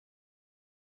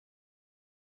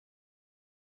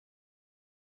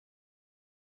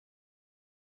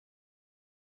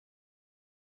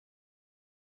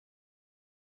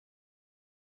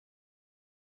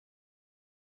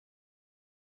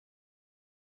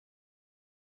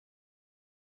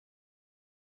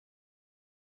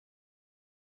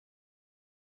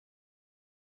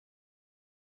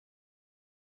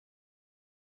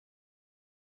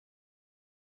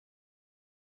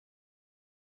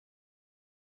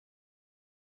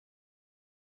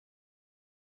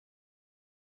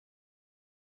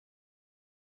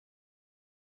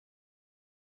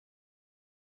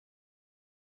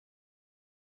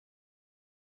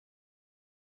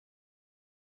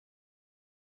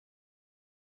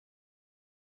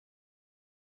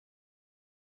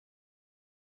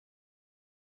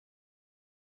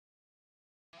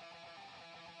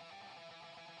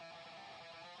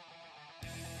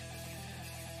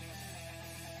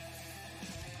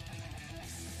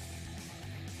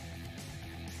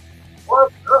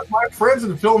My friends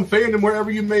in film fandom,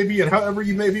 wherever you may be and however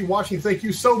you may be watching, thank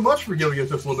you so much for giving us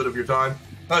just a little bit of your time.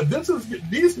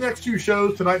 These next two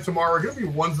shows, tonight and tomorrow, are going to be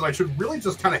ones that I should really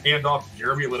just kind of hand off to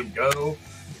Jeremy and let him go.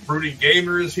 Brooding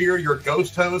Gamer is here, your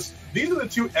ghost host. These are the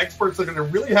two experts that are going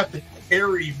to really have to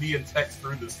carry me and Tex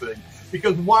through this thing.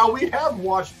 Because while we have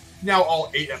watched now all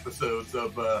 8 episodes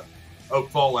of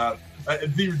Fallout,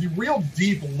 the real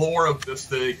deep lore of this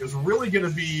thing is really going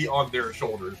to be on their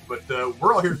shoulders. But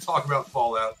we're all here to talk about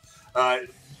Fallout.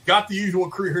 Got the usual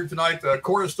crew here tonight.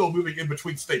 Cora's still moving in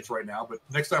between states right now, but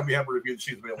next time we have a review that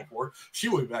she's available for, she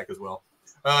will be back as well.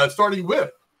 Starting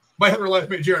with my Heather Life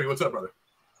mate, Jeremy. What's up, brother?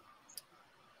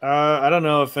 I don't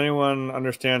know if anyone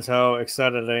understands how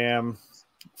excited I am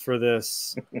for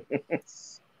this.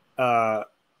 I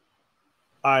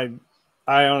don't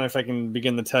know if I can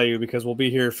begin to tell you because we'll be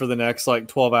here for the next like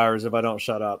 12 hours if I don't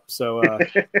shut up. So,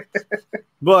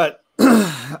 but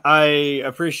I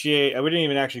appreciate, we didn't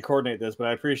even actually coordinate this, but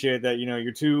I appreciate that, you know,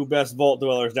 your two best vault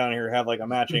dwellers down here have like a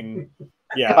matching.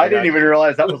 Yeah. I didn't even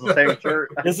realize that was the same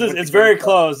shirt. It's very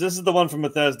close. This is the one from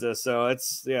Bethesda. So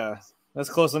it's, yeah, that's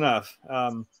close enough.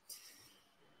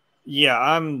 Yeah,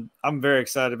 I'm very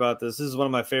excited about this. This is one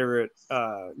of my favorite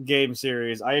game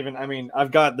series.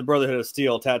 I've got the Brotherhood of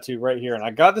Steel tattoo right here, and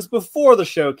I got this before the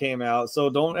show came out. So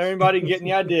don't everybody get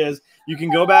any ideas. You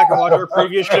can go back and watch our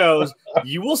previous shows.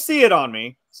 You will see it on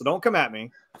me, so don't come at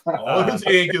me. All his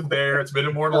ink is there. It's been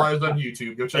immortalized on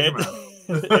YouTube. Go check him out.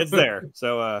 It's there.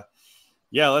 So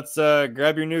yeah, let's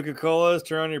grab your Nuka-Colas,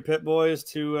 turn on your Pit Boys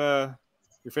to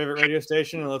your favorite radio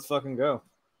station, and let's fucking go.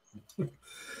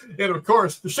 And of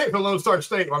course, the shape of Lone Star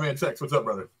State, my man Tex. What's up,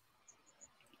 brother?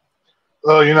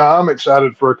 Well, you know, I'm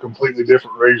excited for a completely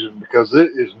different reason because it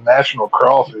is National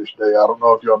Crawfish Day. I don't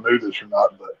know if y'all knew this or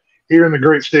not, but here in the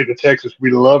great state of Texas,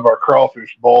 we love our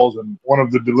crawfish balls. And one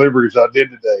of the deliveries I did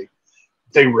today,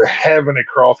 they were having a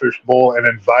crawfish bowl and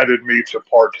invited me to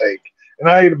partake. And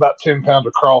I ate about 10 pounds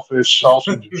of crawfish,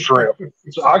 sausage, and shrimp.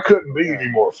 So I couldn't be any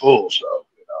more full. So,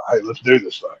 you know, hey, let's do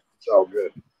this thing. It's all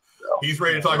good. He's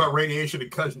ready to talk about radiation and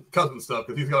cousin stuff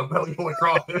because he's got a belly full of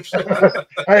crawfish.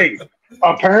 Hey,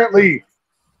 apparently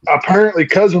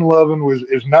cousin loving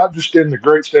is not just in the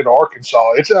great state of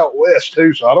Arkansas. It's out west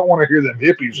too. So I don't want to hear them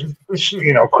hippies,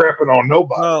 you know, crapping on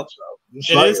nobody. Well, so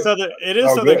it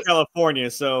is Southern California.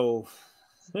 So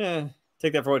yeah,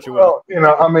 take that for what you will. Well, you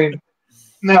know, I mean,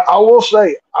 now I will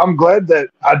say I'm glad that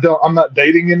I'm not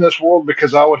dating in this world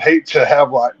because I would hate to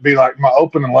have be like my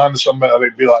opening line to somebody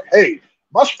be like, hey,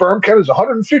 my sperm count is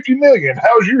 150 million.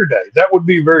 How's your day? That would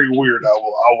be very weird, I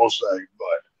will say.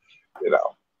 But, you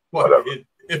know, well,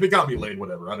 if it got me laid,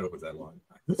 whatever. I know it was that line.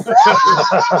 You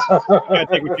gotta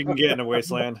take what you can get in a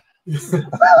wasteland.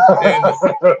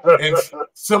 and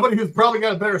somebody who's probably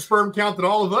got a better sperm count than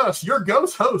all of us, your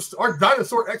ghost host, our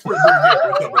dinosaur expert.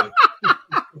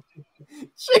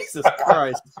 Jesus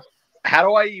Christ. How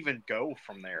do I even go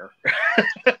from there?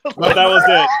 Well, that was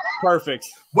it. Perfect.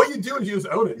 What you do is you just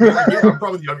own it. You're like, yeah, I'm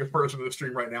probably the youngest person in the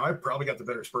stream right now. I've probably got the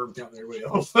better sperm count than everybody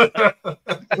else.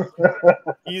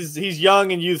 He's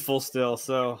young and youthful still,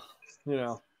 so you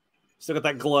know, still got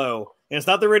that glow. And it's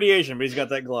not the radiation, but he's got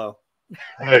that glow.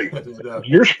 Hey,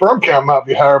 your sperm count might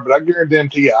be higher, but I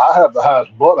guarantee you, I have the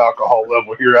highest blood alcohol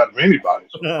level here out of anybody.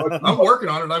 So. I'm working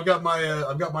on it. I've got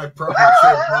my proper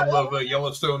share bottle of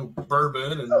Yellowstone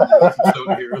bourbon and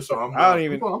Yellowstone here, so I'm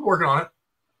working on it.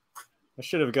 I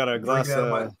should have got a glass.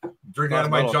 Drink out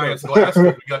of my Giants glass.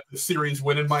 We got the series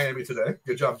win in Miami today.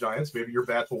 Good job, Giants. Maybe your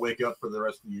bats will wake up for the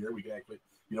rest of the year. We can actually,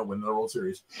 win the World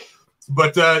Series.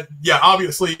 But yeah,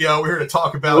 obviously, we're here to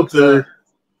talk about.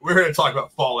 We're here to talk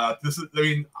about Fallout.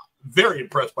 Very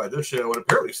impressed by this show, and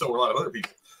apparently so were a lot of other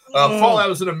people. Fallout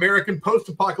is an American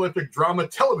post-apocalyptic drama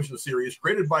television series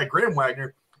created by Graham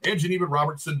Wagner and Geneva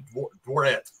Robertson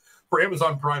Dworet for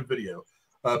Amazon Prime Video.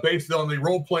 Based on the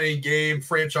role-playing game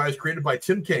franchise created by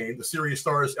Tim Kaine, the series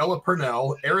stars Ella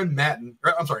Purnell, Ellen Motton,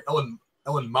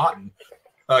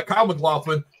 Kyle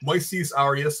MacLachlan, Moises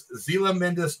Arias, Zela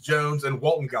Mendes-Jones, and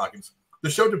Walton Goggins. The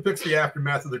show depicts the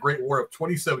aftermath of the Great War of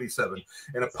 2077,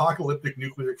 an apocalyptic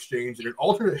nuclear exchange, and an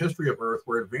alternate history of Earth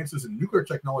where advances in nuclear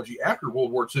technology after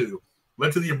World War II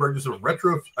led to the emergence of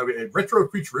a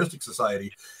retro-futuristic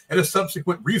society and a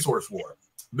subsequent resource war.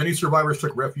 Many survivors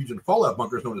took refuge in fallout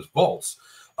bunkers known as vaults,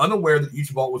 unaware that each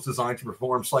vault was designed to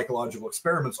perform psychological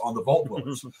experiments on the vault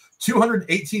dwellers.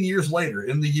 218 years later,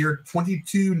 in the year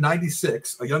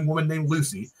 2296, a young woman named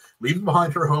Lucy leaves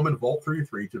behind her home in Vault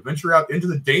 33 to venture out into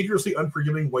the dangerously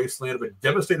unforgiving wasteland of a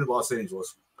devastated Los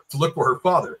Angeles to look for her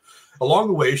father. Along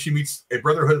the way, she meets a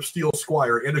Brotherhood of Steel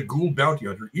squire and a ghoul bounty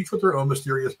hunter, each with their own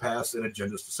mysterious pasts and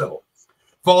agendas to settle.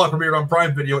 Fallout premiered on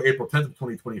Prime Video April 10th of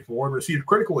 2024 and received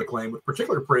critical acclaim, with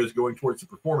particular praise going towards the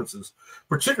performances,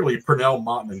 particularly Purnell,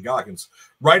 Moughton, and Goggins,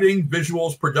 writing,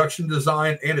 visuals, production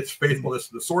design, and its faithfulness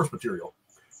to the source material.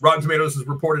 Rotten Tomatoes has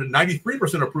reported a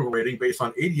 93% approval rating based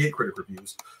on 88 critic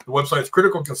reviews. The website's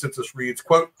critical consensus reads,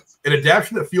 quote, "An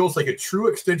adaptation that feels like a true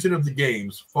extension of the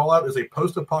games, Fallout is a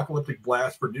post-apocalyptic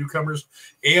blast for newcomers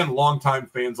and longtime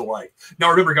fans alike." Now,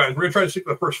 remember, guys, we're going to try to stick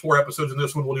to the first 4 episodes in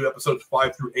this one. We'll do episodes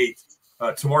 5 through 8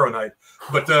 tomorrow night.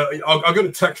 But I'll go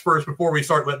to text first before we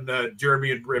start letting Jeremy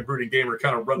and Brooding Gamer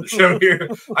kind of run the show here.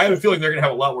 I have a feeling they're going to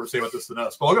have a lot more to say about this than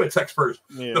us. But I'll go to text first.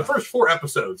 Yeah. The first 4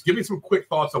 episodes. Give me some quick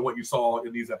thoughts on what you saw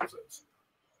in these episodes.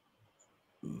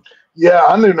 Yeah,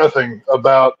 I knew nothing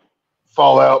about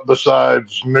Fallout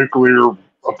besides nuclear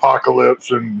apocalypse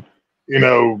and,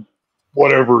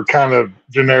 whatever kind of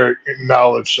generic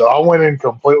knowledge. So I went in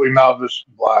completely novice,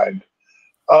 blind.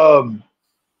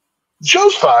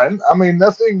 Show's fine. I mean,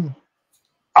 nothing.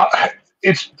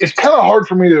 It's kind of hard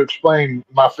for me to explain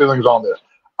my feelings on this.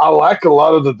 I like a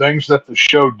lot of the things that the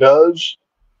show does,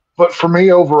 but for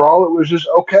me overall, it was just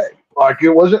okay. Like,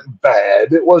 it wasn't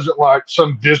bad. It wasn't like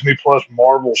some Disney Plus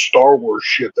Marvel Star Wars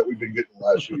shit that we've been getting the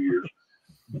last few years.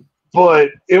 But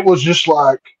it was just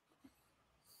like,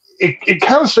 it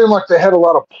kind of seemed like they had a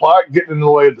lot of plot getting in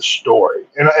the way of the story,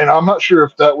 and I'm not sure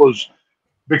if that was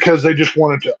because they just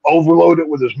wanted to overload it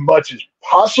with as much as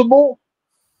possible,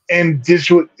 and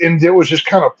it was just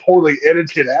kind of poorly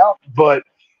edited out. But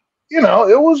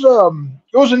it was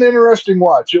an interesting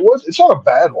watch. It's not a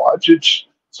bad watch. It's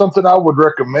something I would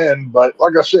recommend. But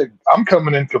like I said, I'm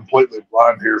coming in completely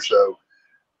blind here, so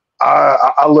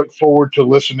I look forward to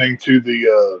listening to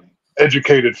the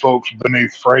educated folks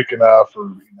beneath Frank and I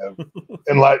for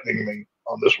enlightening me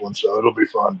on this one. So it'll be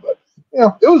fun. But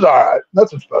it was all right.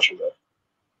 Nothing special though.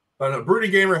 Broody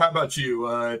Gamer, how about you?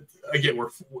 Again, we're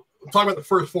talking about the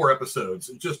first 4 episodes.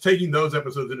 Just taking those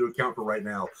episodes into account for right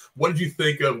now, what did you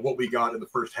think of what we got in the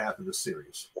first half of this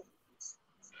series?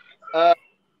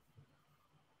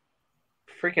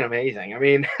 Freaking amazing. I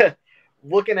mean,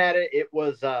 looking at it, it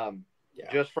was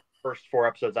just for the first 4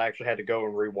 episodes. I actually had to go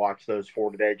and rewatch those 4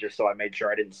 today just so I made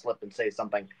sure I didn't slip and say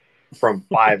something from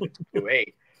 5 to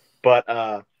 8.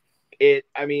 But it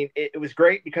was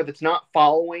great because it's not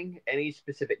following any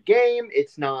specific game.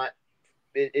 It's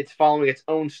following its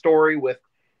own story with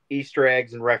Easter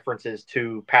eggs and references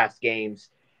to past games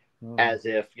as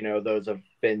if, those have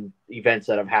been events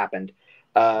that have happened.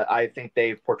 I think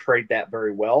they've portrayed that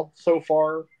very well so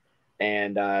far.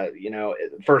 And,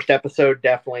 first episode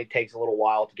definitely takes a little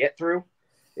while to get through.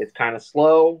 It's kind of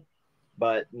slow.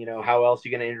 But, how else are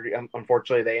you going to introduce?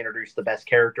 Unfortunately, they introduced the best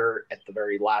character at the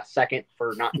very last second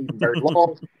for not even very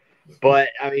long. But,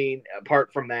 I mean,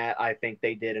 apart from that, I think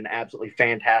they did an absolutely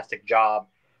fantastic job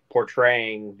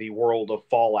portraying the world of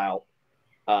Fallout,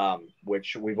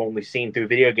 which we've only seen through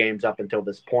video games up until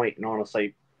this point. And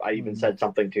honestly, I even said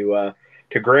something to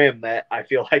Grim that I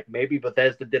feel like maybe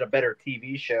Bethesda did a better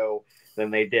TV show than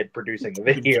they did producing a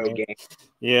video game.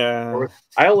 Yeah.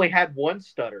 I only had one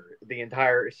stutter the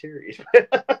entire series.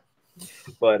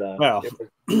 But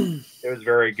it was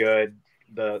very good.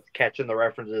 The catching the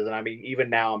references. And I mean, even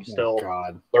now I'm still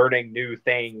learning new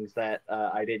things that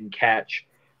I didn't catch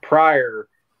prior,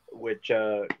 which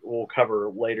we'll cover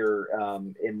later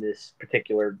in this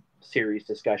particular series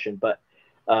discussion. But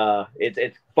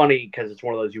it's funny because it's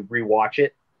one of those, you rewatch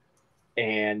it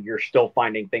and you're still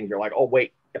finding things. You're like, oh,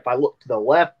 wait, if I look to the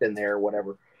left in there,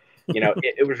 whatever,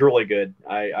 it was really good.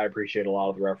 I appreciate a lot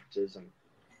of the references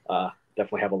and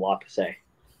definitely have a lot to say.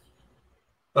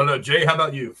 I don't know, Jay, how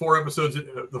about you? 4 episodes,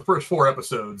 the first 4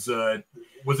 episodes,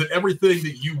 was it everything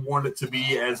that you wanted it to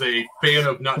be as a fan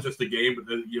of not just the game,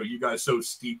 but you guys so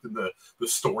steeped in the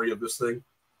story of this thing?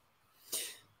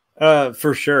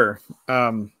 For sure.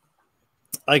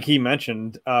 Like he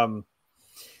mentioned,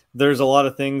 there's a lot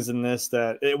of things in this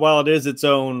that, while it is its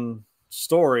own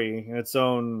story, its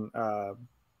own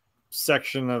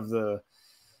section of the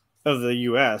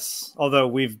U.S., although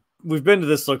we've been to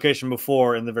this location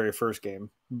before in the very first game,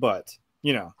 but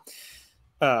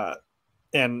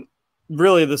and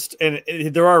really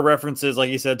there are references, like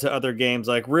you said, to other games.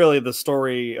 Like, really, the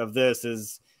story of this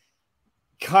is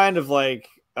kind of like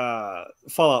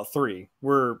Fallout 3,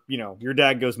 where your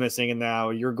dad goes missing and now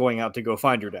you're going out to go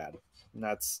find your dad. And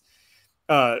that's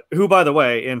who, by the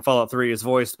way, in Fallout 3 is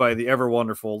voiced by the ever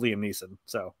wonderful Liam Neeson.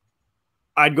 So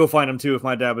I'd go find him too if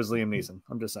my dad was Liam Neeson.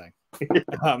 I'm just saying.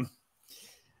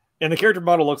 And the character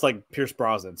model looks like Pierce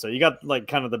Brosnan, so you got like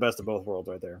kind of the best of both worlds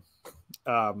right there.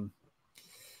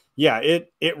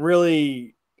 It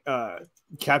really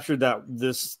captured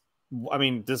this I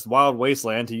mean, this wild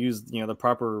wasteland, to use, you know, the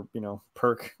proper, you know,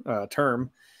 perk term,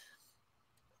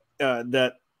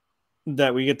 that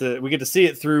we get to see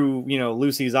it through, you know,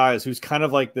 Lucy's eyes, who's kind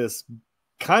of like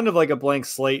a blank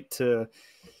slate to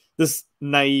this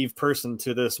naive person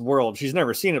to this world. She's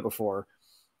never seen it before.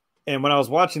 And when I was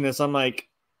watching this, I'm like,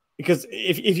 because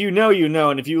if you know, you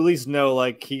know, and if you at least know,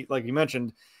 like you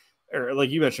mentioned,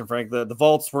 Frank, the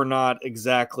vaults were not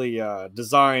exactly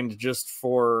designed just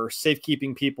for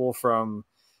safekeeping people from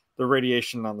the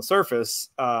radiation on the surface.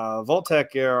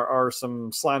 Vault-tec are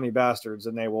some slimy bastards,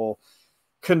 and they will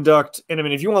conduct. And I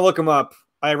mean, if you want to look them up,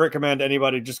 I recommend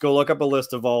anybody just go look up a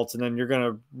list of vaults, and then you're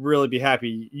going to really be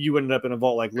happy you ended up in a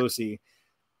vault like Lucy.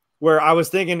 Where I was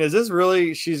thinking, is this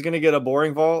really, she's going to get a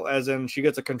boring vault, as in she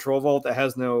gets a control vault that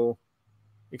has no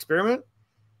experiment?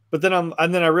 But then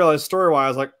I realized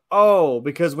story-wise, like, oh,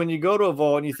 because when you go to a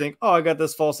vault and you think, oh, I got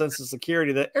this false sense of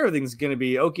security, that everything's going to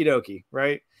be okie dokie,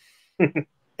 right?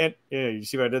 And yeah, you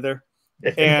see what I did there?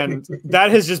 And that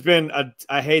has just been,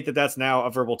 I hate that that's now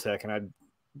a verbal tick, and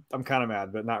I'm kind of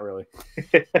mad, but not really.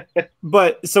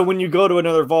 But so when you go to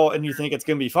another vault and you think it's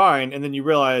going to be fine, and then you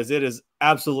realize it is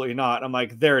absolutely not, I'm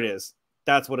like, there it is.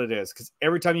 That's what it is. Because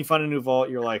every time you find a new vault,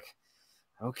 you're like,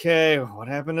 okay, what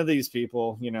happened to these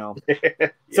people? You know? Yeah.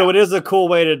 So it is a cool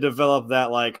way to develop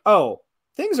that, like, oh,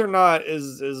 things are not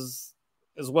as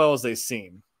well as they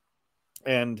seem.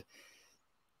 And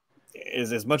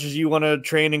as much as you want to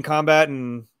train in combat,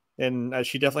 and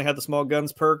she definitely had the small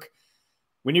guns perk,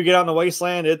 when you get out in the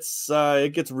wasteland,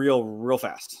 it gets real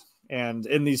fast. And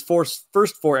in these first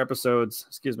 4 episodes,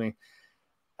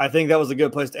 I think that was a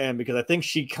good place to end, because I think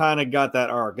she kind of got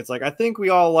that arc. It's like, I think we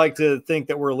all like to think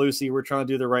that we're Lucy, we're trying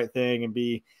to do the right thing and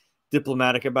be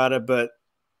diplomatic about it, but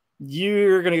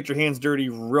you're going to get your hands dirty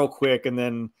real quick. And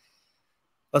then,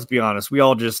 let's be honest, we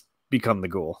all just become the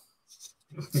ghoul.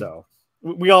 So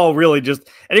we all really just,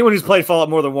 anyone who's played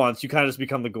Fallout more than once, you kind of just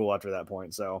become the ghoul after that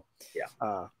point. So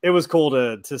yeah, it was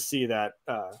cool to see that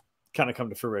kind of come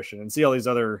to fruition, and see all these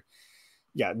other,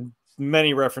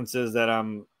 many references that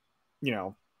you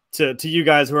know, to you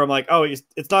guys who are, I'm like, oh,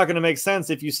 it's not going to make sense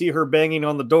if you see her banging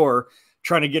on the door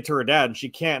trying to get to her dad and she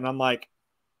can't. And I'm like,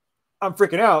 I'm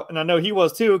freaking out. And I know he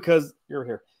was too, because you're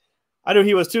here. I know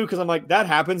he was too, because I'm like, that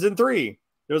happens in 3.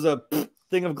 There's a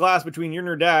thing of glass between you and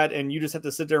your dad, and you just have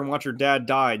to sit there and watch your dad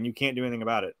die, and you can't do anything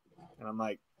about it. And I'm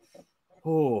like,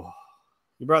 oh,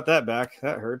 you brought that back.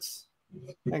 That hurts.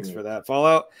 Thanks for that,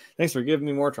 Fallout. Thanks for giving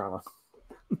me more trauma.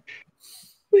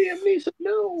 Liam Neeson,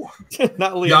 no.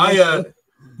 Not Liam.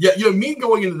 Yeah, you know, me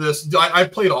going into this, I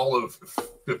played all of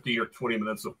 50 or 20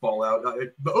 minutes of Fallout.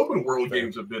 The open world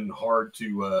games have been hard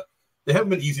to, they haven't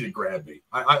been easy to grab me.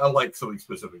 I like something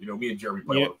specific. You know, me and Jeremy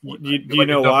play a lot of Fortnite. Do you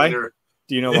know why?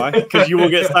 Do you know why? Because you will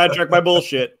get sidetracked by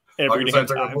bullshit every damn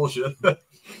time. Bullshit. So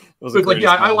it's like,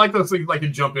 I like those things I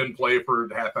can jump in, play for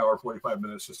a half hour, 45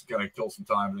 minutes, just to kind of kill some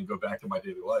time and then go back to my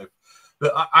daily life.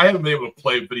 But I haven't been able to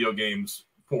play video games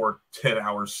for 10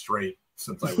 hours straight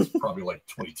since I was probably like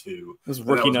 22. Those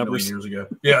rookie numbers. Years ago.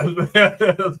 Yeah.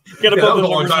 That was a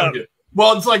long time ago.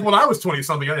 Well, it's like when I was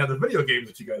 20-something, I had the video games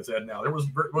that you guys had now. There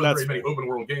wasn't very many open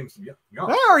world games.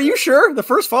 Are you sure? The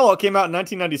first Fallout came out in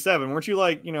 1997. Weren't you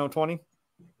like, 20?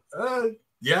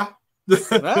 Yeah. But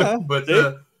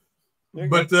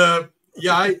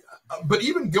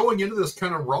even going into this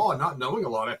kind of raw, not knowing a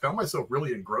lot, I found myself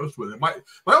really engrossed with it. My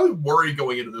only worry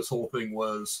going into this whole thing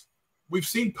was, we've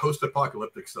seen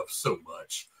post-apocalyptic stuff so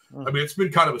much. I mean, it's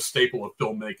been kind of a staple of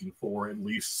filmmaking for at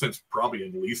least the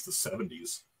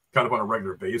 70s, kind of on a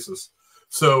regular basis.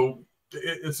 So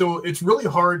it's really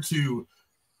hard to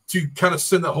kind of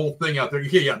send that whole thing out there.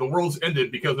 Yeah, the world's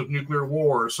ended because of nuclear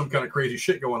war or some kind of crazy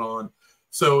shit going on.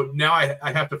 So now I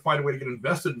have to find a way to get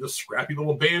invested in this scrappy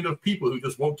little band of people who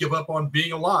just won't give up on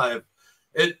being alive.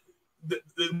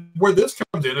 Where this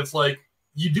comes in, it's like,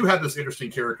 you do have this interesting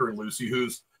character in Lucy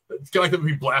who's, it's kind of like the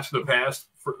movie Blast in the Past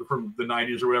from the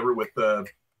 90s or whatever with,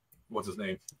 what's his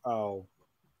name? Oh.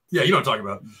 Yeah, you know what I'm talking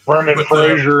about. Brendan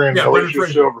Fraser and Alicia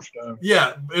Silverstone.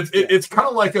 Yeah, it's kind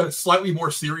of like a slightly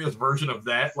more serious version of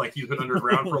that. Like, he's been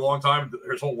underground for a long time.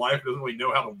 His whole life doesn't really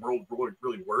know how the world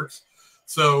really works.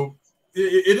 So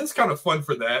it is kind of fun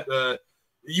for that.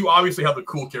 You obviously have the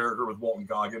cool character with Walton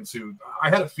Goggins, who I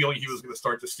had a feeling he was going to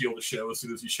start to steal the show as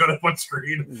soon as he showed up on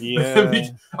screen. Yeah,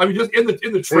 I mean, just in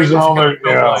the trailers,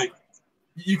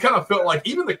 you kind of felt like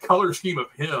even the color scheme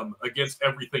of him against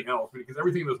everything else, because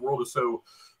everything in this world is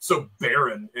so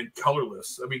barren and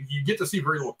colorless. I mean, you get to see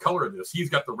very little color in this. He's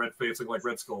got the red face, like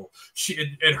Red Skull.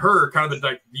 She and her kind of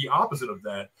the opposite of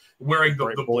that, wearing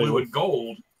the blue and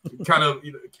gold. Kind of, I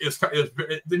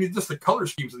mean, just the color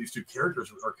schemes of these two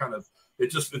characters are kind of,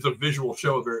 It's a visual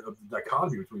show of the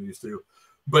dichotomy between these two.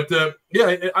 But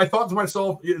yeah, I thought to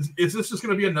myself, is this just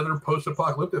going to be another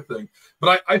post-apocalyptic thing?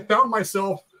 But I found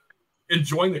myself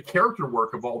enjoying the character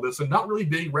work of all this and not really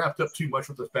being wrapped up too much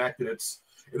with the fact that it's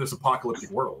in this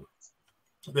apocalyptic world.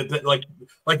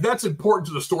 Like that's important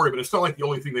to the story, but it's not like the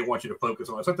only thing they want you to focus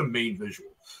on. It's like the main visual.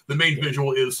 The main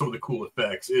visual is some of the cool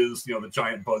effects, is the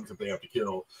giant bugs that they have to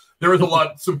kill. There is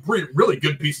some really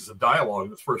good pieces of dialogue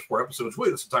in this first 4 episodes,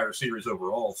 really this entire series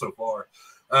overall so far.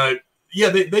 Yeah,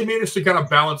 they managed to kind of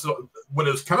balance what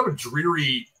is kind of a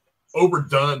dreary,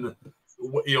 overdone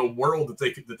world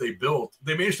that they built.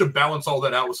 They managed to balance all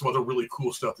that out with some other really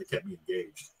cool stuff that kept me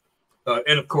engaged.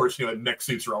 And of course, mech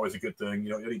suits are always a good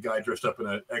thing. Any guy dressed up in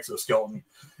an exoskeleton,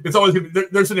 it's always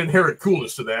there's an inherent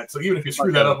coolness to that. So even if you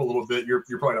screw that up a little bit, you're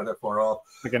probably not that far off.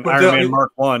 Like an Iron Man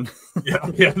Mark 1.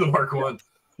 Yeah, the Mark 1.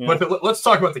 Yeah. But let's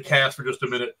talk about the cast for just a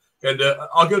minute, and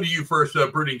I'll go to you first,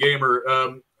 Brooding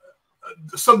Gamer.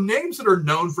 Some names that are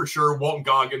known for sure. Walton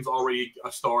Goggins, already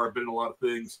a star, been in a lot of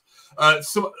things.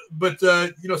 Some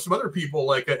other people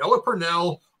like Ella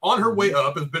Purnell, on her way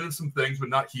up, has been in some things, but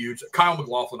not huge. Kyle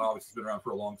MacLachlan obviously has been around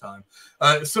for a long time.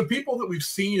 Some people that we've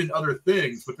seen in other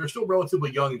things, but they're still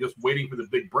relatively young and just waiting for the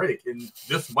big break, and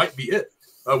this might be it.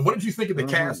 What did you think of the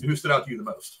cast, and who stood out to you the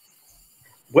most?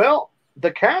 Well,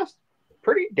 the cast,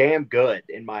 pretty damn good,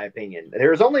 in my opinion.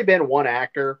 There's only been one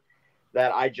actor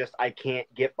that I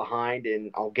can't get behind,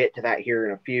 and I'll get to that here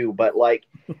in a few, but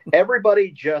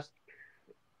everybody just,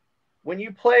 when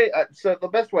you play, so the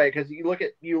best way, because you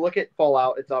look at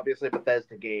Fallout, it's obviously a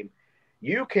Bethesda game.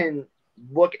 You can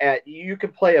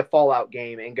play a Fallout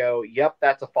game and go, yep,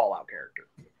 that's a Fallout character.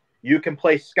 You can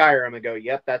play Skyrim and go,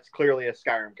 yep, that's clearly a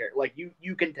Skyrim character.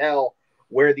 You can tell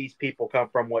where these people come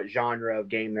from, what genre of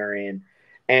game they're in.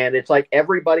 And it's like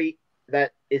everybody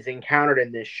that is encountered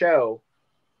in this show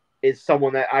is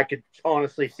someone that I could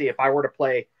honestly see. If I were to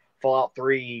play Fallout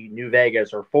 3, New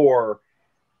Vegas, or 4,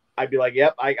 I'd be like,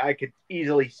 yep, I could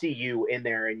easily see you in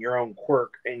there in your own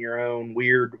quirk, in your own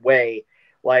weird way.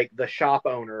 Like the shop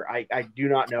owner, I do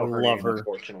not know her name,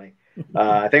 unfortunately.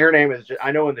 I think her name is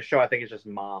I know in the show, I think it's just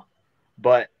Ma.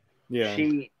 But yeah,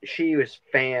 she was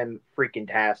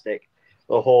fan-freaking-tastic.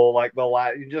 The whole,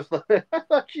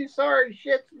 she's sorry,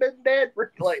 shit's been dead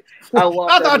for,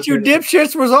 I thought you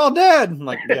dipshits was all dead. I'm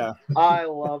like, yeah. I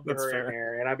love her in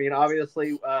there. And I mean,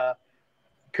 obviously,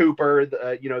 Cooper,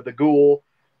 the ghoul,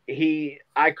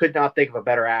 I could not think of a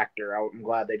better actor. I'm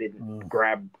glad they didn't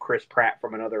grab Chris Pratt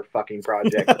from another fucking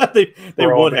project. they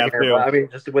would have to. I mean,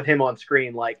 just with him on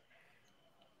screen,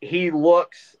 he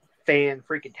looks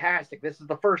fan-freaking-tastic. This is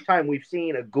the first time we've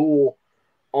seen a ghoul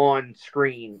on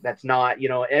screen that's not,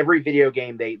 every video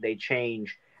game they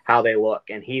change how they look,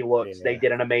 and he looks, they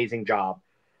did an amazing job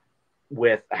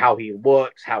with how he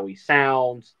looks, how he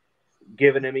sounds,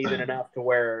 giving him even enough to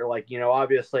where,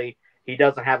 obviously he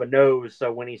doesn't have a nose,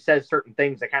 so when he says certain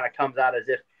things, it kind of comes out as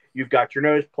if you've got your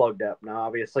nose plugged up. Now,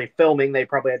 obviously, filming, they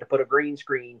probably had to put a green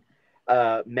screen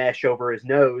mesh over his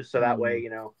nose, so that way,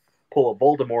 pull a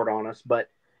Voldemort on us. But,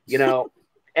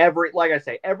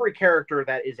 every character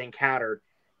that is encountered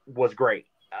was great.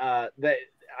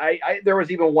 There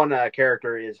was even one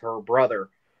character, is her brother,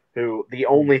 who the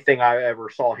only thing I ever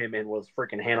saw him in was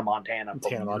freaking Hannah Montana.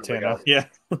 Yeah.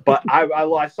 But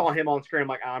I saw him on screen. I'm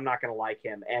like, I'm not going to like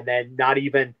him. And then not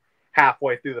even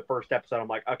halfway through the first episode, I'm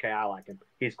like, okay, I like him.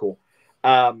 He's cool.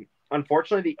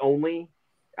 Unfortunately,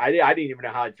 I didn't even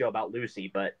know how I'd feel about Lucy,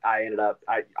 but I ended up,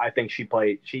 I think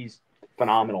she's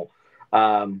phenomenal.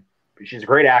 She's a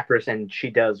great actress, and she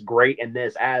does great in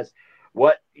this, as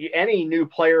what any new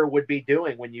player would be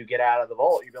doing when you get out of the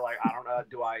vault. You'd be like, I don't know,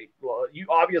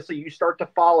 you start to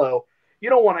follow. You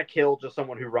don't want to kill just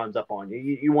someone who runs up on you.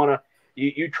 You want to,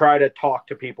 you try to talk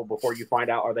to people before you find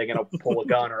out, are they going to pull a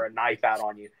gun or a knife out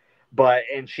on you?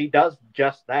 And she does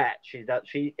just that.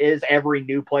 She is every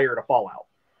new player to Fallout.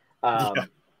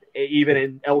 Even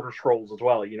in Elder Scrolls as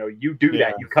well. You do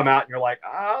that. You come out and you're like,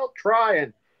 I'll try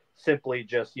and simply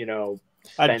just,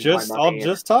 I'll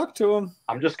just talk to him.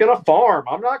 I'm just gonna farm.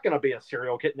 I'm not gonna be a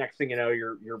serial killer. Next thing you know,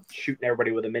 you're shooting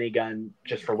everybody with a minigun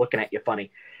just for looking at you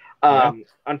funny.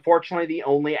 Unfortunately, the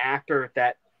only actor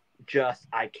that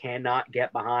I cannot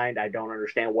get behind, I don't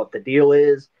understand what the deal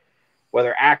is,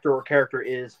 whether actor or character,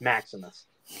 is Maximus.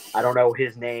 I don't know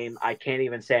his name. I can't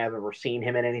even say I've ever seen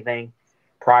him in anything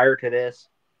prior to this.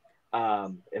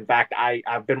 In fact,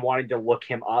 I've been wanting to look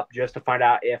him up just to find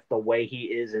out if the way he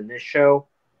is in this show,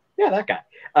 that guy,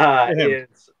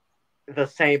 is the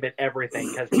same in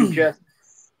everything. Because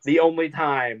the only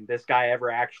time this guy ever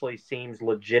actually seems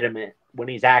legitimate when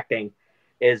he's acting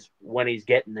is when he's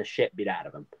getting the shit beat out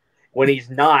of him. when he's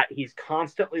not, he's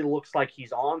constantly looks like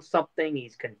he's on something.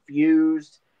 He's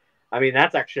confused. I mean,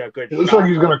 that's actually a good. It looks like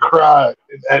he's going to cry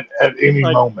at any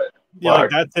moment. Yeah, like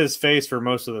that's his face for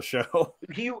most of the show.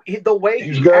 The way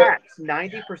he acts,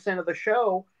 90% of the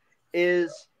show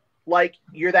is like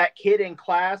you're that kid in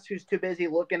class who's too busy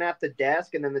looking at the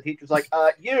desk, and then the teacher's like,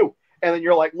 you. And then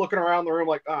you're like looking around the room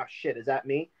like, oh, shit, is that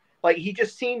me? Like, he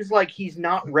just seems like he's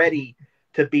not ready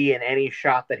to be in any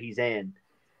shot that he's in.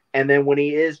 And then when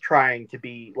he is trying to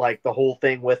be like the whole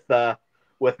thing with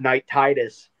Knight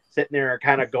Titus sitting there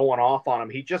kind of going off on him,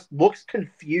 he just looks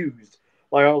confused.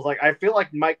 Like, I was like, I feel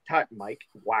like Mike.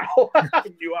 Wow.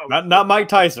 I knew I would not Mike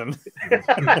Tyson.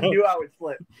 I knew I would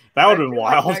slip. That would have been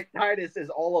wild. Like Mike Titus is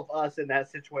all of us in that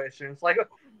situation. It's like,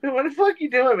 what the fuck you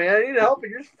doing, man? I need help.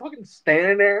 And you're just fucking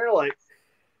standing there. Like,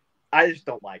 I just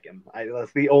don't like him.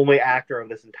 That's the only actor of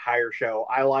this entire show.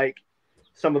 I like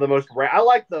some of the most. I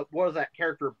like what was that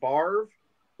character, Barv?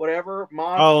 Whatever.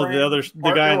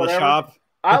 The guy in the shop.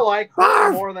 I like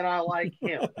her more than I like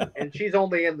him. And she's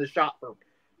only in the shop for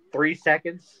 3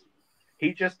 seconds.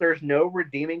 There's no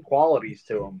redeeming qualities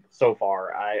to him so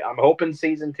far. I'm hoping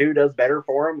season 2 does better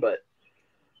for him, but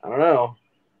I don't know.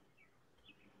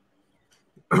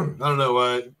 I don't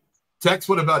know. Tex,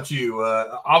 what about you?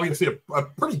 Obviously a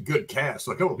pretty good cast.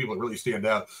 So a couple of people that really stand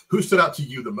out. Who stood out to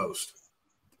you the most?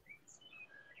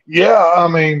 Yeah, I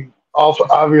mean, also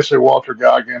obviously Walter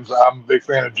Goggins. I'm a big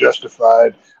fan of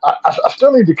Justified. I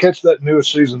still need to catch that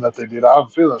newest season that they did. I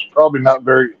feel it's probably not as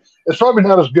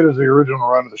good as the original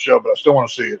run of the show, but I still want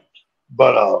to see it.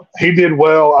 But he did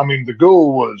well. I mean, the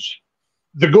ghoul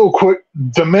quit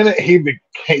the minute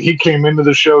he came into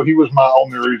the show. He was my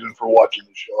only reason for watching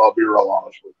the show. I'll be real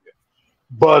honest with you.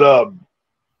 But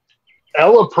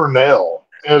Ella Purnell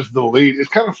as the lead. It's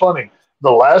kind of funny.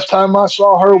 The last time I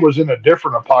saw her was in a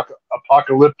different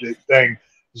apocalyptic thing,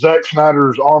 Zack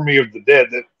Snyder's Army of the Dead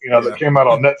that came out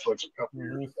on Netflix a couple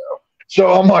years ago.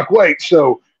 So I'm like, wait,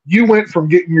 so you went from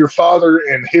getting your father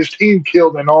and his team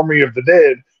killed in Army of the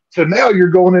Dead to now you're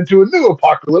going into a new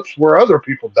apocalypse where other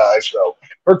people die. So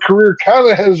her career kind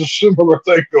of has a similar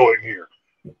thing going here.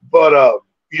 But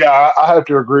yeah, I have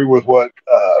to agree with what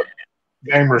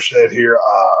Gamer said here.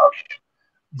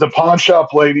 The pawn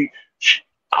shop lady,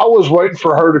 I was waiting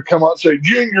for her to come out and say,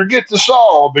 Junior, get the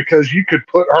saw, because you could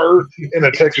put her in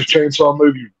a Texas Chainsaw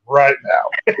movie right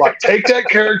now. Like, take that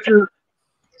character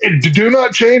and do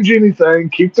not change anything.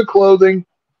 Keep the clothing.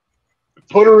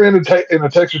 Put her in a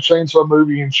Texas Chainsaw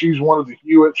movie, and she's one of the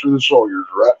Hewitts or the Sawyers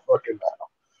right fucking now.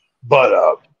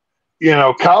 But,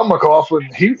 Kyle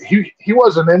MacLachlan, he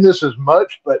wasn't in this as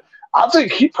much, but I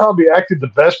think he probably acted the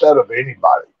best out of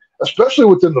anybody, especially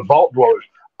within the Vault Dwellers.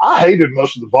 I hated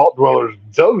most of the Vault Dwellers.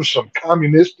 Those are some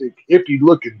communistic,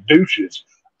 hippie-looking douches.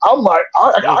 I'm like,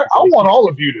 I want all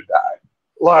of you to die.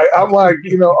 Like, I'm like,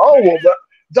 the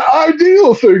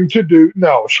ideal thing to do.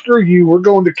 No, screw you. We're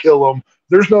going to kill them.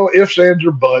 There's no ifs, ands,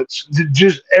 or buts.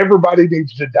 Just everybody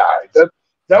needs to die.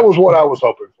 That was what I was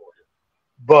hoping for.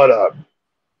 But,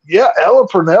 yeah, Ella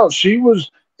Purnell,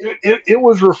 it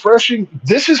was refreshing.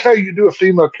 This is how you do a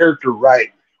female character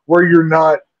right, where you're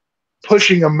not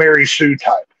pushing a Mary Sue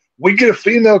type. We get a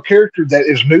female character that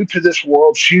is new to this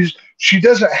world. She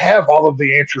doesn't have all of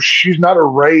the answers. She's not a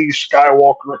Rey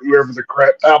Skywalker, whoever the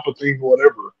crap, Palpatine,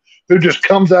 whatever, who just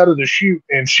comes out of the chute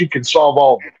and she can solve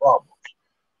all of the problems.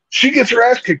 She gets her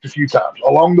ass kicked a few times.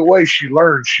 Along the way, she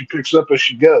learns. She picks up as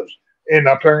she goes. And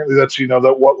apparently that's, they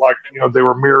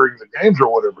were mirroring the games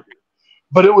or whatever here.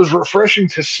 But it was refreshing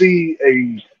to see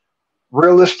a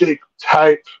realistic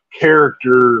type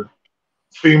character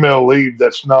female lead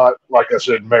that's not, like I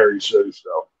said, Mary Sue.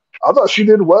 So I thought she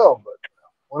did well, but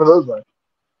one of those things.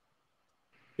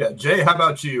 Yeah, Jay, how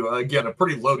about you? Again, a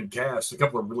pretty loaded cast, a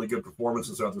couple of really good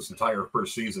performances throughout this entire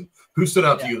first season. Who stood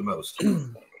out to you the most?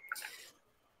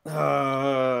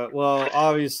 Well,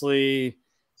 obviously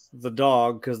the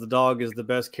dog, because the dog is the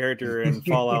best character in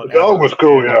Fallout. The dog was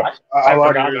cool, yeah. I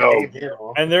like the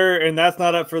dog. And that's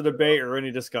not up for debate or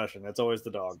any discussion. That's always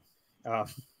the dog.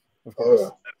 Of course.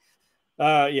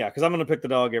 Yeah, because I'm going to pick the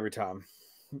dog every time.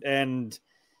 And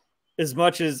as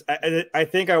much as I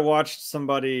think I watched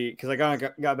somebody, because I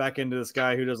got back into this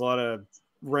guy who does a lot of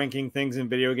ranking things in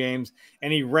video games,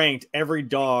 and he ranked every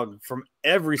dog from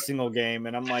every single game.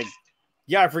 And I'm like,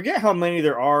 yeah, I forget how many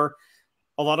there are.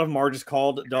 A lot of them are just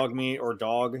called dog meat or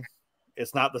dog.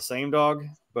 It's not the same dog,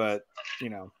 but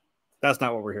that's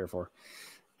not what we're here for.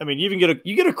 I mean, you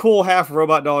get a cool half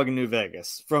robot dog in New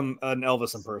Vegas from an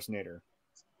Elvis impersonator.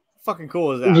 Fucking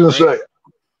cool is that? I was gonna say,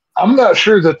 I'm not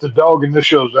sure that the dog in this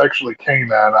show is actually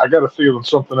canine. I got a feeling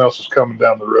something else is coming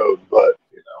down the road, but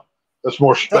That's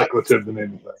more speculative than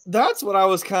anything. That's what I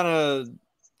was kind of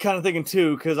thinking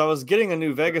too, because I was getting a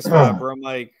new Vegas vibe where I'm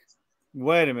like,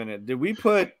 wait a minute, did we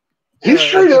put? He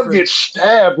straight up gets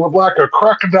stabbed with like a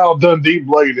Crocodile Dundee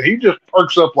blade, and he just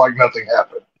perks up like nothing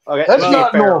happened. Okay, that's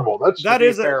not normal. That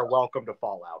is a fair welcome to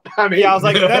Fallout. I mean, yeah, I was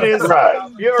like, that is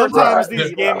right. Sometimes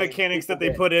these game mechanics that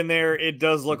they put in there, it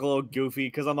does look a little goofy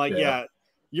because I'm like, yeah,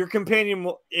 your companion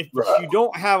will, if you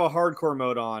don't have a hardcore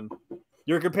mode on,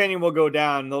 your companion will go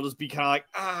down. And they'll just be kind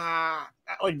of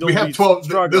like we have 12.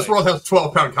 This world has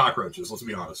 12-pound cockroaches. Let's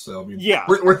be honest. So I mean, yeah,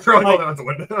 we're throwing all that out the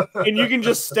window. And you can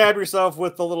just stab yourself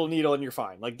with the little needle, and you're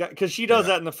fine. Like that, because she does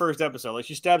that in the first episode. Like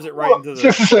she stabs it right into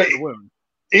the wound.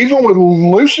 Even with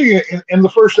Lucy in the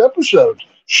first episode,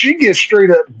 she gets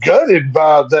straight up gutted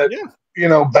by that,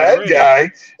 bad guy.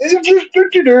 And it just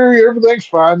everything's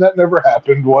fine. That never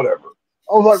happened. Whatever.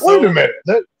 I was like, wait a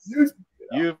minute.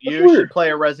 You should play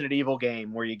a Resident Evil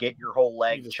game where you get your whole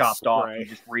leg chopped off and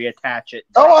just reattach it.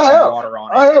 Oh, I have. Water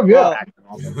on I have, yeah.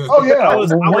 Oh, yeah. I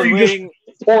was waiting.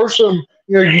 Just pour some,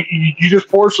 you just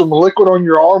pour some liquid on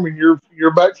your arm and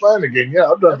you're back fine again.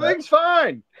 Yeah, I've done Everything's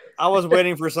fine. I was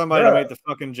waiting for somebody to make the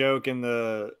fucking joke in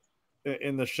the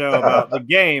show about the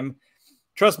game.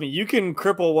 Trust me, you can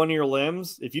cripple one of your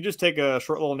limbs if you just take a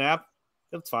short little nap.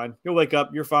 It's fine. You'll wake up.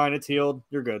 You're fine. It's healed.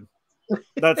 You're good.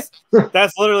 That's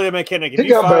literally a mechanic. If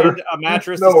you find a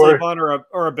mattress to sleep on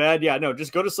or a bed,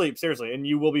 just go to sleep, seriously, and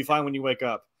you will be fine when you wake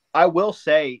up. I will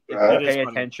say, if you pay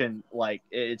attention, like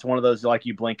it's one of those like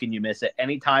you blink and you miss it.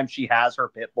 Anytime she has her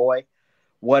Pit Boy,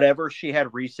 whatever she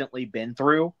had recently been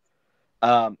through,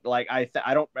 like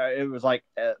it was like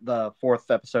the 4th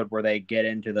episode where they get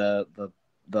into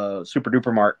the Super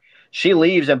Duper Mart. She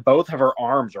leaves and both of her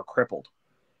arms are crippled.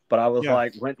 But I was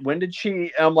like, when did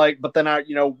she? I'm like, but then I,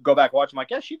 go back and watch. I'm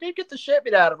like, yeah, she did get the shit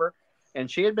beat out of her,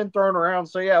 and she had been thrown around.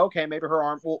 So yeah, okay, maybe her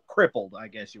arm, crippled, I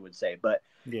guess you would say. But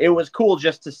it was cool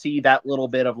just to see that little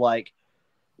bit of like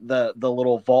the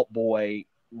little Vault Boy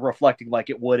reflecting like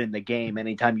it would in the game.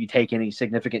 Anytime you take any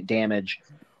significant damage,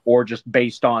 or just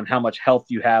based on how much health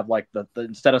you have, like the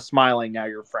instead of smiling, now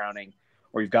you're frowning,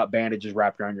 or you've got bandages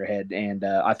wrapped around your head. And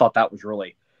I thought that was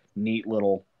really neat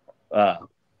little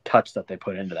touch that they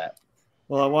put into that.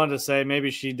 Well, I wanted to say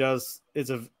maybe she does.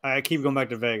 I keep going back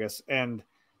to Vegas, and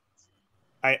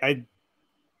I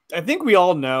think we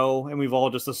all know, and we've all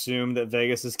just assumed that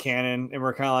Vegas is canon, and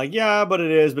we're kind of like, yeah, but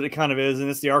it kind of is, and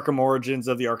it's the Arkham Origins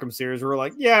of the Arkham series. We're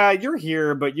like, yeah, you're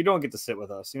here, but you don't get to sit with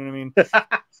us. You know what I mean?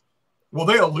 Well,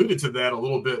 they alluded to that a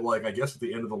little bit, like I guess at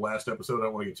the end of the last episode. I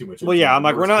don't want to get too much. Well, yeah, I'm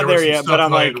like, we're not there yet, but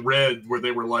I'm like, read where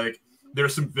they were like,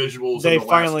 there's some visuals in the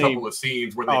last couple of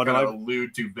scenes where they kind of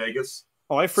allude to Vegas.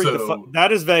 Oh, I freaked the fuck.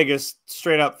 That is Vegas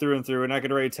straight up through and through, and I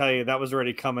could already tell you that was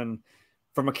already coming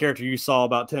from a character you saw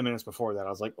about 10 minutes before that. I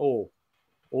was like, oh,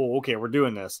 okay, we're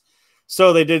doing this.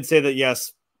 So they did say that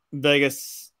yes,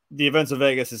 Vegas, the events of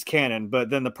Vegas is canon, but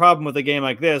then the problem with a game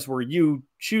like this, where you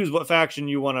choose what faction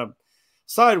you want to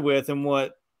side with and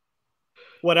what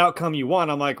outcome you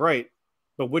want, I'm like, right,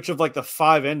 but which of like the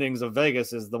 5 endings of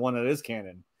Vegas is the one that is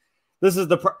canon? This is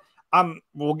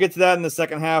we'll get to that in the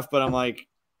second half, but I'm like,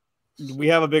 we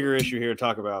have a bigger issue here to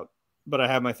talk about, but I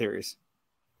have my theories.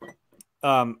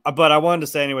 But I wanted to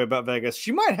say anyway about Vegas.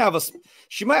 She might have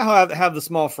the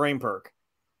small frame perk,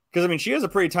 because I mean, she is a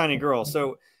pretty tiny girl.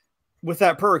 So with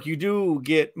that perk, you do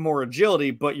get more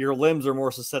agility, but your limbs are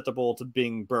more susceptible to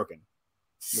being broken.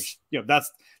 Which,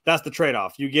 that's the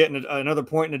trade-off. You get another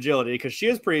point in agility because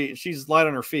she's light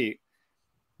on her feet.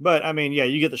 But I mean, yeah,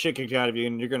 you get the shit kicked out of you,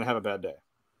 and you're gonna have a bad day.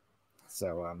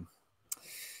 So,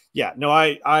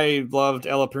 I loved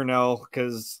Ella Purnell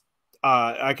because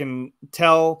I can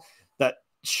tell that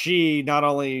she not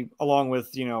only, along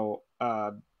with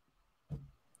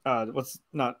what's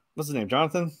his name,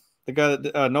 Jonathan, the guy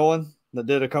that Nolan that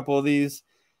did a couple of these,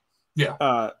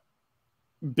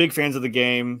 big fans of the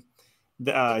game.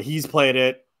 He's played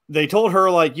it. They told her,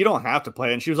 like, you don't have to play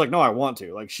it. And she was like, no, I want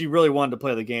to. Like, she really wanted to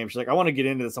play the game. She's like, I want to get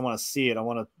into this. I want to see it. I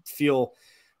want to feel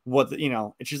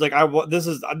and she's like,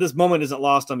 this moment isn't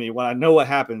lost on me. When I know what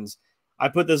happens, I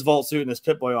put this Vault suit and this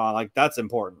Pit Boy on. Like, that's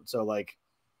important. So, like,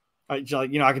 I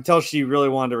can tell she really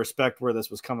wanted to respect where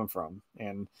this was coming from.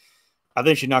 And I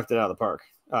think she knocked it out of the park.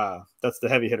 That's the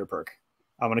heavy hitter perk.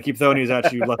 I'm going to keep throwing these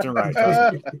at you left and right.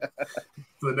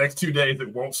 For the next 2 days,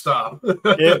 it won't stop.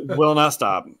 It will not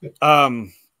stop.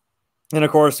 And of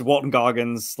course, Walton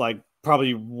Goggins, like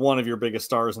probably one of your biggest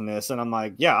stars in this. And I'm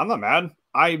like, yeah, I'm not mad.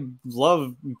 I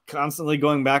love constantly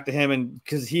going back to him, and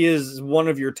because he is one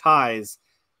of your ties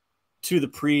to the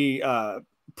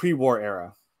pre-war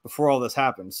era before all this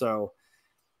happened. So,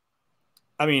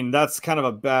 I mean, that's kind of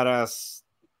a badass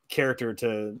character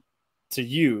to to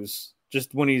use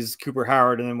just when he's Cooper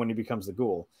Howard and then when he becomes the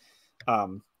Ghoul.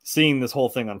 Seeing this whole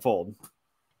thing unfold.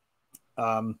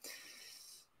 Yeah,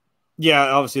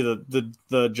 obviously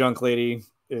the junk lady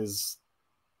is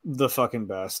the fucking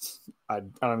best. I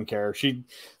don't even care.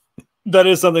 That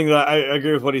is something that I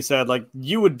agree with what he said. Like,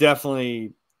 you would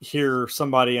definitely hear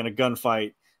somebody in a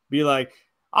gunfight be like,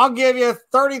 I'll give you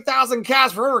 30,000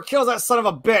 cash for whoever kills that son of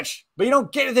a bitch, but you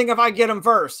don't get anything if I get him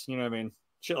first. You know what I mean?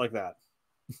 Shit like that.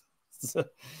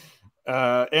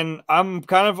 And I'm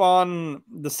kind of on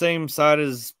the same side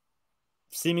as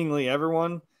seemingly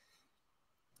everyone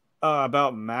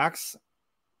about Max.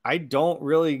 I don't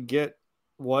really get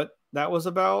what that was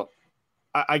about.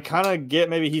 I kind of get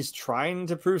maybe he's trying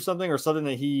to prove something or something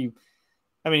that he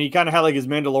kind of had like his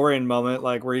Mandalorian moment,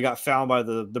 like where he got found by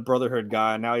the Brotherhood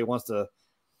guy, and now he wants to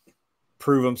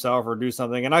prove himself or do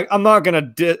something. And I'm not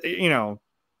going to,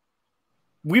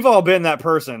 we've all been that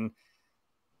person.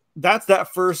 That's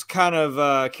that first kind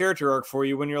of character arc for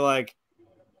you when you're like,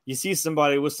 you see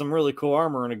somebody with some really cool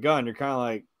armor and a gun. You're kind of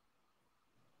like,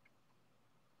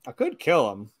 I could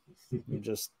kill him. You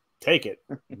just take it.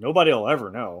 Nobody will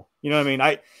ever know. You know what I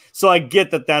mean? So I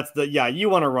get that that's you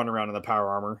want to run around in the power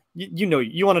armor.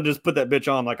 You want to just put that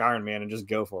bitch on like Iron Man and just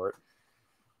go for it.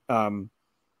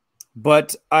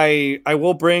 But I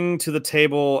will bring to the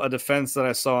table a defense that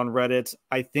I saw on Reddit.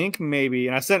 I think maybe,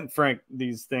 and I sent Frank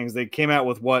these things, they came out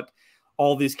with what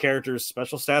all these characters'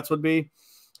 special stats would be,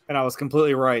 and I was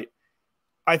completely right.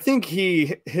 I think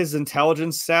his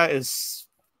intelligence stat is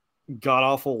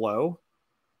god-awful low.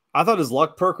 I thought his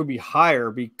luck perk would be higher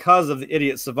because of the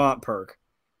idiot savant perk,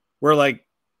 where like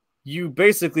you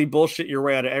basically bullshit your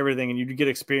way out of everything and you get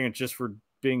experience just for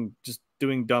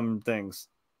doing dumb things.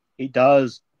 He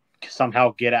does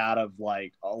somehow get out of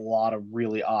like a lot of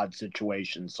really odd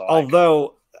situations. So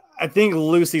although I think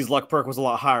Lucy's luck perk was a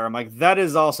lot higher, I'm like, that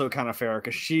is also kind of fair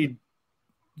because she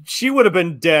would have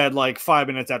been dead like 5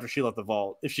 minutes after she left the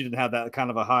vault if she didn't have that kind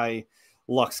of a high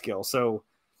luck skill. So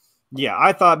yeah,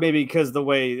 I thought maybe because the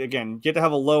way, again, you get to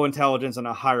have a low intelligence and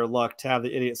a higher luck to have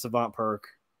the idiot savant perk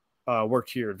work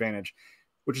to your advantage,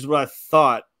 which is what I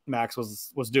thought Max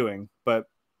was doing, but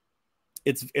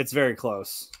it's very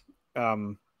close.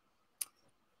 And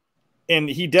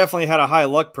he definitely had a high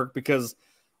luck perk because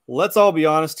let's all be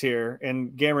honest here,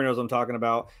 and Gamer knows what I'm talking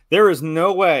about. There is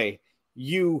no way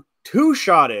you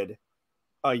two-shotted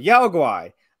a Yao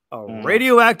Guai, a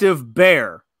radioactive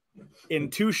bear, in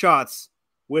 2 shots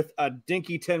with a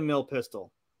dinky 10 mil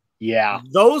pistol. Yeah.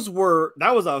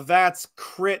 That was a VATS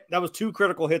crit. That was 2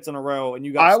 critical hits in a row, and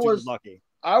you got stupid lucky.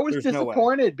 I was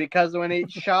disappointed because when he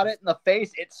shot it in the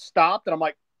face, it stopped, and I'm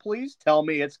like, please tell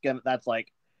me that's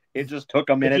like, it just took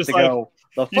a minute to go.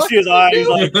 You see his eyes, he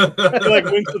like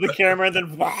winks to the camera and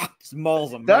then just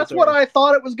mauls him. That's what I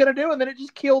thought it was going to do, and then it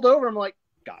just keeled over. I'm like,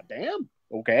 God damn,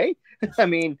 okay. I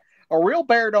mean, a real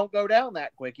bear don't go down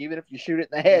that quick, even if you shoot it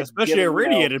in the head. Especially a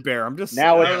radiated bear. I'm just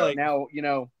now,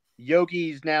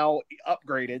 Yogi's now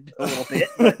upgraded a little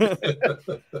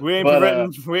bit. we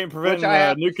ain't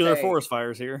preventing nuclear forest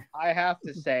fires here. I have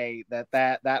to say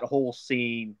that whole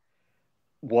scene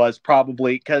was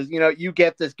probably because you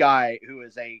get this guy who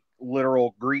is a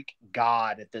literal Greek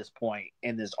god at this point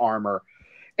in this armor,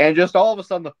 and just all of a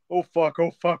sudden, oh fuck.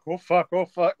 No,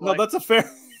 that's a fair.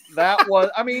 That was,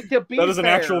 I mean, to be that is fair,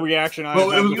 an actual reaction.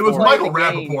 Well, it was Michael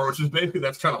Rappaport, which is basically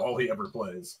that's kind of all he ever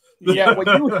plays. Yeah, when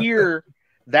you hear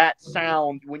that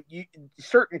sound,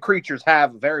 certain creatures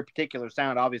have a very particular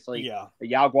sound. Obviously, the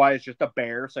Yao Guai is just a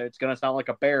bear, so it's going to sound like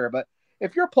a bear. But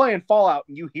if you're playing Fallout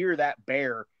and you hear that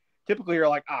bear, typically you're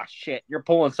like, ah, shit, you're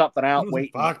pulling something out.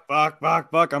 Wait, fuck,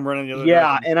 I'm running the other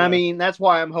direction. And I mean, that's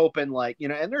why I'm hoping, like,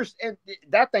 and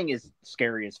that thing is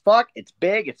scary as fuck. It's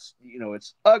big. It's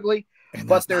it's ugly. And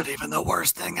but there's not even the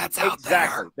worst thing that's out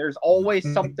there. There's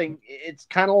always something. It's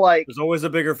kind of like there's always a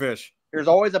bigger fish. There's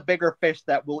always a bigger fish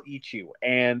that will eat you.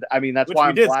 And I mean, that's why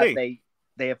I'm glad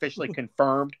they officially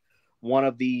confirmed one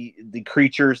of the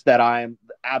creatures that I'm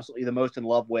absolutely the most in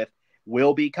love with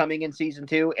will be coming in season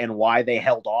 2 and why they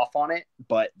held off on it.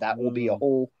 But that will be a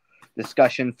whole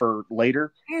discussion for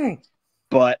later.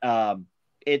 But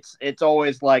it's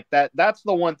always like that. That's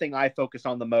the one thing I focus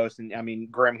on the most. And I mean,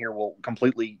 Grim here will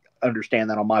completely understand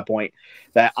that on my point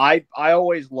that I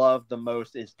always love the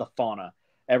most is the fauna,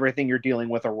 everything you're dealing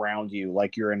with around you,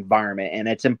 like your environment. And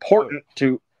it's important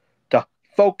to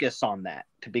focus on that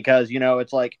because,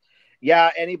 it's like, yeah,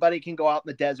 anybody can go out in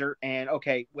the desert and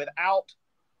without,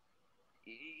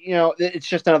 it's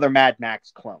just another Mad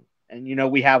Max clone.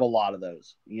 And, we have a lot of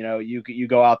those. You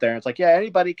go out there and it's like, yeah,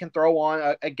 anybody can throw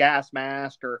on a gas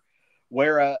mask or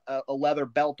wear a leather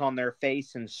belt on their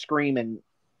face and scream and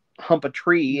hump a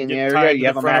tree, and Get there you go, tied to you the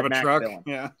have a front Mad of a Max truck. villain.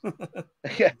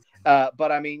 Yeah.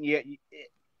 But I mean,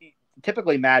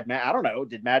 typically Mad Max. I don't know.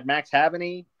 Did Mad Max have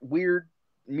any weird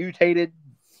mutated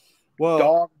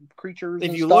dog creatures?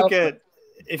 If you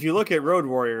look at Road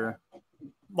Warrior,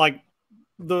 like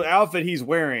the outfit he's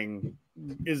wearing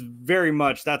is very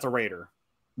much that's a raider.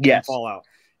 Yes. Fallout.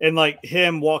 And like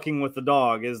him walking with the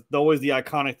dog is always the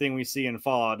iconic thing we see in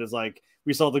Fallout. Is like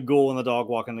we saw the ghoul and the dog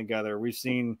walking together. We've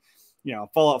seen,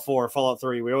 Fallout 4, Fallout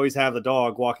 3. We always have the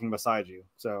dog walking beside you.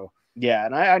 So yeah,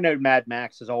 and I know Mad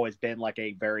Max has always been like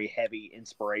a very heavy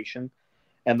inspiration.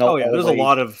 And there's a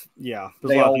lot of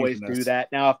they always do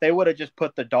that. Now, if they would have just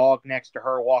put the dog next to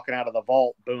her walking out of the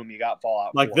vault, boom, you got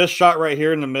Fallout. Like 4. this shot right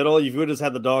here in the middle, if you would have just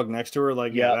had the dog next to her,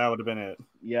 like that would have been it.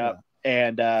 Yeah.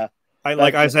 And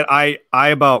I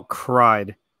about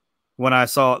cried when I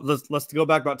saw. Let's go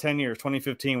back about 10 years,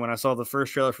 2015, when I saw the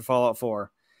first trailer for Fallout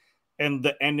 4, and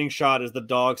the ending shot is the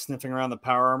dog sniffing around the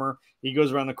power armor. He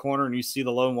goes around the corner, and you see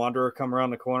the lone wanderer come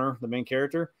around the corner, the main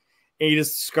character. And he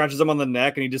just scratches him on the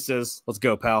neck, and he just says, "Let's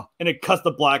go, pal." And it cuts the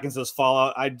black and says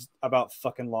Fallout. I about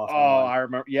fucking lost. Oh, I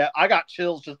remember. Yeah, I got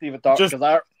chills just even talking because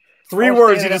I 3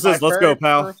 words. He just says, "Let's go,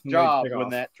 pal." First job when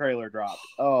that trailer dropped.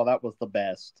 Oh, that was the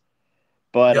best.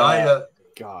 But God,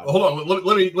 hold on.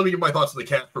 Let me give my thoughts on the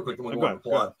cat real quick.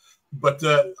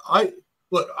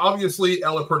 But obviously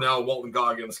Ella Purnell, Walton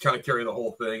Goggins kind of carry the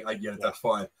whole thing. I get it. That's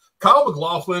fine. Kyle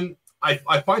MacLachlan,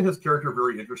 I find his character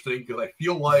very interesting because I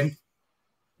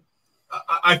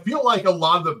feel like a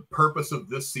lot of the purpose of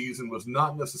this season was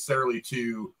not necessarily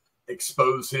to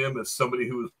expose him as somebody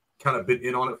who has kind of been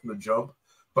in on it from the jump,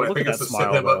 but I think it's to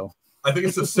set him up. I think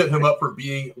it's to set him up for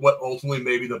being what ultimately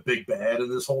may be the big bad in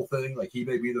this whole thing. Like he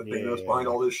may be the thing that's behind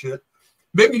all this shit.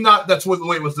 Maybe not. That's the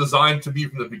way it was designed to be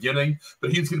from the beginning.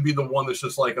 But he's going to be the one that's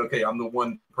just like, okay, I'm the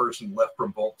one person left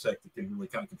from vault-tec that can really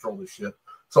kind of control this shit.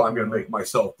 So I'm going to make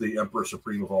myself the Emperor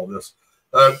Supreme of all this.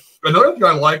 Another thing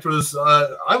I liked was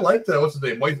what's his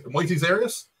name, Moises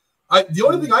Arias. The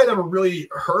only thing I'd ever really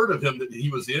heard of him that he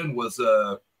was in was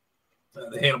the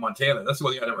Hannah Montana. That's the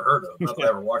only thing I never heard of. Not that I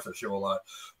ever watched that show a lot,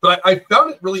 but I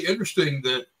found it really interesting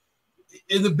that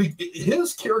in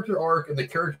his character arc and the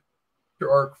character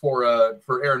arc for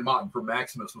Aaron Motten for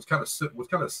Maximus was kind of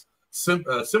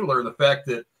similar in the fact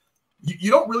that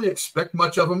you don't really expect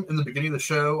much of them in the beginning of the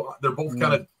show. They're both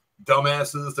kind of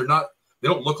dumbasses. They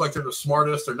don't look like they're the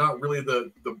smartest. They're not really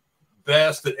the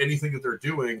best at anything that they're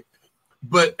doing.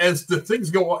 But as the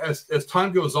things go, as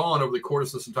time goes on over the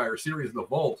course of this entire series in the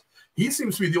Vault, he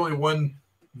seems to be the only one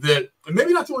that,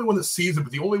 maybe not the only one that sees it,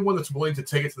 but the only one that's willing to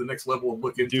take it to the next level and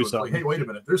look into it. Like, hey, wait a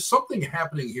minute. There's something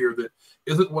happening here that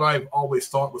isn't what I've always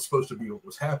thought was supposed to be what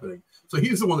was happening. So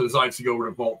he's the one that decides to go over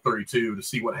to Vault 32 to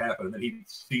see what happened. And he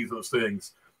sees those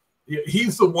things.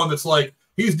 He's the one that's like,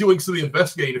 he's doing some of the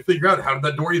investigating to figure out how did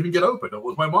that door even get open. It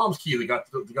was my mom's key that got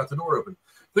the door open.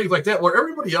 Things like that, where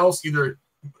everybody else either,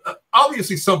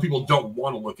 obviously some people don't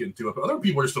want to look into it, but other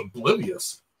people are just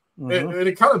oblivious. And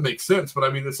it kind of makes sense, but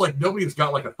I mean, it's like nobody's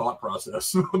got like a thought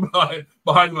process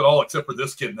behind them at all, except for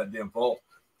this kid in that damn vault.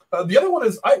 The other one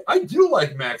is I do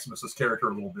like Maximus's character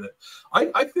a little bit.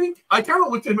 I think I kind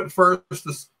of looked at him at first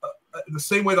the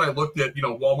same way that I looked at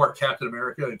Walmart Captain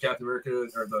America and Captain America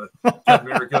or the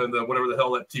Captain America and the whatever the hell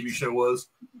that TV show was.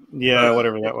 Yeah,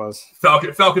 whatever that was.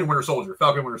 Falcon Winter Soldier.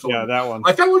 Yeah, that one.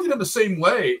 I kind of looked at him the same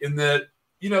way in that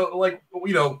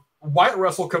Wyatt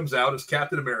Russell comes out as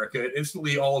Captain America, and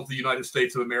instantly all of the United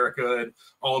States of America and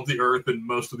all of the Earth and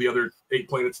most of the other 8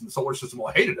 planets in the solar system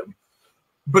all hated him.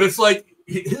 But it's like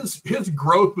his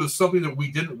growth was something that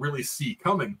we didn't really see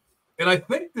coming. And I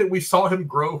think that we saw him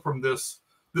grow from this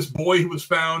boy who was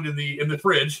found in the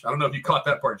fridge. I don't know if you caught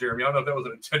that part, Jeremy. I don't know if that was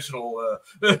an intentional.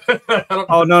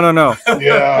 Oh, no.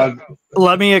 Yeah.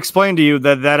 Let me explain to you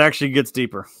that actually gets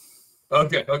deeper.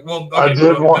 Okay. Well,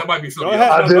 that might be something.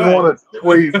 I didn't want to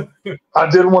tweet. I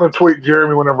didn't want to tweet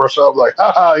Jeremy whenever I saw it. Like,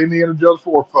 haha, Indiana Jones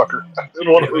 4 fucker. They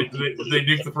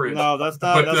nuked the fridge. No, that's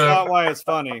not why it's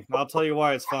funny. I'll tell you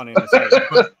why it's funny.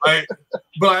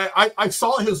 But I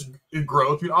saw his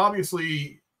growth.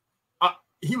 Obviously,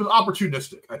 he was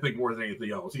opportunistic. I think more than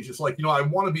anything else. He's just like, I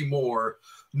want to be more.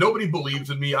 Nobody believes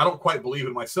in me. I don't quite believe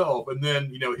in myself. And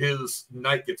then his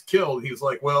knight gets killed. He's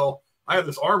like, well, I have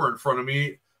this armor in front of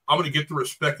me. I'm going to get the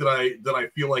respect that I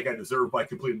feel like I deserve by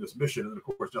completing this mission. And of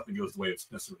course, nothing goes the way it's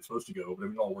necessarily supposed to go, but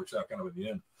it all works out kind of in the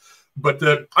end. But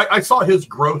I saw his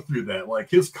growth through that. Like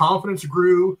his confidence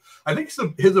grew. I think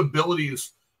his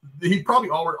abilities, he probably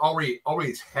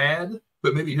always had,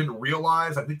 but maybe he didn't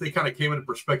realize. I think they kind of came into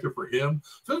perspective for him.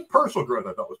 So his personal growth,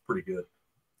 I thought, was pretty good.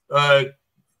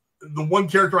 the one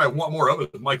character I want more of is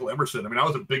Michael Emerson. I mean, I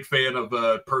was a big fan of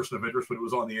Person of Interest when it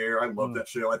was on the air. I loved that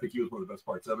show. I think he was one of the best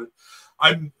parts of it.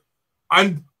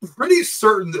 I'm pretty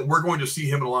certain that we're going to see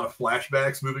him in a lot of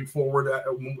flashbacks moving forward.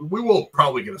 We will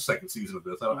probably get a second season of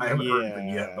this. I haven't heard anything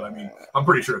yet, but I mean, I'm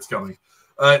pretty sure it's coming.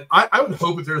 I would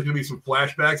hope that there's going to be some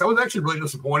flashbacks. I was actually really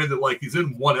disappointed that like he's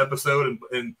in one episode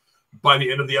and by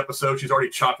the end of the episode, she's already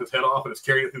chopped his head off and is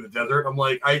carrying it through the desert. I'm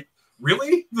like,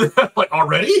 really? Like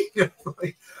already?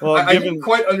 Like, well, I didn't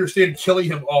quite understand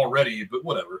killing him already, but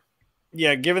whatever.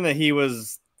 Yeah, given that he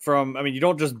was from, I mean, you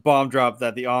don't just bomb drop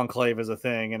that the Enclave is a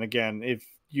thing. And again, if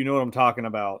you know what I'm talking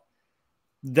about,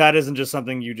 that isn't just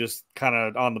something you just kind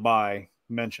of on the by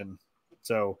mention.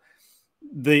 So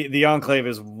the Enclave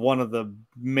is one of the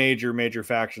major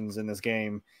factions in this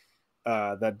game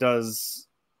that does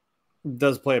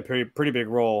play a pretty big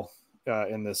role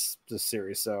in this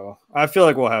series. So I feel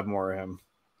like we'll have more of him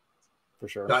for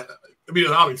sure. I mean,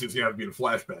 obviously it's going to have to be in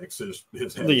flashbacks.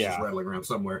 His head is just rattling around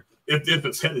somewhere. If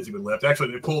his head is even left.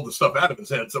 Actually, they pulled the stuff out of his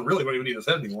head, so really don't even need his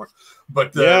head anymore.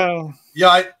 But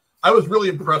I was really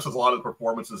impressed with a lot of the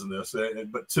performances in this.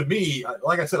 But to me,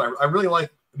 like I said, I really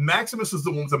like Maximus is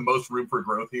the one with the most room for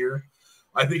growth here.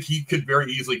 I think he could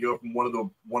very easily go from one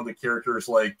of the characters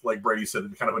like Brady said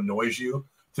that kind of annoys you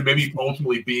to maybe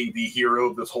ultimately being the hero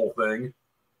of this whole thing,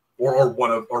 or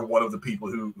one of the people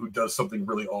who does something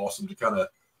really awesome to kind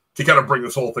of bring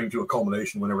this whole thing to a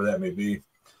culmination, whenever that may be.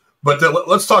 But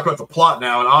let's talk about the plot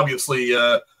now. And obviously,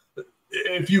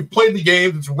 if you've played the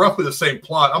games, it's roughly the same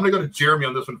plot. I'm going to go to Jeremy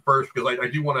on this one first because I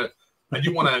do want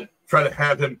to try to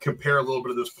have him compare a little bit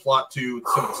of this plot to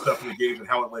some of the stuff in the games and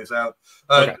how it lays out.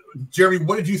 Okay. Jeremy,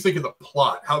 what did you think of the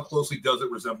plot? How closely does it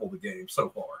resemble the game so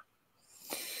far?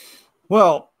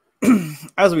 Well,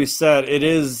 as we said, it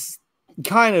is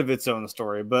kind of its own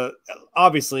story, but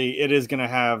obviously it is going to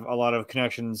have a lot of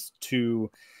connections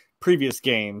to previous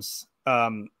games.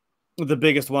 The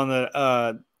biggest one that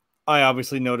I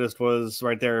obviously noticed was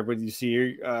right there when you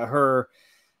see her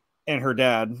and her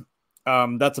dad.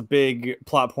 That's a big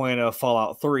plot point of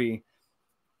Fallout 3,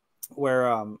 where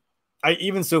I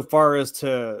even so far as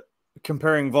to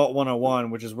comparing Vault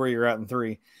 101, which is where you're at in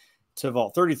 3, to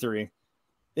Vault 33,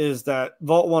 is that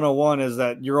Vault 101 is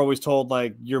that you're always told,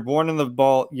 like, you're born in the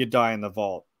vault, you die in the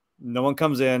vault. No one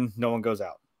comes in, no one goes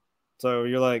out. So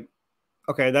you're like,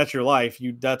 okay, that's your life.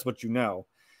 That's what you know.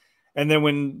 And then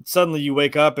when suddenly you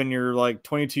wake up and you're like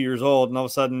 22 years old, and all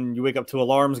of a sudden you wake up to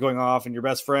alarms going off and your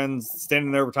best friend's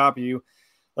standing there over top of you,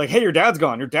 like, hey, your dad's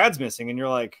gone, your dad's missing. And you're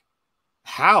like,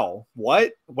 how?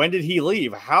 What? When did he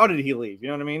leave? How did he leave? You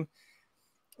know what I mean?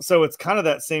 So it's kind of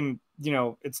that same,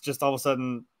 it's just all of a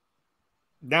sudden,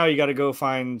 now you got to go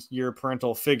find your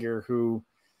parental figure who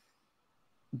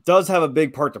does have a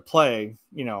big part to play,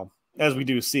 as we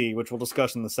do see, which we'll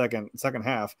discuss in the second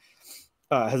half,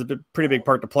 has a pretty big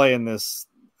part to play in this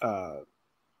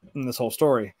whole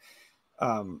story.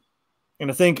 And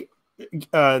I think,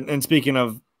 and speaking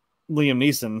of Liam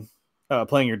Neeson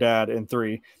playing your dad in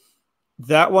 3,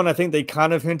 that one, I think they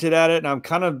kind of hinted at it, and I'm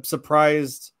kind of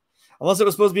surprised, unless it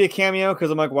was supposed to be a cameo,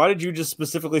 because I'm like, why did you just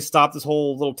specifically stop this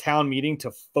whole little town meeting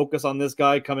to focus on this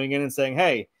guy coming in and saying,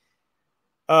 hey,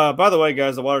 by the way,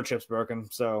 guys, the water chip's broken,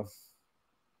 so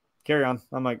carry on.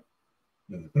 I'm like,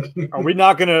 are we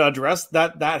not going to address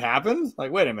that happened?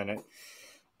 Like, wait a minute.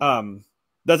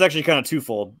 That's actually kind of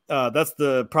twofold. That's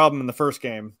the problem in the first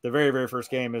game. The very, very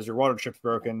first game is your water chip's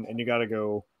broken, and you got to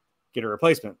go get a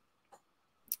replacement.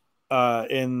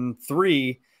 In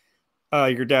 3,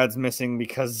 your dad's missing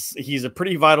because he's a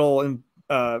pretty vital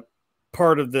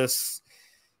part of this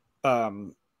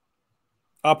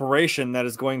operation that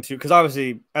is going to, because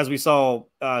obviously, as we saw,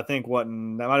 I think that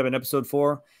might have been episode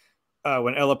 4,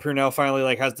 when Ella Purnell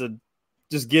finally has to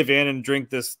just give in and drink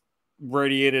this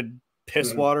radiated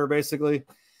piss water, basically.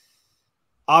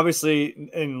 Obviously,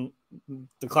 in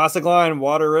the classic line,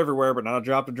 water everywhere, but not a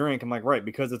drop to drink. I'm like, right,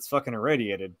 because it's fucking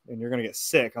irradiated, and you're going to get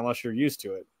sick unless you're used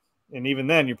to it. And even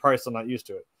then, you're probably still not used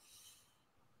to it.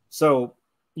 So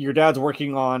your dad's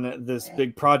working on this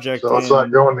big project. So it's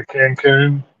like going to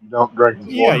Cancun. You don't drink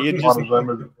the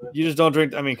water. You just don't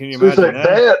drink. I mean, can you imagine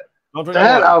that?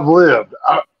 That I've lived.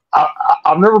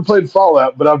 I've never played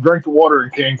Fallout, but I've drank the water in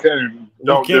Cancun.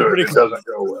 Don't do it. It doesn't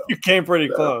go well. You came pretty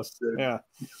close. Yeah.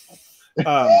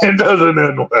 It doesn't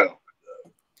end well.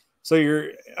 So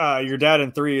your dad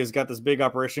in 3 has got this big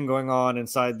operation going on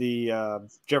inside the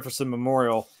Jefferson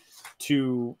Memorial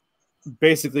to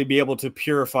basically be able to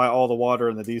purify all the water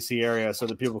in the DC area so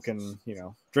that people can,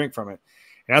 drink from it.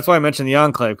 And that's why I mentioned the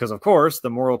Enclave, because of course the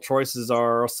moral choices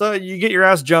are, so you get your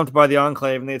ass jumped by the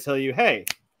Enclave and they tell you, hey,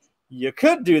 you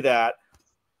could do that,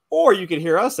 Or you could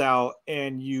hear us out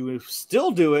and you still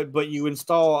do it, but you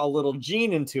install a little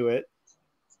gene into it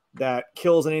that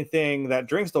kills anything that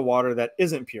drinks the water that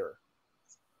isn't pure.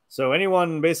 So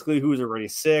anyone basically who's already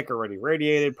sick, already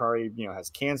radiated, probably, you know, has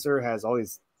cancer, has all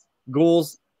these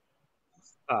ghouls,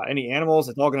 any animals,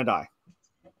 it's all going to die.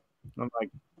 I'm like,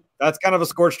 that's kind of a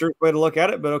scorched earth way to look at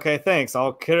it, but okay, thanks.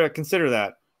 I'll consider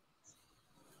that.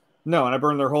 No, and I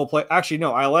burned their whole place. Actually,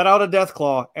 no, I let out a death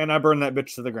claw and I burned that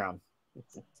bitch to the ground.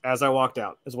 As I walked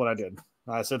out is what I did.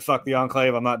 I said, fuck the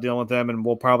Enclave. I'm not dealing with them, and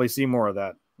we'll probably see more of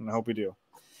that. And I hope we do.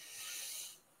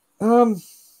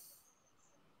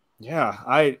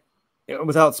 Yeah,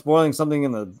 without spoiling something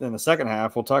in the second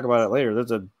half, we'll talk about it later. There's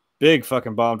a big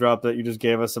fucking bomb drop that you just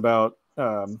gave us about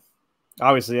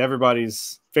obviously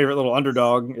everybody's favorite little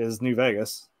underdog is New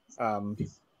Vegas. I'm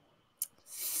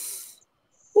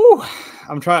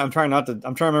trying to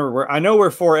remember where. I know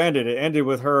where 4 ended. It ended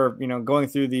with her, you know, going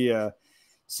through the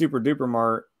Super Duper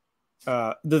Mart.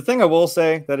 The thing I will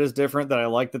say that is different that I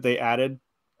like that they added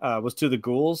was to the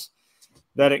ghouls,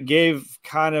 that it gave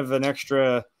kind of an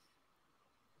extra.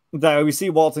 That we see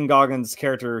Walton Goggins'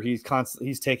 character, he's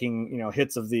taking, you know,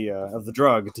 hits of the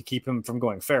drug to keep him from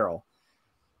going feral,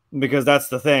 because that's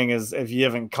the thing, is if you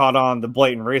haven't caught on the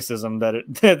blatant racism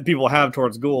that people have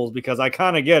towards ghouls, because I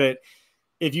kind of get it.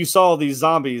 If you saw these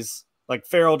zombies, like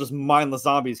feral, just mindless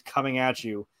zombies coming at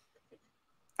you,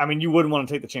 I mean, you wouldn't want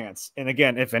to take the chance. And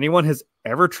again, if anyone has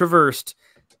ever traversed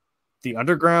the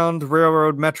Underground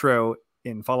Railroad Metro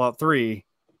in Fallout 3,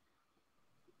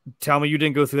 tell me you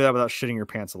didn't go through that without shitting your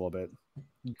pants a little bit.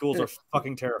 Ghouls are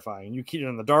fucking terrifying. You keep it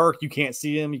in the dark. You can't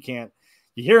see them. You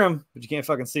hear them, but you can't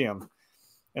fucking see them.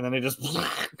 And then they just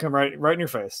come right in your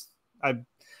face.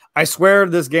 I swear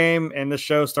this game and this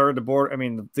show started to border. I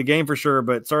mean, the game for sure,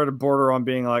 but it started to border on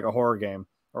being like a horror game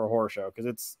or a horror show, because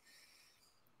it's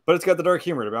got the dark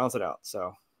humor to balance it out.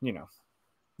 So, you know,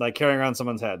 like carrying around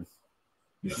someone's head,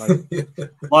 like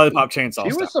lollipop chainsaw.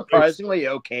 She was surprisingly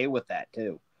okay with that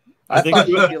too. I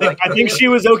think she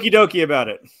was okie dokie about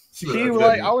it. She was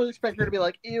like, I was expecting her to be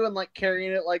like ew and like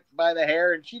carrying it like by the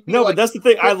hair, and she'd be no, like, but that's the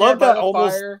thing. I love that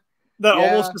almost. Fire. That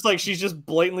almost just like she's just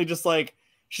blatantly just like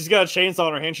she's got a chainsaw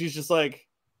in her hand. She's just like,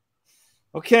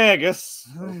 okay, I guess.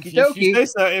 If you say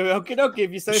so. Okie dokie,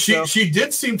 if you say so. She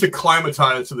did seem to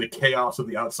climatize to the chaos of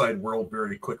the outside world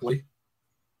very quickly.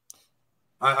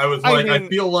 I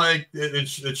feel like it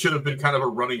should have been kind of a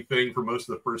running thing for most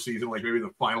of the first season. Like maybe the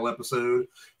final episode,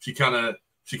 she kind of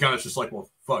just like, well,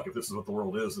 fuck, if this is what the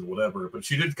world is, then whatever. But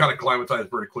she did kind of climatize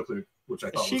very quickly, which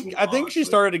I thought was I think she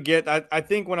started to get. I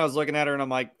think when I was looking at her and I'm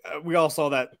like, we all saw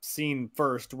that scene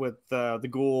first with the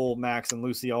ghoul, Max, and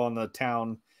Lucy all in the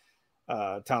town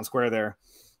square there.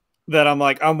 That I'm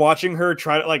like, I'm watching her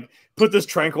try to like put this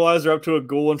tranquilizer up to a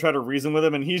ghoul and try to reason with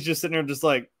him, and he's just sitting there just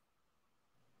like.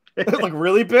 Like,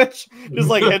 really, bitch? Just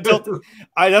like head tilted.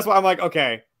 That's why I'm like,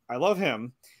 okay, I love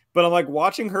him, but I'm like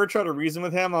watching her try to reason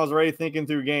with him. I was already thinking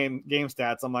through game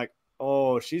stats. I'm like,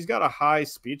 oh, she's got a high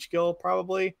speech skill,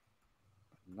 probably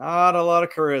not a lot of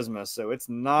charisma, so it's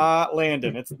not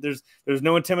landing. There's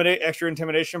no extra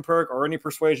intimidation perk or any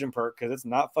persuasion perk because it's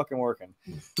not fucking working.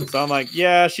 So I'm like,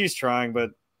 yeah, she's trying,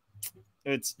 but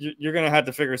you're gonna have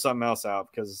to figure something else out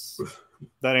because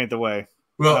that ain't the way.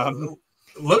 Well.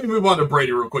 Let me move on to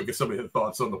Brady real quick, get somebody had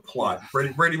thoughts on the plot.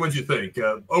 Yeah. Brady, what'd you think?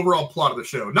 Overall plot of the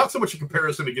show. Not so much a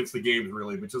comparison against the games,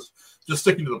 really, but just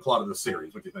sticking to the plot of the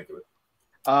series. What do you think of it?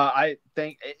 I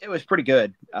think it was pretty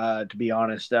good, to be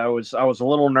honest. I was a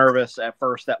little nervous at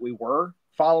first that we were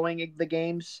following the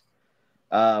games.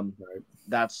 Right.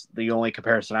 That's the only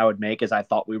comparison I would make, is I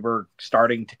thought we were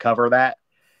starting to cover that.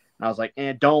 And I was like,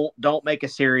 don't make a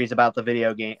series about the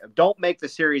video game. Don't make the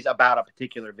series about a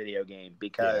particular video game,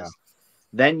 because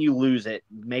then you lose it.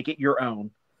 Make it your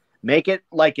own. Make it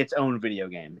like its own video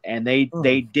game. And they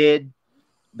did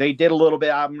a little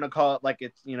bit. I'm going to call it like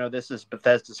it's, you know, this is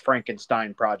Bethesda's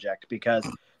Frankenstein project, because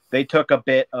they took a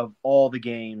bit of all the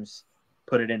games,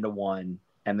 put it into one,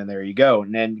 and then there you go.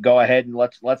 And then go ahead and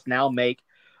let's now make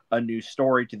a new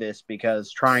story to this,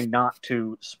 because trying not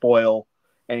to spoil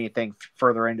anything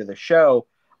further into the show,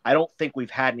 I don't think we've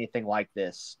had anything like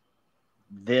this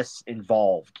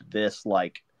involved, this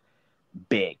like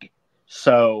big.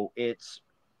 So it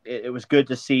was good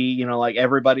to see, you know, like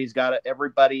everybody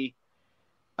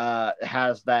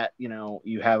has that, you know,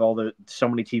 you have so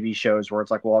many TV shows where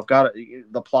it's like, well, I've got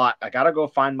the plot, I got to go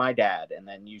find my dad. And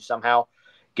then you somehow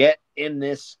get in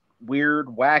this weird,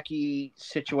 wacky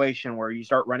situation where you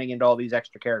start running into all these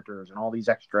extra characters and all these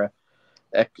extra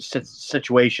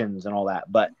situations and all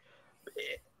that. But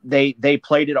they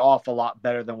played it off a lot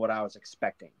better than what I was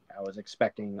expecting. I was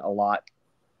expecting a lot.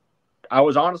 I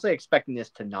was honestly expecting this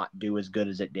to not do as good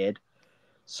as it did.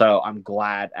 So I'm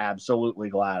glad, absolutely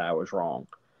glad I was wrong.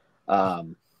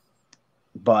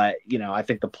 But, you know, I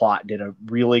think the plot did a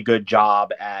really good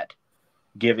job at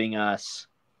giving us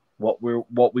what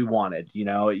we wanted. You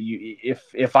know,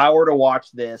 if I were to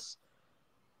watch this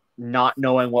not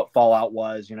knowing what Fallout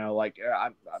was, you know, like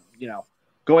I'm you know,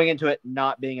 going into it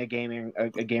not being a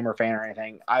gamer fan or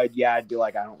anything, I'd be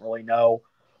like, I don't really know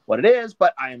what it is,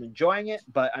 but I am enjoying it.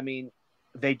 But I mean,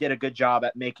 they did a good job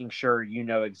at making sure you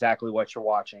know exactly what you're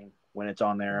watching when it's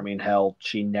on there. I mean, hell,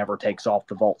 she never takes off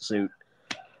the vault suit.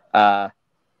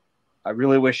 I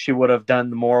really wish she would have done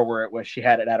more where it was she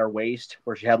had it at her waist,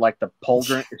 where she had like the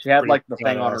pauldron, she had like the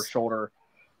thing on her shoulder.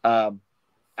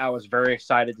 I was very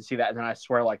excited to see that, and then I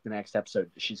swear, like the next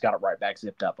episode, she's got it right back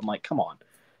zipped up. I'm like, come on,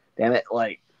 damn it!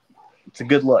 Like, it's a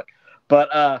good look,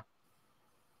 but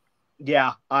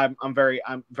yeah, I'm very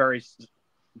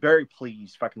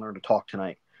pleased. If I can learn to talk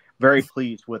tonight, very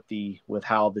pleased with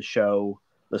how the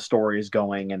story is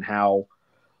going, and how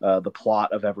the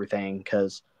plot of everything.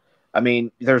 Because I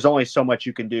mean, there's only so much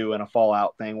you can do in a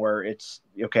Fallout thing where it's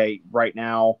okay. Right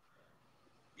now,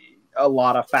 a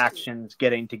lot of factions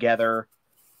getting together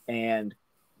and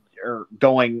are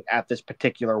going at this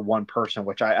particular one person,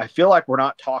 which I feel like we're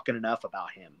not talking enough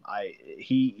about him.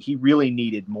 He really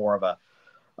needed more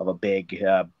of a big.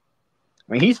 I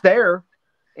mean, he's there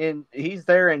in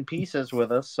pieces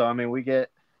with us. So I mean, we get,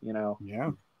 you know,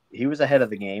 he was ahead of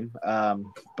the game.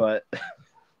 But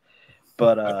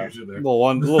a little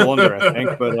wonder, I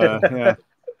think. But yeah,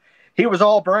 he was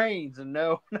all brains and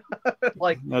no,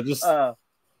 like no, just by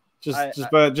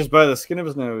the skin of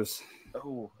his nose.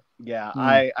 Oh yeah,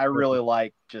 I really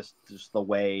like just the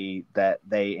way that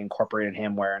they incorporated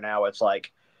him. Where now it's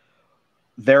like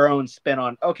their own spin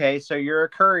on. Okay, so you're a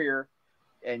courier,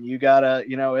 and you gotta,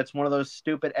 you know, it's one of those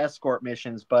stupid escort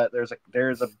missions. But there's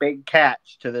a big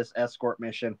catch to this escort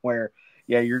mission where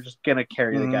you're just gonna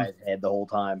carry the guy's head the whole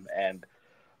time. And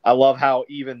I love how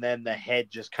even then the head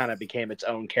just kind of became its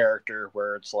own character,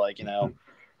 where it's like, you know,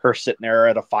 her sitting there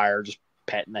at a fire just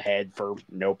petting the head for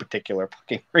no particular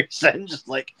fucking reason, just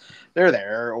like they're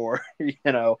there, or you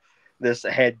know, this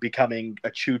head becoming a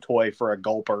chew toy for a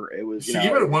gulper. It was, she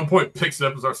even at one point picks it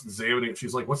up and starts examining it.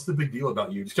 She's like, "What's the big deal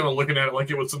about you?" Just kind of looking at it like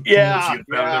it was some tool she had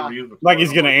found never like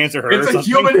he's gonna answer her. It's a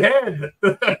human head.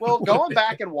 Well, going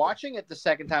back and watching it the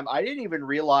second time, I didn't even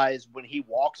realize when he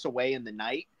walks away in the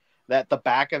night that the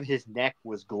back of his neck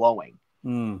was glowing.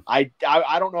 I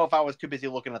don't know if I was too busy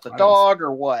looking at the dog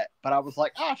or what, but I was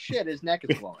like, oh shit, his neck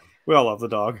is glowing. We all love the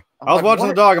dog. I was watching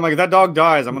the dog. I'm like, if that dog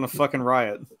dies, I'm gonna fucking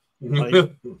riot.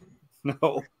 Like,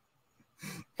 no.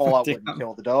 Fallout wouldn't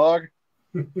kill the dog.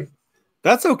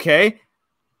 That's okay.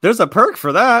 There's a perk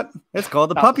for that. It's called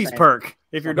the puppies perk.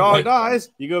 If your dog dies,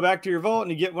 you go back to your vault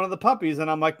and you get one of the puppies. And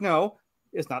I'm like, no,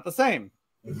 it's not the same.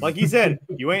 Like he said,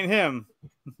 you ain't him.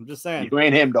 I'm just saying. You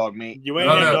ain't him, dog meat. You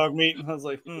ain't him, dog meat. I was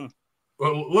like,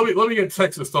 Well, let me get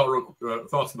Tech's thoughts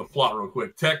on the plot real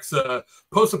quick. Tech's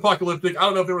post-apocalyptic. I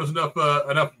don't know if there was enough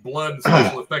blood and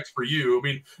special effects for you. I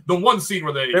mean, the one scene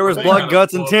where there was blood,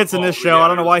 guts, and tits in this show. I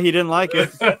don't know why he didn't like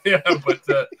it. Yeah, but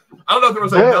I don't know if there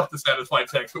was enough to satisfy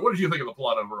Tech's. But what did you think of the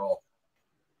plot overall?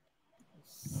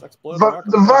 But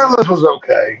the violence was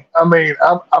okay. I mean,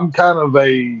 I'm kind of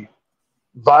a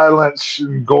violence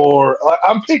and gore.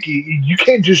 I'm picky. You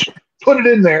can't just put it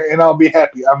in there and I'll be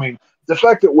happy. I mean, the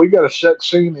fact that we got a sex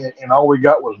scene and all we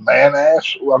got was man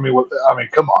ass. I mean,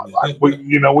 come on. Like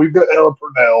we've got Ella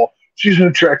Purnell. She's an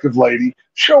attractive lady.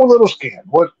 Show a little skin.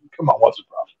 Come on, what's the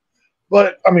problem?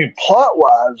 But I mean, plot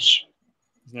wise,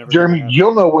 Jeremy,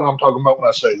 you'll know what I'm talking about when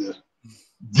I say this.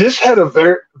 This had a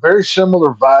very, very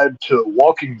similar vibe to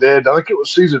Walking Dead. I think it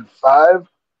was season 5,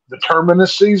 the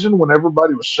Terminus season, when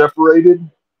everybody was separated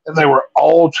and they were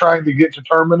all trying to get to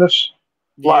Terminus.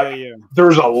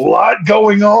 There's a lot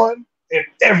going on and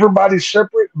everybody's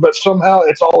separate, but somehow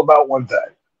it's all about one thing.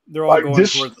 They're all going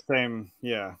towards the same,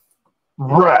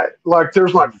 right. Like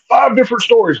there's like 5 different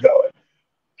stories going,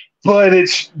 but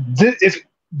it's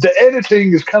the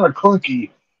editing is kind of clunky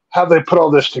how they put all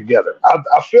this together.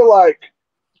 I feel like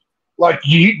I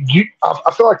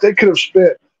feel like they could have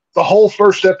spent the whole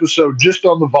first episode just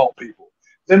on the Vault people.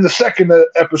 Then the second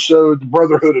episode, the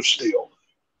Brotherhood of Steel.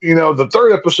 You know, the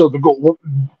third episode, the Gold.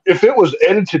 If it was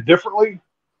edited differently,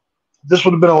 this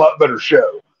would have been a lot better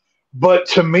show. But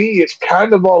to me, it's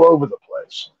kind of all over the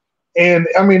place. And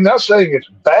I mean, not saying it's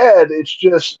bad. It's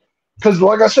just because,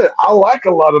 like I said, I like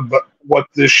a lot of what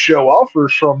this show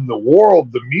offers, from the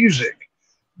world, the music,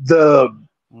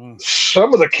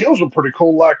 some of the kills were pretty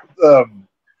cool. Like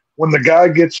when the guy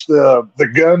gets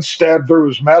the gun stabbed through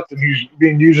his mouth and he's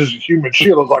being used as a human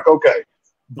shield, I was like, okay,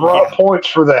 brought points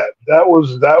for that. That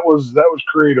was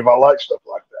creative. I like stuff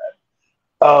like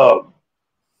that.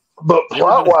 But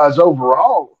plot wise,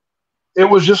 overall, it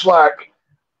was just like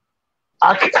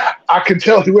I could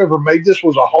tell whoever made this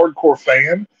was a hardcore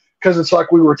fan, because it's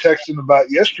like we were texting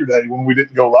about yesterday when we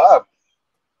didn't go live.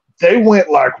 They went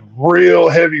like real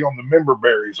heavy on the member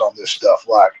berries on this stuff.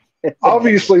 Like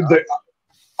obviously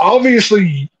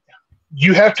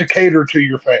you have to cater to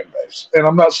your fan base, and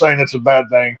I'm not saying it's a bad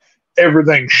thing.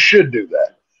 Everything should do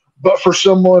that, but for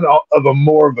someone of a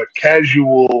more of a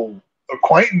casual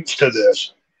acquaintance to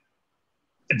this,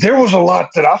 there was a lot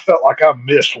that I felt like I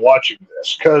missed watching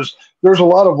this, because there's a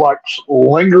lot of like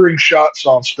lingering shots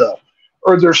on stuff,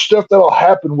 or there's stuff that'll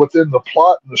happen within the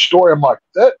plot and the story. I'm like,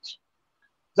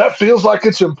 that feels like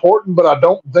it's important, but I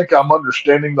don't think I'm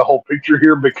understanding the whole picture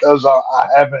here, because I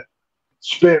haven't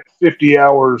spent 50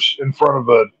 hours in front of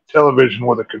a television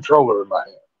with a controller in my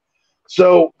hand.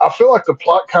 So I feel like the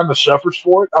plot kind of suffers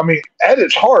for it. I mean, at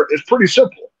its heart, it's pretty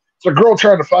simple. It's a girl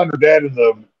trying to find her dad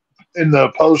in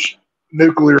the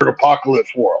post-nuclear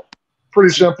apocalypse world.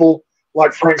 Pretty simple.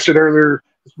 Like Frank said earlier,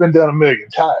 it's been done a million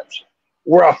times.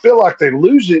 Where I feel like they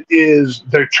lose it is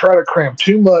they try to cram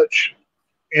too much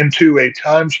into a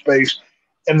time space,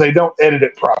 and they don't edit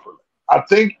it properly. I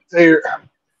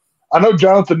know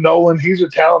Jonathan Nolan, he's a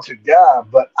talented guy,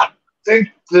 but I think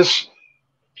this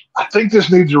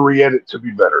needs a re-edit to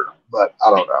be better. But I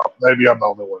don't know. Maybe I'm the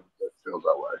only one that feels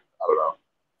that way. I don't know.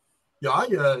 Yeah,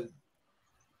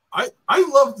 I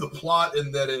love the plot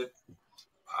in that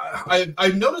I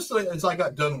noticed that as I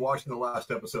got done watching the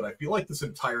last episode, I feel like this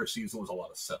entire season was a lot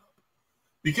of setup.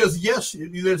 Because yes,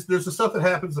 there's the stuff that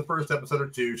happens the first episode or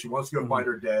two. She wants to go find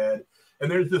her dad, and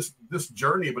there's this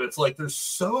journey. But it's like there's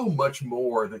so much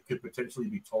more that could potentially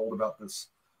be told about this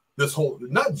whole,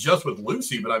 not just with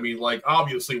Lucy, but I mean, like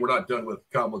obviously we're not done with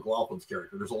Kyle MacLachlan's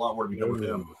character. There's a lot more to be done with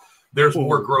him. There's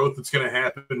more growth that's going to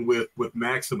happen with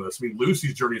Maximus. I mean,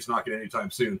 Lucy's journey is not going to anytime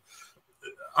soon.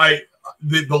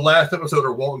 The last episode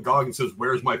where Walton Goggins says,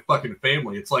 "Where's my fucking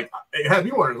family?" It's like, have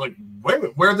you wondered, like, wait a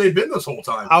minute, where have they been this whole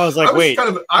time? I was like,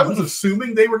 I was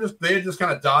assuming they had just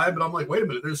kind of died, but I'm like, wait a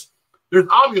minute, there's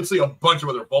obviously a bunch of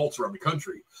other vaults around the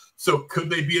country. So could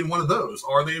they be in one of those?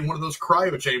 Are they in one of those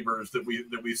cryo chambers that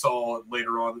we saw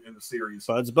later on in the series?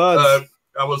 Buds.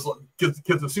 I was,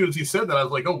 because as soon as he said that, I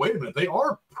was like, oh, wait a minute, they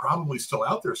are probably still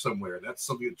out there somewhere. That's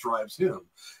something that drives him.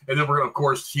 And then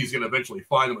he's going to eventually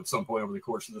find them at some point over the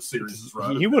course of the series.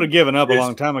 He would have given up a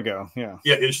long time ago. Yeah.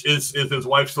 Yeah. Is his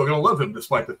wife still going to love him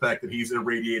despite the fact that he's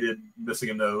irradiated, missing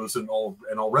a nose, and all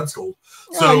Red Skull?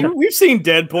 So we've seen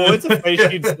Deadpool. It's a face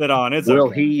he'd spit on. Will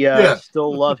he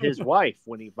still love his wife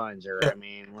when he finds her? I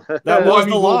mean, that was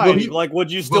the line. Like,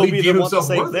 would you still be the one to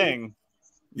say thing?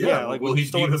 Yeah, like, will he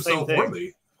deem himself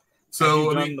worthy?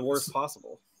 So I mean, the worst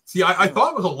possible. See, I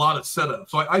thought it was a lot of setup.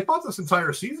 So I thought this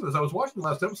entire season, as I was watching the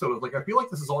last episode, I was like, I feel like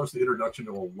this is all just the introduction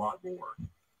to a lot more.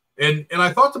 And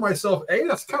I thought to myself, hey,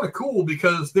 that's kind of cool,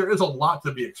 because there is a lot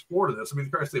to be explored in this. I mean,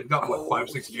 they've got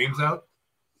 5-6 games out.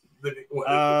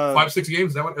 5-6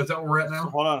 games. Is that where we're at now?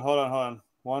 Hold on.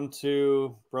 1,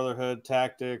 2, Brotherhood,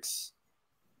 Tactics,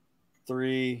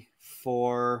 3,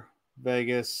 4,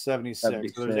 Vegas,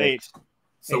 76. So there's 8.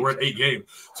 So we're at 8 games.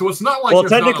 So it's not like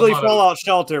technically Fallout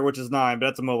Shelter, which is 9, but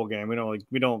that's a mobile game.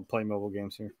 We don't play mobile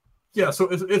games here. Yeah, so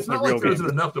it's not like there isn't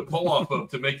enough to pull off of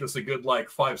to make this a good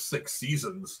 5-6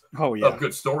 seasons of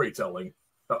good storytelling.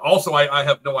 Also, I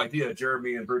have no idea.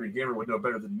 Jeremy and Brooding Gamer would know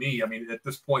better than me. I mean, at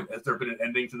this point, has there been an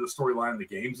ending to the storyline in the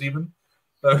games even?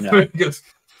 No. Because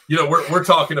we're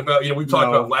talking about we've talked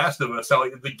about Last of Us, how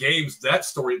the games that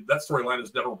storyline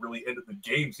has never really ended the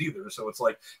games either. So it's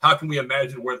like, how can we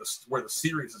imagine where the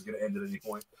series is going to end at any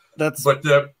point? But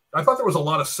I thought there was a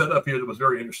lot of setup here that was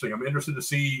very interesting. I'm interested to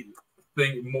see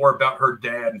more about her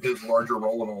dad and his larger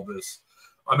role in all this.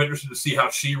 I'm interested to see how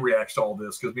she reacts to all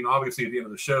this, because I mean, obviously at the end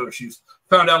of the show, she's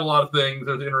found out a lot of things.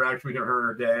 There's an interaction between her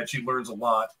and her dad. She learns a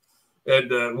lot, and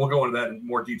we'll go into that in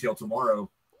more detail tomorrow.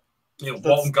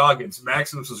 Walton Goggins,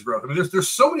 Maximus's growth. I mean, there's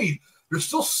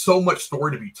still so much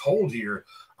story to be told here.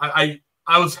 I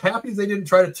was happy they didn't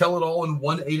try to tell it all in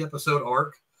one 8-episode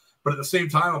arc, but at the same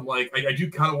time, I'm like, I do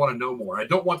kind of want to know more. I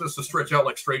don't want this to stretch out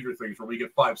like Stranger Things, where we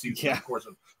get 5 seasons in the course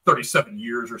of 37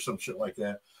 years or some shit like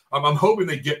that. I'm hoping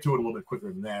they get to it a little bit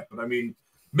quicker than that. But I mean,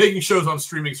 making shows on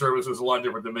streaming services is a lot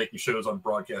different than making shows on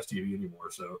broadcast TV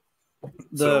anymore. So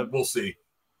we'll see.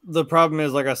 The problem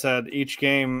is, like I said, each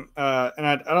game, and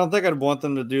I don't think I'd want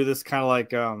them to do this kind of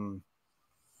like,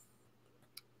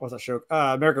 what's that show?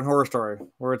 American Horror Story,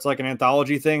 where it's like an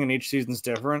anthology thing and each season's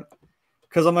different.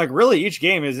 Because I'm like, really, each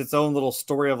game is its own little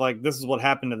story of like, this is what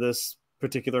happened to this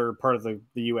particular part of the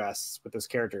U.S. with this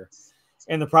character.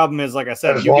 And the problem is, like I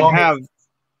said, you can have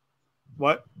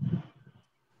what?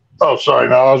 Oh, sorry.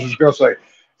 No, I was just going to say,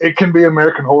 it can be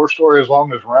American Horror Story as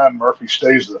long as Ryan Murphy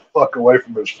stays the fuck away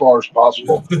from it as far as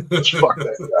possible. Just fuck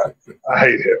that guy. I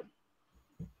hate him.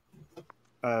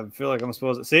 I feel like I'm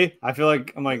supposed to see. I feel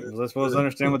like I'm like, was I supposed to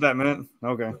understand what that meant?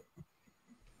 Okay.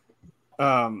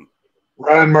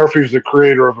 Ryan Murphy's the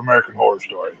creator of American Horror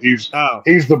Story. He's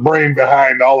the brain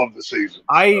behind all of the seasons.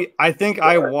 I think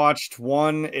I watched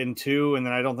 1 and 2, and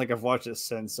then I don't think I've watched it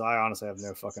since. So I honestly have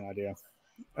no fucking idea.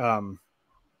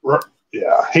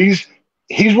 Yeah, he's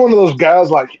one of those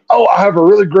guys like, oh, I have a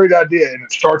really great idea, and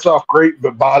it starts off great,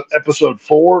 but by episode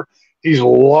 4, he's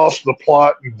lost the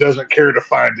plot and doesn't care to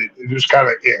find it. It just kind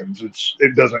of ends.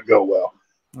 It doesn't go well.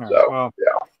 Right, so well,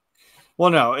 yeah.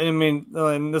 Well, no, I mean,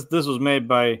 and this was made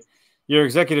by your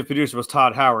executive producer was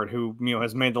Todd Howard, who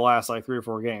has made the last like 3 or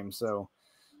 4 games. So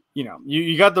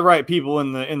you got the right people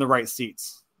in the right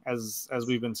seats, as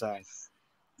we've been saying.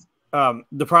 Like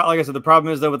I said, the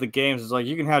problem is though with the games is like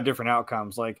you can have different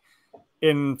outcomes. Like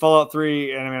in Fallout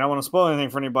 3, and I mean I don't want to spoil anything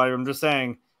for anybody, but I'm just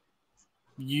saying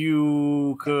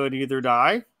you could either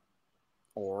die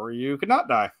or you could not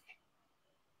die.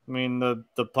 I mean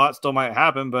the plot still might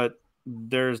happen, but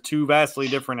there's 2 vastly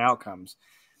different outcomes.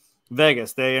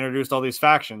 Vegas, they introduced all these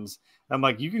factions. I'm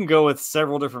like, you can go with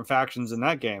several different factions in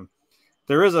that game.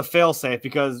 There is a failsafe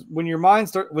because when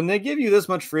they give you this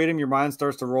much freedom, your mind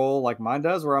starts to roll like mine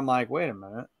does, where I'm like, wait a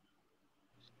minute,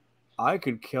 I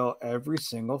could kill every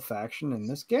single faction in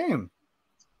this game.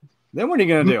 Then what are you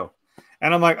gonna do?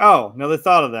 And I'm like, oh no, they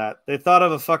thought of that. They thought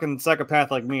of a fucking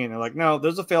psychopath like me, and they're like, no,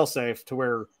 there's a failsafe to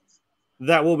where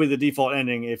that will be the default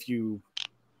ending if you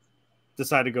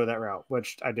decide to go that route,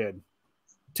 which I did.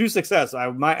 To success,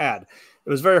 I might add. It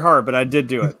was very hard, but I did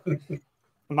do it.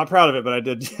 I'm not proud of it, but I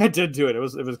did do it. It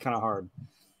was kind of hard.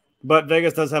 But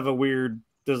Vegas does have a weird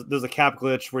there's a cap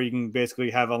glitch where you can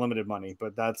basically have unlimited money,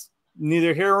 but that's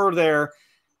neither here or there.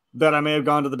 That I may have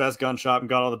gone to the best gun shop and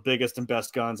got all the biggest and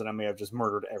best guns, and I may have just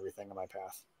murdered everything on my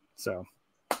path. So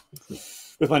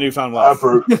with my newfound wealth.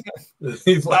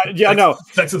 He's like, yeah, no.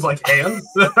 Texas like hands.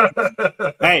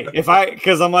 Hey,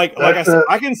 because I'm like I said,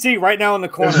 I can see right now in the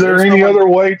corner. Is there any other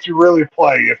way to really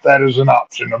play if that is an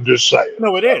option? I'm just saying.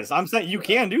 No, it is. I'm saying you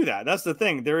can do that. That's the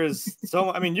thing. There is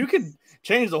I mean, you could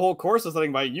change the whole course of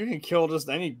something by you can kill just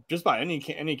by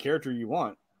any character you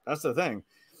want. That's the thing.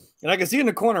 And I can see in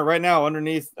the corner right now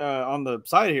underneath on the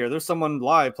side here, there's someone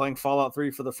live playing Fallout 3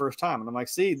 for the first time. And I'm like,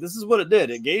 see, this is what it did.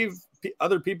 It gave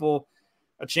other people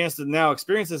a chance to now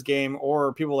experience this game,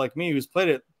 or people like me who's played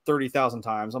it 30,000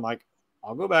 times. I'm like,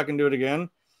 I'll go back and do it again.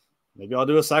 Maybe I'll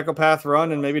do a psychopath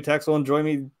run, and maybe Tex will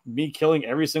enjoy me killing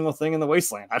every single thing in the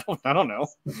wasteland. I don't know.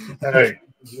 Hey,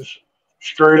 just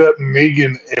straight up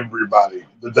Negan everybody.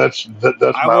 That's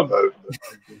my vote.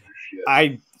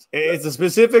 It's a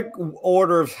specific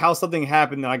order of how something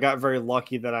happened, and I got very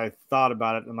lucky that I thought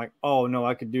about it. I'm like, oh no,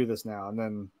 I could do this now, and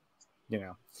then,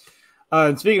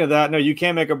 And speaking of that, no, you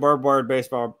can make a barbed wire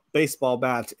baseball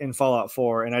bat in Fallout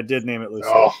 4, and I did name it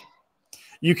Lucille. Oh.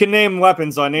 You can name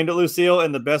weapons, so I named it Lucille,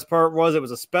 and the best part was it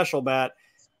was a special bat,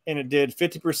 and it did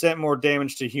 50% more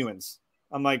damage to humans.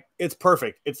 I'm like, it's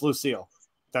perfect. It's Lucille.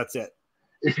 That's it.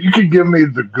 If you could give me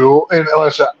the ghoul, and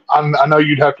Alyssa, I know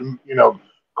you'd have to,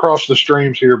 cross the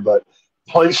streams here, but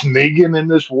place Negan in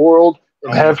this world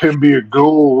and have him be a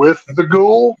ghoul with the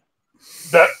ghoul,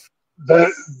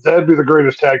 that'd be the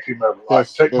greatest tag team ever.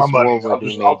 Like, take my money.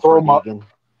 I'll throw my.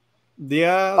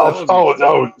 Yeah.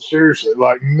 Oh, seriously,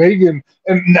 like Negan,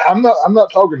 and I'm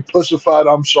not talking pussified.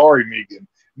 I'm sorry, Negan.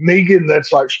 Negan,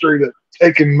 that's like straight up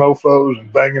taking mofos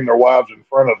and banging their wives in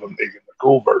front of them. Negan, the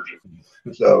cool version.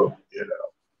 So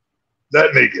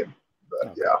that Negan.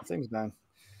 But, yeah, things done.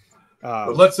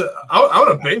 But let's. I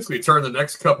want to basically turn the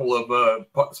next couple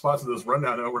of spots of this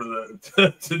rundown over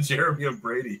to Jeremy and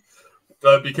Brady,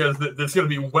 because that's going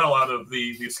to be well out of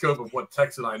the scope of what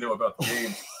Tex and I know about the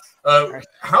game.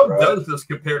 How does this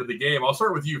compare to the game? I'll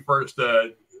start with you first,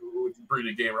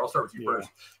 Brady Gamer. I'll start with you first.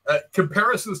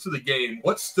 Comparisons to the game.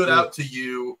 What stood out to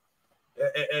you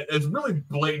as really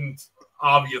blatant,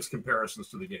 obvious comparisons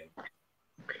to the game?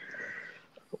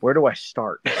 Where do I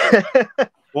start?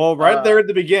 Well, right there at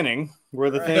the beginning, where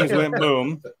the things went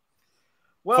boom.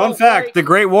 Well, fun fact, the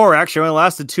Great War actually only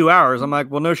lasted 2 hours. I'm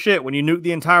like, well, no shit. When you nuke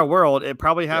the entire world, it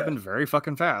probably happened very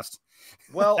fucking fast.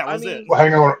 Well, that was it. Well,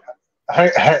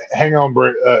 hang on,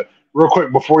 Brett. Real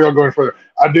quick, before y'all go any further,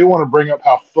 I do want to bring up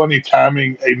how funny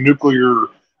timing a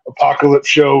apocalypse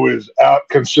show is out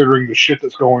considering the shit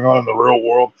that's going on in the real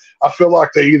world. I feel like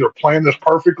they either planned this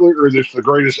perfectly or it's the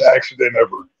greatest accident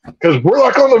ever. Because we're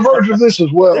like on the verge of this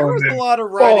as well. There was a lot of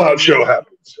writing. Fallout show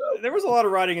happens. So. There was a lot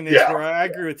of writing in this where I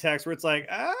agree with Tex, where it's like,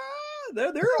 they're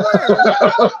aware.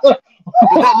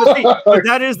 but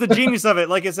that is the genius of it.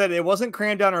 Like I said, it wasn't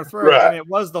crammed down our throat. Right. I mean, it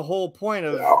was the whole point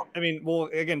of. Yeah. I mean, we'll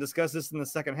again discuss this in the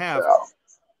second half.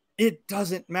 Yeah. It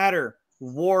doesn't matter.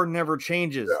 War never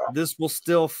changes. Yeah. This will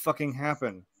still fucking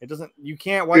happen. It doesn't. You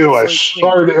can't. Anyway,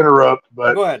 sorry to interrupt,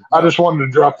 but go ahead. I just wanted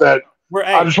to drop that.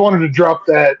 I just wanted to drop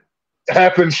that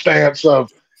happenstance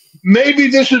of maybe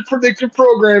this is predictive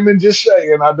programming. Just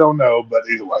saying, I don't know, but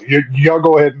either way, y'all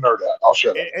go ahead and nerd out. I'll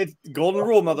shut up. It's golden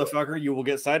rule, motherfucker. You will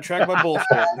get sidetracked by bullshit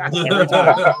every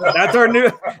time.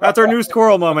 That's our new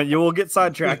squirrel moment. You will get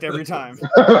sidetracked every time.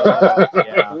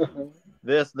 Yeah.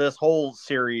 This whole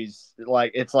series,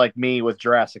 like it's like me with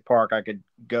Jurassic Park. I could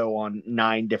go on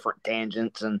 9 different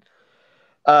tangents, and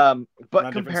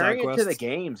but comparing it to the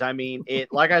games, I mean,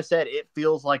 it like I said, it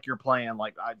feels like you're playing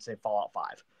like I'd say Fallout 5.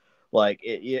 Like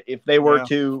if they were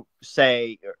to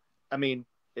say, I mean,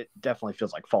 it definitely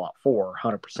feels like Fallout 4,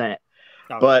 100%.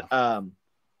 But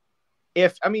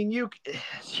if I mean you,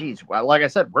 geez, well, like I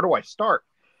said, where do I start?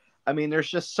 I mean, there's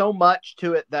just so much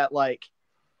to it that like.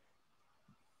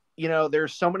 You know,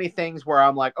 there's so many things where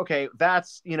I'm like, okay,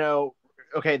 that's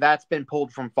been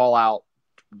pulled from Fallout.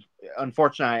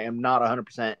 Unfortunately, I am not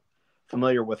 100%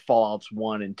 familiar with Fallouts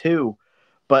 1 and 2,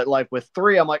 but like with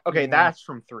 3, I'm like, okay, that's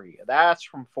from 3. That's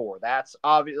from 4. That's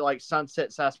obviously like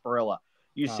Sunset Sarsaparilla.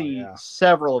 You see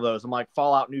several of those. I'm like,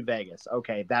 Fallout New Vegas.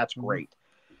 Okay, that's great.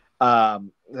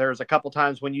 There's a couple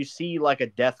times when you see like a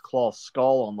Deathclaw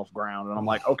skull on the ground, and I'm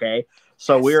like, okay,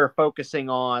 so we're focusing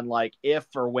on like if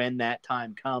or when that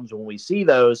time comes when we see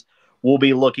those, we'll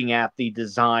be looking at the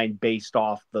design based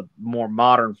off the more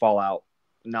modern Fallout,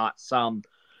 not some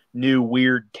new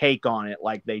weird take on it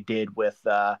like they did with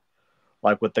the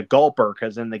Gulper,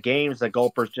 because in the games the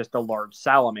Gulper is just a large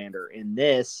salamander. In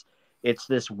this, it's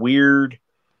this weird.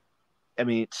 I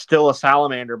mean, it's still a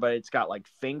salamander, but it's got like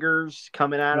fingers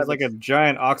coming out of it. It's like a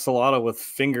giant oxalotl with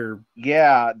finger.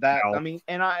 Yeah, that. I mean,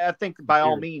 and I think by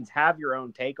all means, have your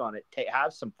own take on it.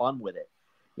 Have some fun with it.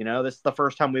 You know, this is the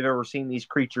first time we've ever seen these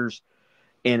creatures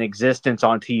in existence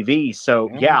on TV. So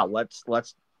yeah, let's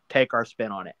take our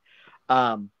spin on it.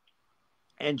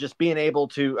 And just being able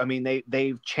to, I mean,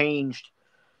 they've changed.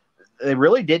 They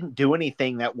really didn't do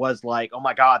anything that was like, oh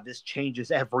my God, this changes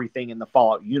everything in the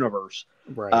Fallout universe.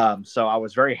 Right. So I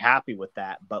was very happy with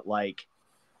that. But like,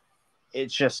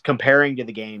 it's just comparing to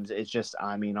the games. It's just,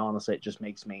 I mean, honestly, it just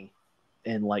makes me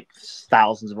and like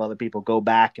thousands of other people go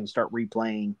back and start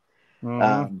replaying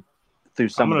through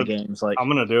some of the games. Like, I'm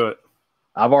going to do it.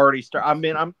 I've already started. I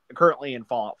mean, I'm currently in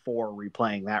Fallout 4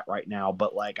 replaying that right now,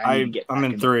 but like I need to get I'm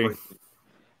in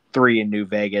 3 in New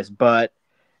Vegas, but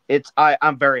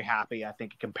I'm very happy. I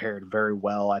think it compared very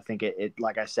well. I think it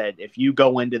like I said, if you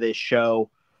go into this show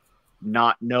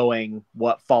not knowing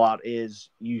what Fallout is,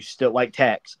 you still like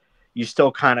Tex, you still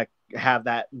kind of have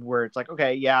that where it's like,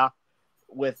 okay, yeah,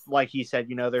 with like he said,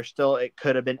 you know, there's still, it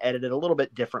could have been edited a little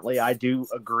bit differently. I do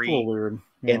agree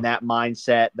in that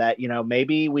mindset that, you know,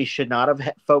 maybe we should not have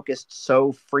focused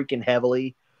so freaking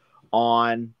heavily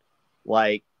on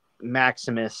like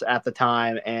Maximus at the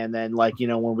time, and then like, you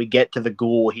know, when we get to the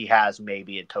ghoul, he has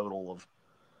maybe a total of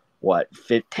what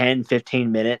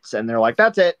 10-15 minutes, and they're like,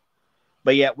 that's it.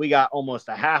 But yet we got almost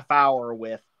a half hour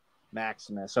with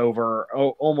Maximus, over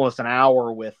almost an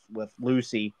hour with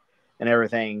Lucy and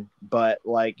everything. But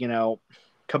like, you know,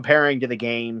 comparing to the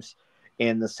games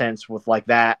in the sense with like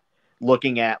that,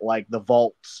 looking at like the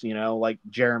vaults, you know, like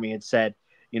Jeremy had said,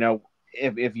 you know,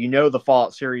 if you know the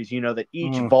Fallout series, you know that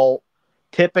each vault,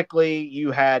 typically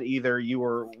you had either you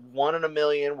were 1 in a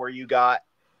million where you got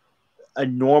a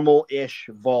normal-ish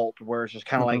vault where it's just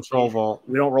kind of like control vault.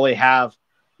 We don't really have,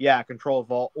 control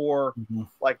vault, or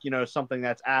like, you know, something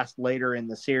that's asked later in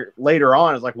the series later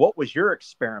on is like, what was your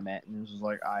experiment? And this is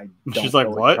like, I don't know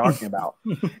what you're talking about.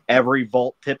 Every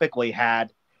vault typically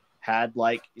had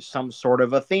like some sort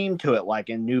of a theme to it. Like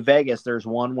in New Vegas, there's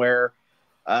one where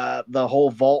the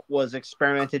whole vault was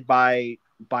experimented by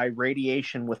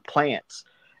radiation with plants,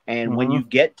 and when you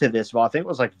get to this vault, I think it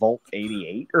was like Vault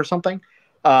 88 or something.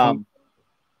 I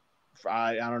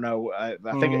don't know. I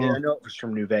think I know it was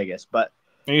from New Vegas, but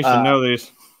I used to know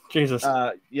these. Jesus.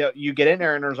 You get in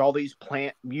there and there's all these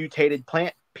mutated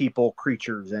plant people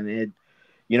creatures, and it,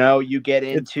 you know, you get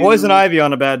into it's poison ivy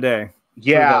on a bad day.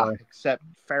 Yeah, except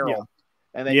feral.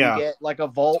 And then you get like a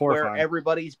vault where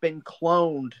everybody's been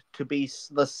cloned to be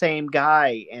the same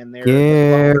guy, and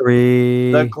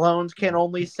the clones can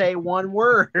only say one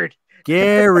word.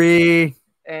 Gary.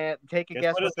 And take a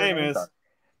guess what his name is.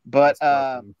 But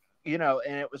you know,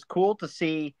 and it was cool to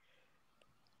see.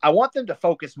 I want them to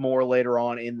focus more later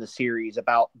on in the series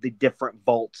about the different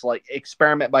vaults, like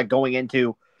experiment by going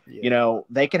into. You know,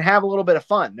 they can have a little bit of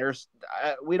fun. There's,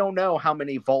 we don't know how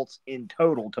many vaults in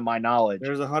total, to my knowledge.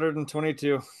 There's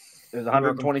 122. There's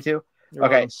 122.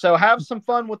 Okay, so have some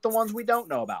fun with the ones we don't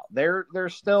know about. They're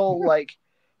still like,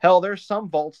 hell, there's some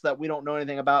vaults that we don't know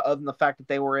anything about, other than the fact that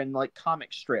they were in like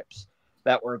comic strips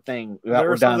that were done.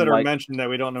 There are some that are mentioned that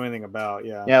we don't know anything about.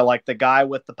 Yeah, like the guy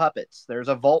with the puppets. There's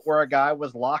a vault where a guy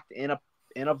was locked in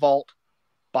a vault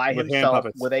by himself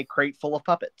with a crate full of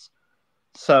puppets.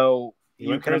 So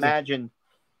you can imagine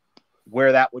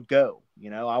where that would go.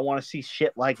 You know, I want to see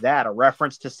shit like that. A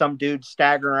reference to some dude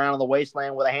staggering around in the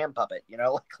wasteland with a hand puppet. You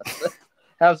know, like,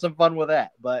 have some fun with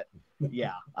that. But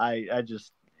yeah, I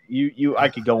just I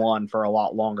could go on for a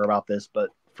lot longer about this,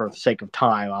 but for the sake of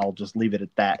time, I'll just leave it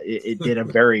at that. It did a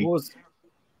very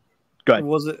good.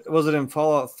 Was it in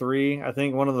Fallout 3? I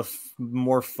think one of the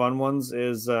more fun ones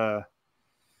is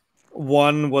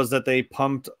one was that they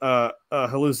pumped a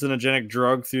hallucinogenic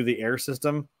drug through the air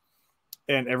system,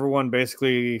 and everyone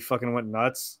basically fucking went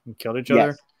nuts and killed each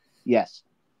other. Yes.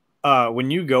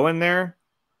 When you go in there,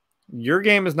 your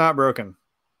game is not broken.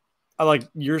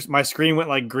 My screen went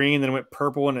like green, then it went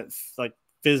purple, and it like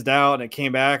fizzed out, and it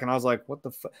came back, and I was like, "What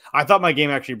the fuck?" I thought my game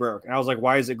actually broke, and I was like,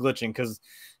 "Why is it glitching?" Because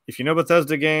if you know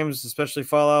Bethesda games, especially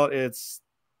Fallout, it's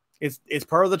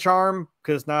part of the charm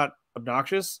because it's not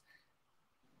obnoxious.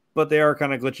 But they are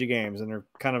kind of glitchy games, and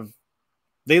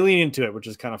they lean into it, which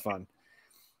is kind of fun.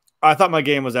 I thought my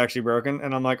game was actually broken,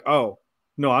 and I'm like, oh,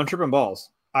 no, I'm tripping balls.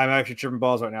 I'm actually tripping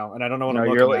balls right now, and I don't know what I'm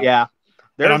looking at. Yeah.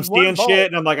 And I'm seeing shit,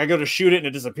 and I'm like, I go to shoot it, and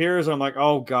it disappears, and I'm like,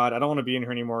 oh, God, I don't want to be in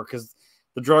here anymore, because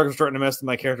the drugs are starting to mess with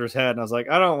my character's head, and I was like,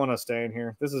 I don't want to stay in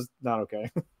here. This is not okay.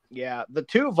 Yeah, the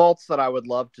two vaults that I would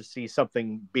love to see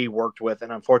something be worked with,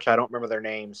 and unfortunately, I don't remember their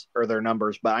names or their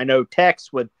numbers, but I know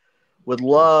Tex would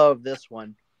love this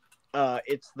one.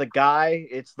 It's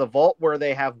the vault where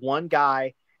they have one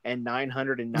guy and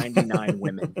 999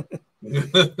 women.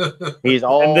 He's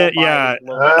all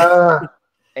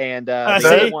and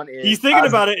the one is, he's thinking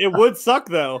about it. It would suck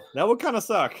though. That would kind of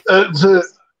suck.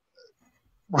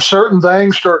 Certain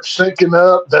things start syncing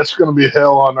up. That's going to be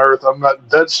hell on earth.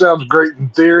 That sounds great in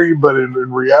theory, but in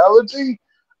reality,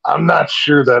 I'm not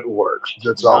sure that works.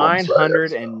 That's all.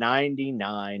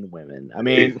 999 women. I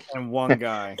mean, and one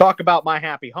guy. Talk about my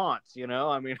happy haunts. You know,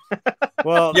 I mean.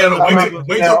 Well, yeah,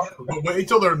 wait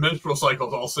till their menstrual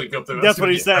cycles all sync up. That's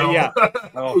what he said. Yeah,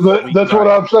 that's what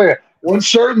I'm saying. When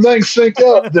certain things sync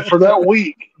up, for that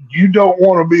week, you don't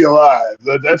want to be alive.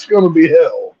 That's going to be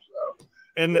hell.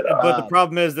 But the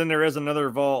problem is, then there is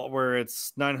another vault where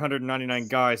it's 999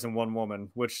 guys and one woman,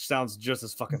 which sounds just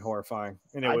as fucking horrifying.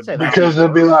 And because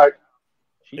it'd be like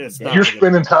you're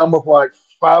spending time with like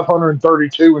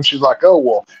 532, and she's like, "Oh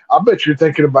well, I bet you're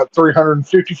thinking about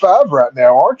 355 right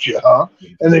now, aren't you? Huh?"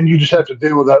 And then you just have to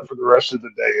deal with that for the rest of the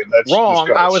day, and that's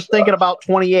wrong. I was thinking about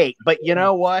 28, but you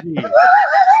know what? No,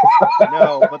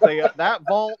 but that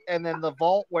vault, and then the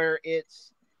vault where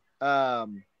it's I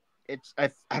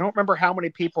don't remember how many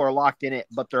people are locked in it,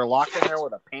 but they're locked in there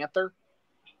with a panther.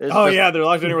 They're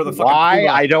locked in there with a fucking why?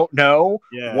 puma. I don't know.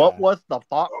 Yeah. What was the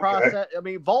thought process? I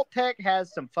mean, vault-tec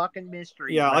has some fucking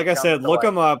mystery. Yeah, like I said, look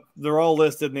them up. They're all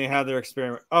listed, and they have their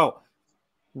experiment. Oh,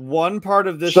 one part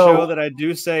of this show that I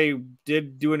do say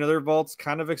did do another vaults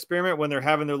kind of experiment when they're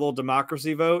having their little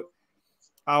democracy vote.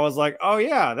 I was like, oh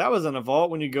yeah, that was in a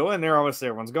vault. When you go in there, obviously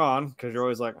everyone's gone because you're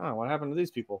always like, oh, what happened to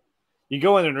these people? You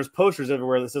go in there and there's posters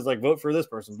everywhere that says like, vote for this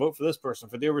person,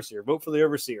 for the overseer, vote for the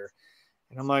overseer.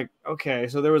 And I'm like, okay,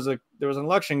 so there was an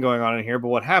election going on in here, but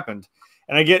what happened?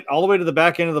 And I get all the way to the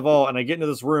back end of the vault, and I get into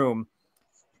this room,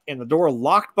 and the door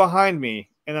locked behind me.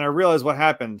 And then I realized what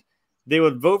happened. They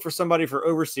would vote for somebody for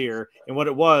overseer, and what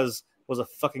it was a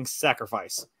fucking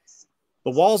sacrifice.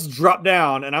 The walls dropped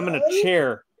down, and I'm in a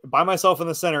chair by myself in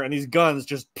the center, and these guns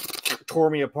just tore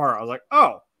me apart. I was like,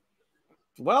 oh,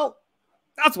 well,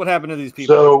 that's what happened to these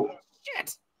people. So,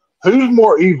 shit. Who's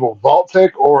more evil,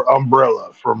 Vault-Tec or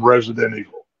Umbrella from Resident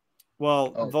Evil? Well,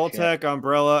 Vault-Tec,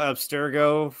 Umbrella,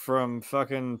 Abstergo from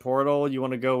fucking Portal. You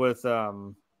want to go with I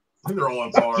think they're all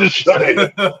on par.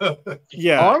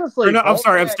 Yeah. Honestly, I'm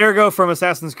sorry, Abstergo from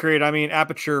Assassin's Creed. I mean,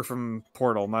 Aperture from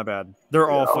Portal. My bad.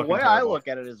 They're all fucking The way terrible. I look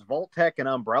at it is Vault-Tec and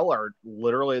Umbrella are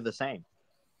literally the same.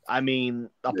 I mean,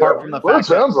 apart from the well, fact it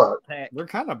sounds like that They're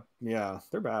kind of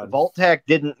they're bad. vault-tec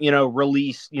didn't,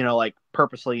 release, like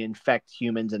purposely infect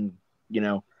humans and,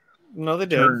 no, they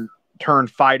did turn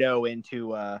Fido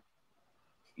into,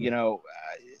 they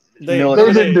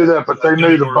didn't do that, but they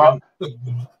knew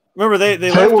remember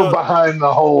they were behind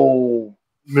the whole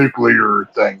nuclear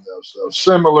thing though, so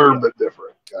similar but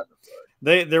different kind of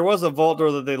thing. There was a vault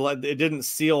door that it didn't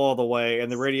seal all the way,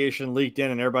 and the radiation leaked in,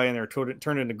 and everybody in there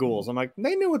turned into ghouls. I'm like,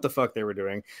 they knew what the fuck they were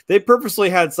doing. They purposely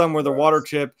had some where the water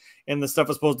chip and the stuff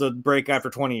was supposed to break after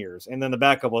 20 years, and then the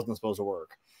backup wasn't supposed to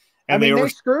work. And they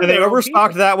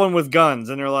overstocked that one with guns,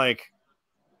 and they're like,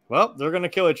 well, they're going to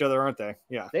kill each other, aren't they?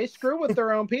 Yeah. They screw with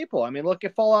their own people. I mean, look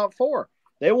at Fallout 4.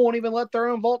 They won't even let their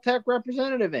own vault-tec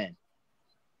representative in.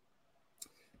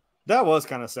 That was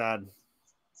kind of sad.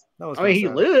 He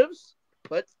lives,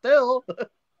 but still.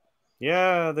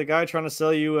 Yeah, the guy trying to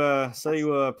sell you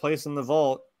a place in the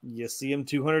vault. You see him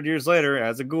 200 years later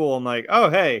as a ghoul. I'm like, oh,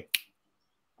 hey,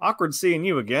 awkward seeing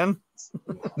you again.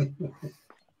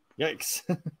 Yikes.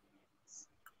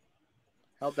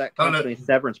 How'd that company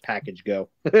severance package go?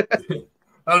 I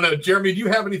don't know. Jeremy, do you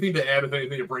have anything to add, if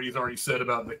anything that Brady's already said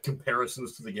about the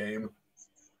comparisons to the game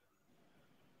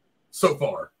so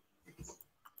far?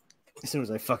 As soon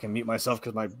as I fucking mute myself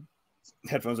because my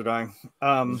headphones are dying.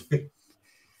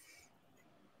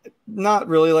 Not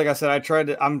really. Like I said,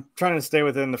 I'm trying to stay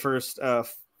within the first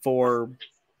four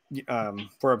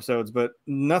episodes, but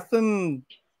nothing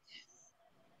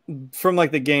from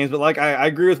like the games. But like I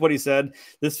agree with what he said.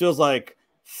 This feels like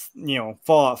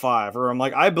Fallout 5, or I'm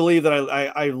like, I believe that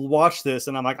I watched this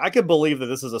and I'm like, I could believe that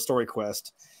this is a story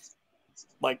quest,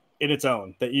 like in its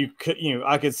own, that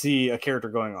I could see a character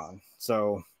going on.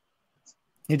 So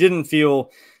it didn't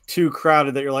feel too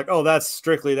crowded that you're like, oh, this is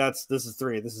 3,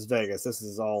 this is Vegas, this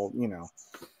is all,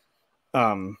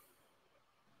 but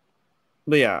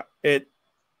yeah,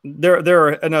 there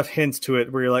are enough hints to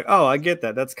it where you're like, oh, I get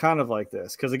that. That's kind of like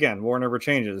this. Because again, war never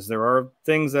changes. There are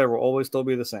things that will always still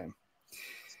be the same.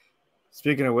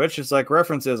 Speaking of which, it's like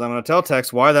references. I'm going to tell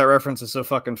Tex why that reference is so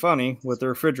fucking funny with the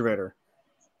refrigerator.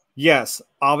 Yes,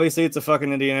 obviously it's a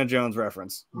fucking Indiana Jones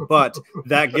reference, but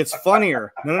that gets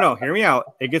funnier. No, hear me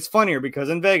out. It gets funnier because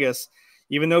in Vegas,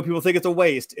 even though people think it's a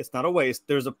waste, it's not a waste.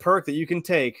 There's a perk that you can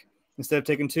take instead of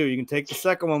taking 2. You can take the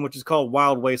second one, which is called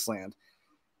Wild Wasteland.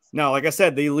 Now, like I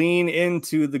said, they lean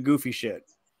into the goofy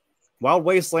shit. Wild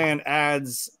Wasteland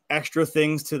adds extra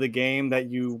things to the game that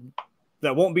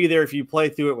won't be there if you play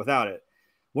through it without it.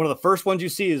 One of the first ones you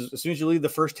see is as soon as you leave the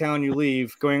first town you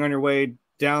leave, going on your way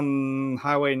down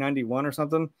Highway 91 or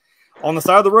something, on the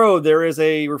side of the road, there is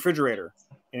a refrigerator.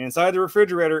 And inside the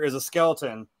refrigerator is a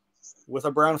skeleton with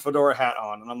a brown fedora hat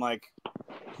on. And I'm like,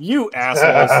 you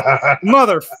assholes.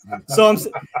 Mother. So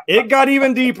it got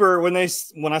even deeper when I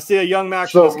see a young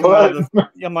Max.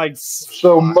 I'm like,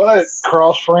 so Mutt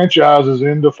cross franchises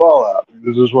into Fallout.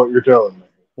 This is what you're telling me.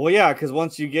 Well, yeah, because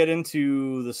once you get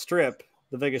into the strip,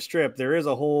 the Vegas Strip, there is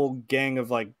a whole gang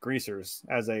of like greasers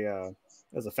as a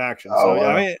faction. So yeah,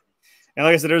 I mean, and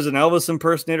like I said, there's an Elvis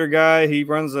impersonator guy. He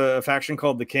runs a faction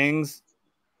called the Kings.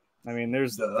 I mean,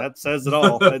 that says it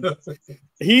all.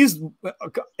 He's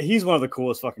one of the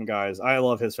coolest fucking guys. I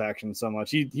love his faction so much.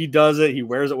 He does it. He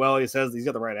wears it well. He says he's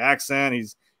got the right accent.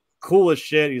 He's cool as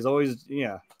shit. He's always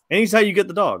and he's how you get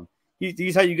the dog.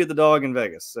 He's how you get the dog in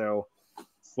Vegas. So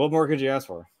what more could you ask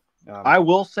for? I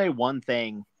will say one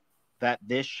thing that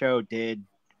this show did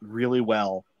really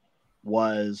well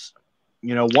was,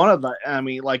 one of the, I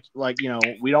mean, like,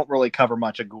 we don't really cover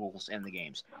much of ghouls in the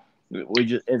games.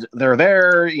 They're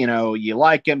there, you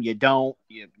like them, you don't,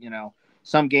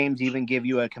 some games even give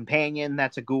you a companion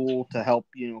that's a ghoul to help,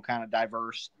 kind of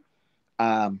diverse.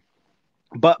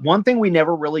 But one thing we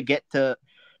never really get to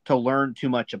learn too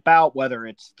much about, whether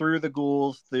it's through the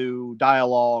ghouls, through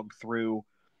dialogue, through,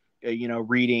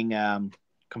 reading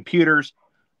computers,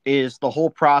 is the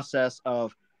whole process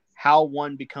of how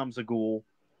one becomes a ghoul,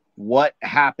 what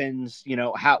happens,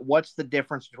 what's the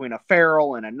difference between a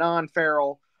feral and a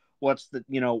non-feral? What's the,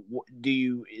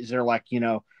 is there like,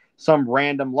 some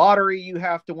random lottery you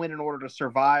have to win in order to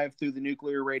survive through the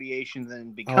nuclear radiation,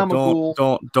 then become a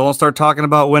ghoul? Don't start talking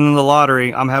about winning the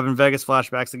lottery. I'm having Vegas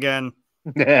flashbacks again.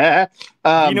 He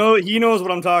knows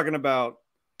what I'm talking about.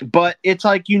 But it's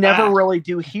like you never really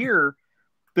do hear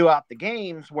throughout the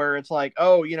games where it's like,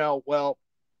 those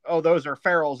are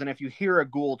ferals. And if you hear a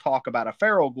ghoul talk about a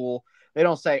feral ghoul, they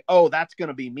don't say, oh, that's going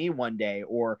to be me one day.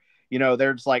 Or,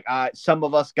 there's like, some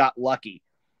of us got lucky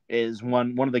is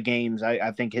one of the games.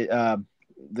 I think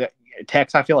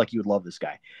Tex, I feel like you would love this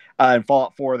guy. In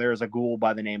Fallout 4, there's a ghoul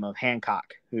by the name of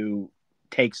Hancock who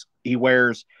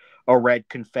wears a red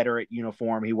Confederate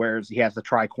uniform. He has the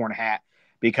tricorn hat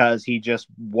because he just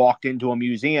walked into a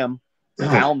museum,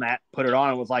 found that, put it on,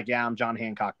 and was like, yeah, I'm John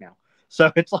Hancock now.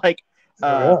 So it's like,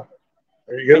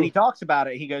 There you go. and he talks about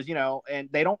it. He goes, and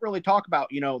they don't really talk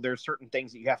about, there's certain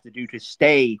things that you have to do to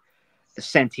stay a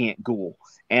sentient ghoul.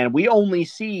 And we only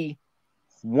see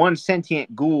one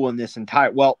sentient ghoul in this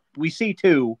entire, well, we see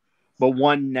two, but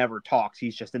one never talks.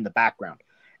 He's just in the background.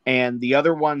 And the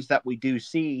other ones that we do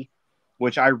see,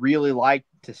 which I really like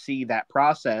to see that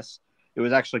process, it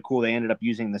was actually cool. They ended up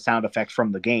using the sound effects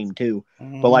from the game too.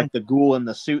 But like the ghoul in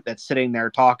the suit that's sitting there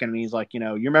talking, and he's like, you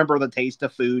remember the taste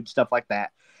of food, stuff like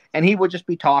that. And he would just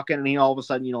be talking, and he all of a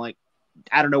sudden, like,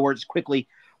 I don't know where, just quickly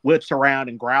whips around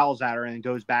and growls at her and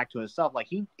goes back to himself. Like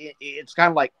it's kind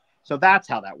of like, so that's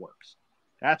how that works.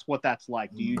 That's what that's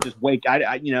like. Do you just wake?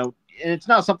 And it's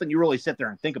not something you really sit there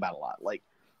and think about a lot. Like,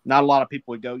 not a lot of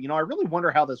people would go, I really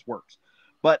wonder how this works.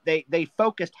 But they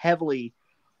focused heavily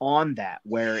on that,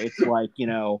 where it's like,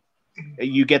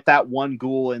 you get that one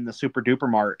ghoul in the Super Duper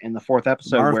Mart in the 4th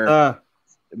episode where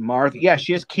Martha,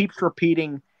 she just keeps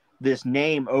repeating this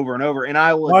name over and over. And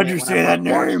I will Why'd you say that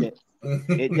name?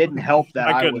 It didn't help that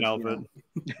I couldn't help it.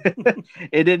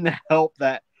 It didn't help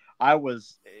that it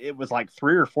was like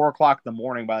 3 or 4 o'clock in the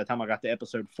morning by the time I got to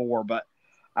episode 4. But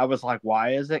I was like,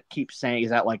 why is it keep saying, is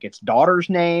that like its daughter's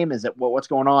name? Is it what's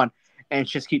going on? And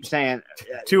she just keeps saying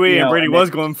 2 a.m. Brady was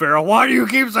going feral. Why do you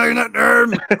keep saying that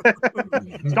name?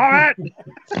 Stop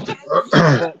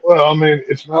it. Well, I mean,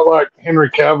 it's not like Henry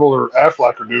Cavill or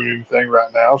Affleck are doing anything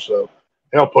right now, so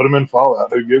put him in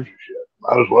Fallout. Who gives you shit?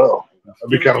 Might as well. That'd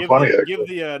be kind of funny. Give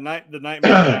the Nightmare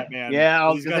Batman. Yeah,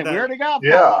 I was gonna say, we already got.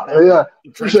 Yeah.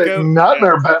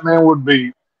 Nightmare Batman would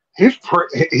be. He's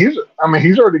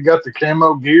already got the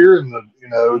camo gear and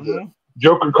the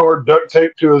Joker card duct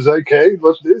taped to his AK.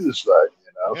 Let's do this thing,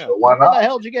 So why not? How the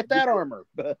hell did you get that armor?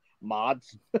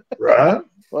 Mods, right?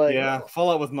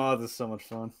 Fallout with mods is so much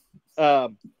fun.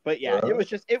 But yeah,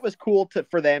 it was cool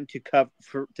for them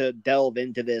to delve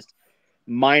into this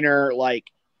minor, like,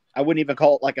 I wouldn't even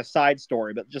call it like a side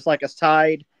story, but just like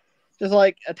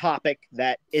a topic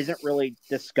that isn't really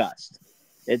discussed.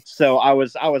 So I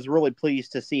was really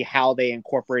pleased to see how they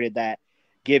incorporated that,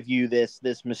 give you this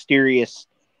mysterious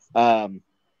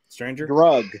stranger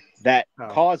drug that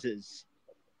causes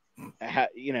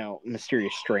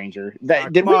mysterious stranger.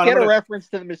 Did we get a reference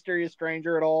to the mysterious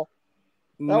stranger at all?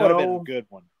 That would have been a good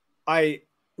one.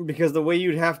 Because the way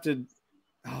you'd have to,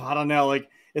 I don't know, like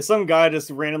if some guy just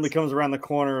randomly comes around the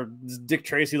corner, this Dick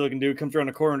Tracy looking dude comes around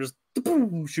the corner and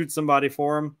just shoots somebody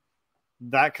for him,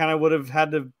 that kind of would have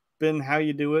had to been how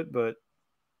you do it. But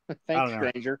thanks,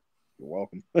 stranger. You're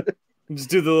welcome. Just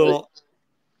do the little.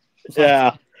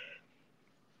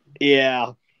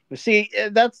 Yeah. See,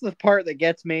 that's the part that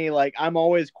gets me. Like, I'm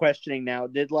always questioning now.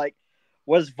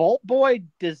 Was Vault Boy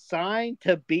designed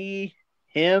to be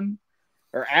him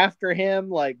or after him?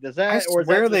 Like, does that? I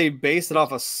swear they based it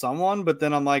off of someone, but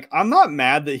then I'm like, I'm not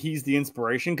mad that he's the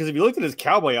inspiration, because if you looked at his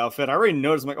cowboy outfit, I already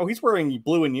noticed. I'm like, oh, he's wearing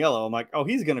blue and yellow. I'm like, oh,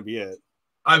 he's gonna be it.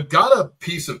 I've got a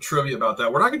piece of trivia about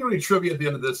that. We're not going to do any trivia at the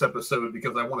end of this episode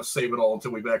because I want to save it all until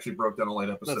we've actually broke down a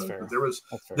late episode.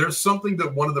 There's something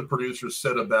that one of the producers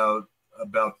said about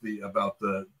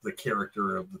the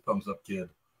character of the Thumbs Up Kid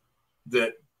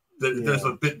that there's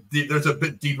a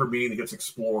bit deeper meaning that gets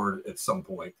explored at some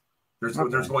point. There's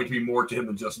going to be more to him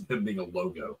than just him being a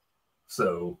logo.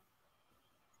 So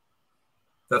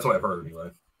that's what I've heard anyway.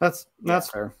 That's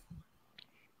fair.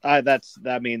 I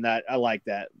like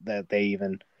that they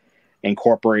even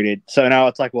incorporated. So now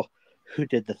it's like, well, who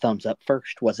did the thumbs up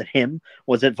first? Was it him?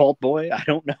 Was it Vault Boy? I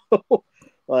don't know.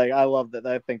 Like, I love that.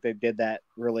 I think they did that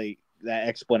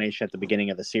explanation at the beginning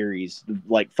of the series,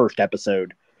 like first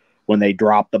episode, when they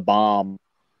dropped the bomb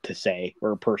per se,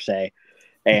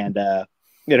 and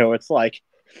it's like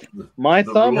my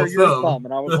thumb or your thumb,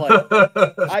 and I was like,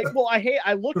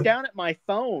 I looked down at my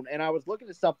phone and I was looking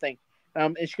at something.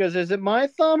 And she goes, is it my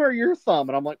thumb or your thumb?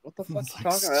 And I'm like, what the fuck are you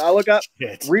talking about? I look up,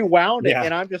 rewound it,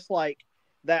 and I'm just like,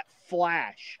 that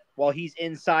flash while he's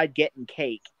inside getting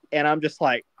cake. And I'm just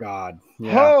like, God,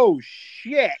 oh,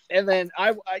 shit. And then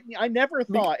I never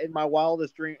thought in my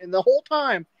wildest dream, and the whole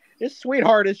time, this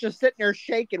sweetheart is just sitting there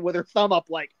shaking with her thumb up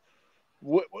like,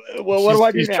 what do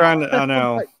I do now? She's trying to, I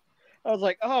know. I was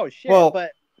like, oh, shit.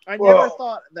 But I never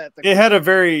thought that. It had a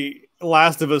very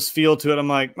Last of Us feel to it. I'm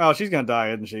like, oh, she's going to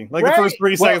die, isn't she? Like the first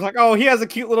 3 seconds, like, oh, he has a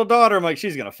cute little daughter. I'm like,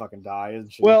 she's going to fucking die,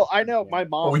 isn't she? Well, I know my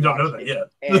mom. Well, we don't know that yet.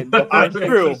 And the first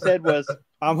thing she said was,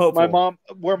 I'm hopeful.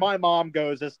 Where my mom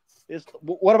goes is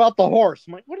what about the horse?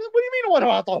 I'm like, what do you mean, what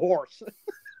about the horse?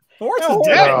 The horse is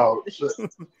dead. Oh,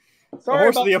 Sorry the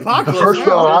horse of the apocalypse. The first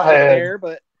thought I had, there,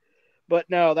 but But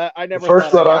no, that I never. The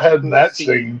first thought I had in that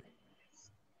scene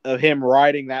of him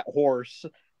riding that horse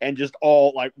and just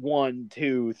all like 1,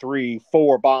 2, 3,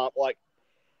 4 bomb. Like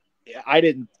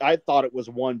I thought it was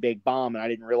one big bomb, and I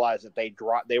didn't realize that they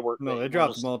dropped. They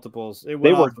dropped multiples. They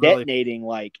were detonating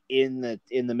like in the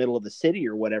middle of the city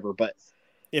or whatever. But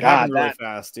it happened really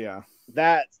fast. Yeah,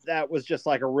 that was just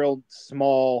like a real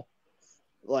small,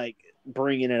 like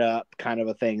bringing it up kind of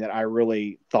a thing that I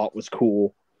really thought was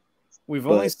cool. We've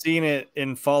only seen it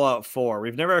in Fallout 4.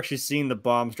 We've never actually seen the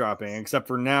bombs dropping, except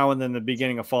for now and then the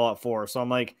beginning of Fallout 4. So I'm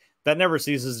like, that never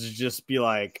ceases to just be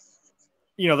like,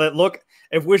 you know, that look.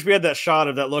 I wish we had that shot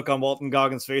of that look on Walton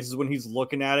Goggins' faces when he's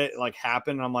looking at it, like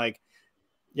happen. And I'm like,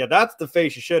 yeah, that's the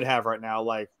face you should have right now.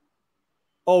 Like,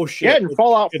 oh shit! Yeah, in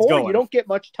Fallout 4, you don't get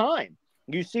much time.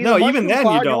 You see, even then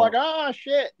you don't. You're like, ah,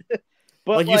 shit.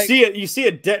 But like you see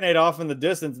it detonate off in the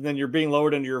distance, and then you're being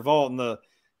lowered into your vault, and the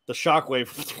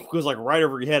shockwave goes like right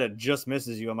over your head. It just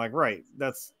misses you. I'm like, right,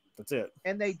 that's it.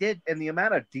 And they did, and the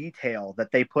amount of detail that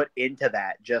they put into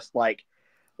that, just like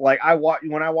when I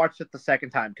watched it the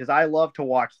second time, because I love to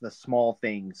watch the small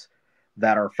things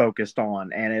that are focused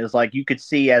on, and it was like you could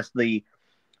see as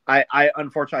I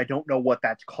unfortunately I don't know what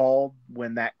that's called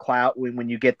when that cloud when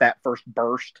you get that first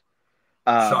burst.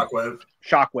 Shockwave.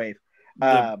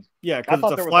 Yeah,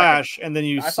 because it's a flash, and then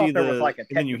you see there was like a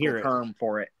then you hear it. Term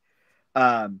for it.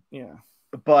 Yeah,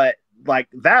 but like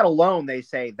that alone, they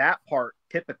say that part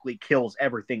typically kills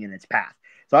everything in its path.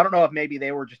 So I don't know if maybe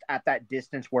they were just at that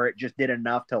distance where it just did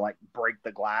enough to like break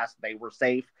the glass. They were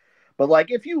safe. But like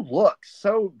if you look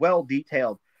so well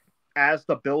detailed as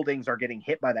the buildings are getting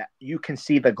hit by that, you can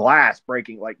see the glass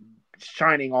breaking, like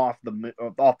shining off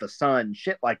the sun,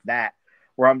 shit like that.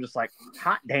 Where I'm just like,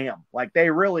 hot damn! Like they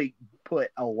really put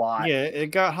a lot. Yeah, it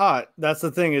got hot. That's the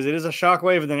thing is, it is a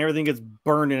shockwave, and then everything gets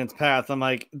burned in its path. I'm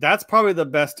like, that's probably the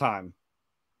best time.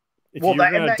 If you're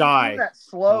gonna die, that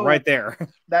slow, right there,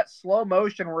 that slow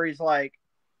motion where he's like,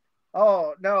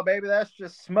 "Oh no, baby, that's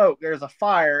just smoke. There's a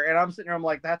fire," and I'm sitting there. I'm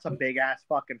like, "That's a big ass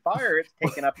fucking fire. It's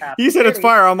taking up half." He said it's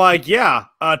fire. I'm like, "Yeah,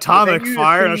 atomic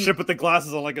fire." And I shit with the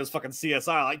glasses on like it was fucking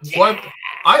CSI. Like, yeah. Well,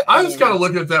 I was kind of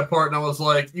looking at that part and I was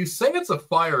like, "You say it's a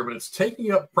fire, but it's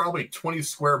taking up probably 20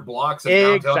 square blocks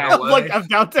in downtown LA. Like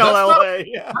downtown LA.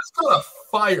 Yeah, that's not a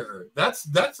fire. That's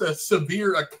a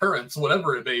severe occurrence,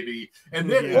 whatever it may be." And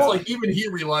then it's like even he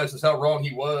realizes how wrong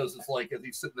he was. It's like as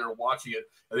he's sitting there watching it,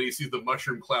 and then he sees the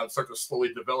mushroom cloud start to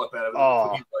slowly develop out of it.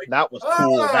 Oh, like, that was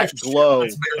cool. That glow.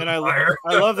 And I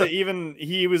love that even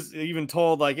he was even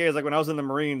told like, "Hey, it's like when I was in the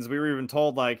Marines, we were even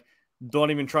told like,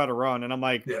 don't even try to run." And I'm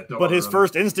like, but his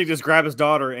first instinct is grab his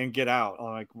daughter and get out. I'm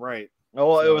like, right. Oh,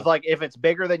 well, it was like, if it's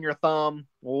bigger than your thumb,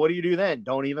 well, what do you do then?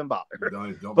 Don't even bother.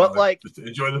 Don't but bother. Like, just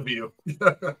enjoy the view.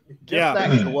 That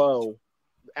glow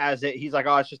he's like,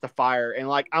 oh, it's just a fire. And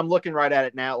like, I'm looking right at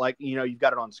it now. Like, you know, you've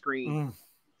got it on screen.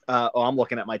 I'm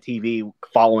looking at my TV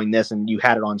following this, and you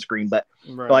had it on screen, but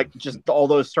like just all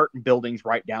those certain buildings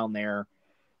right down there,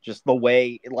 just the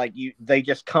way like they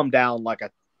just come down like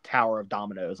a tower of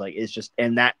dominoes. Like it's just,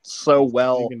 and that's so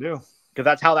well, because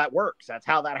that's how that works. That's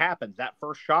how that happens. That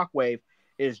first shockwave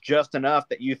is just enough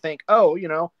that you think, oh, you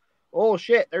know, oh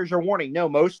shit, there's your warning. No,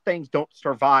 most things don't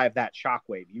survive that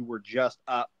shockwave. You were just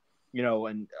up, you know,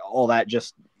 and all that.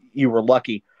 Just you were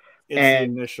lucky. It's the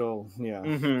initial,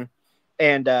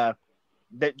 and that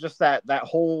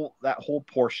whole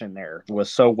portion there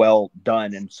was so well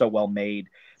done and so well made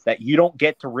that you don't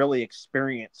get to really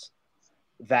experience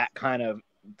that kind of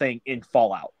thing in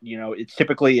Fallout. You know, it's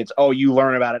typically you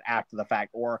learn about it after the fact,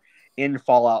 or in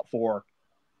Fallout 4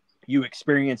 you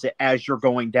experience it as you're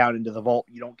going down into the vault.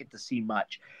 You don't get to see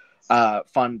much.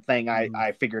 Fun thing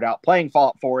I figured out playing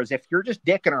Fallout 4 is if you're just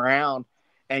dicking around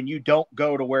and you don't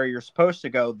go to where you're supposed to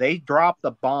go, they drop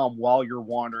the bomb while you're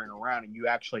wandering around, and you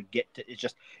actually get to, it's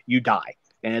just, you die.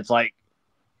 And it's like,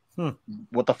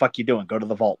 what the fuck you doing? Go to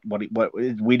the vault. What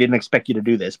we didn't expect you to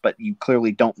do this, but you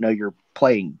clearly don't know who you're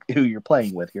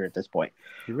playing with here at this point.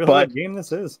 You really what game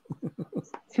this is?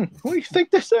 What do you think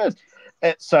this is?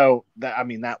 And so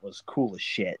that was cool as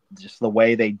shit. Just the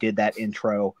way they did that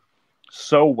intro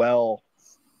so well,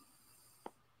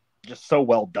 just so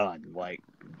well done. Like,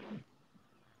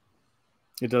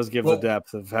 it does give the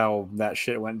depth of how that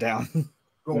shit went down.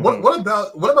 What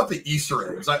about the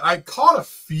Easter eggs? I caught a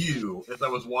few as I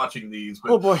was watching these,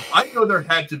 but I know there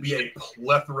had to be a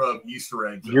plethora of Easter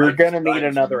eggs. You're gonna need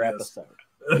another episode.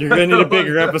 You're gonna need a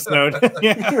bigger episode.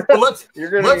 Well,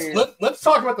 let's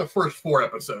talk about the first 4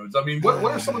 episodes. I mean, what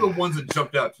are some of the ones that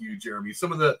jumped out to you, Jeremy?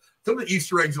 Some of the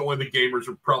Easter eggs that only the gamers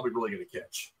are probably really gonna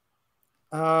catch.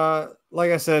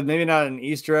 Like I said, maybe not an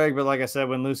Easter egg, but like I said,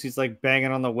 when Lucy's like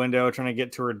banging on the window trying to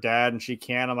get to her dad and she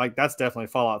can't, I'm like, that's definitely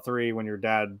Fallout 3 when your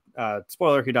dad,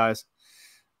 spoiler, he dies,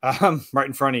 right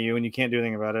in front of you and you can't do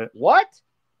anything about it. What?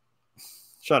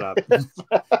 Shut up.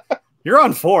 You're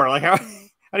on 4. Like, how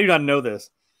do you not know this?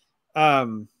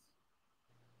 Hell.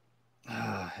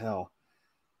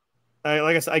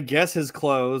 Like I said, I guess his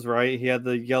clothes, right? He had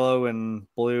the yellow and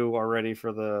blue already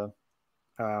for the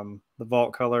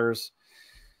vault colors.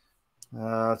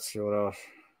 Let's see what else.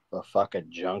 The fucking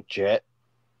junk jet.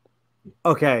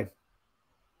 Okay.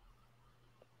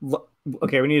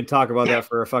 Okay, we need to talk about that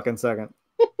for a fucking second.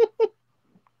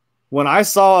 When I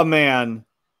saw a man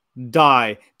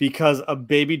die because a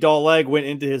baby doll leg went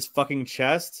into his fucking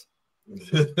chest,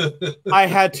 I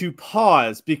had to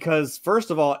pause because, first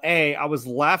of all, A, I was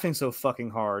laughing so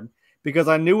fucking hard because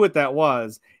I knew what that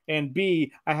was. And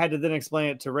B, I had to then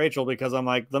explain it to Rachel because I'm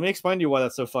like, let me explain to you why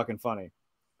that's so fucking funny.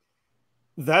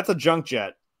 That's a junk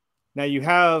jet. Now you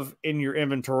have in your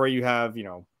inventory, you have,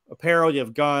 apparel, you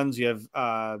have guns, you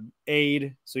have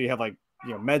aid. So you have like,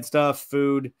 med stuff,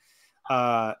 food,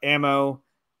 ammo,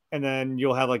 and then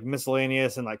you'll have like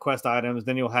miscellaneous and like quest items.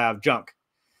 Then you'll have junk.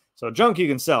 So junk you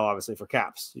can sell obviously for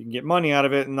caps. You can get money out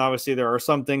of it. And obviously there are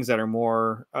some things that are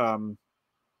more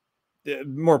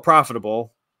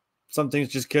profitable. Some things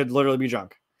just could literally be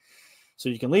junk. So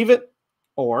you can leave it,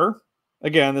 or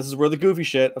again, this is where the goofy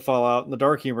shit of Fallout and the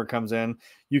dark humor comes in.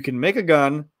 You can make a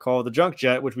gun called the junk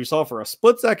jet, which we saw for a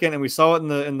split second, and we saw it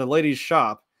in the lady's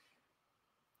shop.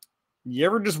 You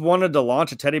ever just wanted to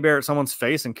launch a teddy bear at someone's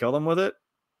face and kill them with it?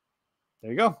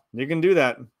 There you go. You can do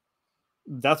that.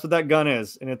 That's what that gun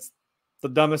is, and it's the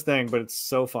dumbest thing, but it's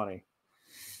so funny.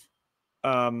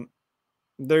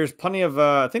 There's plenty of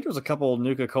I think there's a couple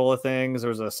Nuka-Cola things.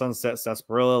 There's a Sunset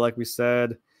Sarsaparilla, like we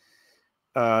said.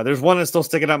 There's one that's still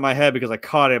sticking out in my head because I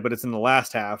caught it, but it's in the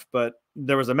last half. But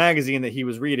there was a magazine that he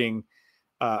was reading,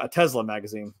 a Tesla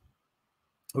magazine,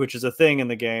 which is a thing in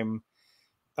the game.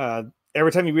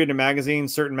 Every time you read a magazine,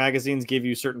 certain magazines give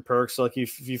you certain perks. So like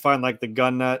if you find like the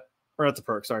gun nut, or not the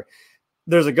perk, sorry.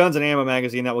 There's a guns and ammo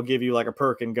magazine that will give you like a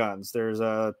perk in guns. There's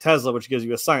a Tesla, which gives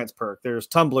you a science perk. There's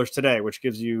Tumblers Today, which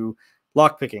gives you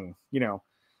lockpicking,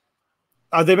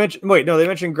 they mentioned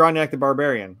Grognak the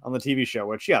Barbarian on the TV show,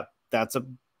 which that's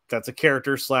a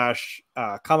character /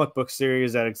 comic book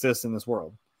series that exists in this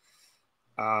world.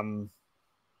 What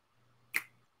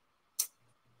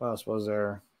else was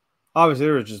there? Obviously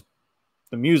there was just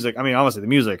the music. I mean, obviously the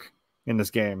music in this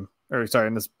game, in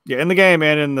the game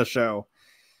and in the show.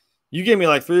 You gave me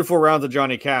like 3 or 4 rounds of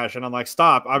Johnny Cash and I'm like,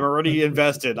 stop, I'm already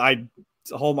invested.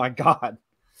 Oh my God.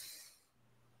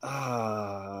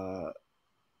 I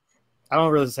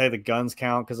don't really say the guns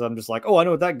count because I'm just like, oh, I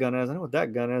know what that gun is. I know what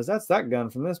that gun is. That's that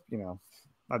gun from this,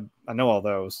 I know all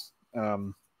those.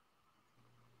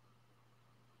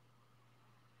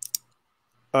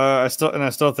 I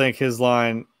still think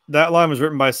that line was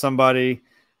written by somebody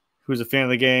who's a fan of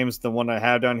the games. The one I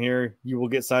have down here, you will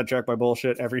get sidetracked by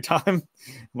bullshit every time. I'm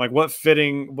like, what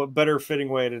better fitting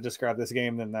way to describe this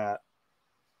game than that?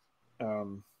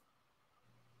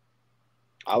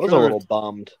 I was a little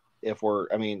bummed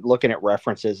looking at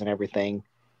references and everything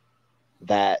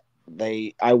that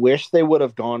I wish they would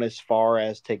have gone as far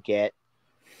as to get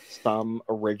some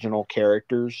original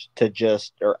characters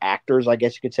or actors, I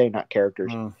guess you could say, not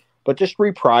characters, but just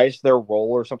reprise their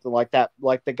role or something like that.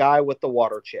 Like the guy with the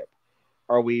water chip.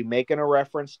 Are we making a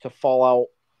reference to Fallout,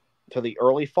 to the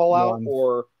early Fallout,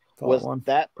 or was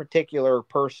that particular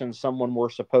person someone we're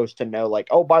supposed to know? Like,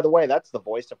 oh, by the way, that's the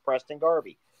voice of Preston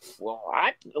Garvey. Well,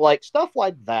 like stuff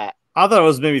like that. I thought it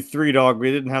was maybe 3 Dog, but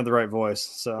he didn't have the right voice.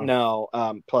 So no.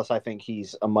 Plus, I think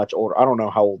he's a much older. I don't know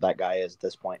how old that guy is at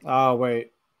this point. Oh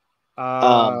wait,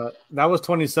 that was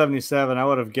 2077. I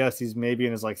would have guessed he's maybe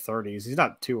in his like 30s. He's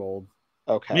not too old.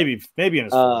 Okay, maybe in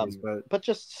his 40s, but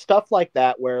just stuff like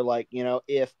that where like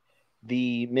if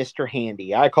the Mr.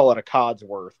 Handy, I call it a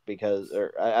Codsworth because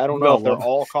I don't know if they're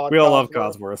all Codsworth. We all love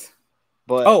Codsworth.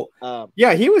 But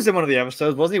yeah, he was in one of the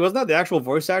episodes, wasn't he? Wasn't that the actual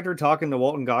voice actor talking to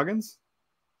Walton Goggins?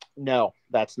 No,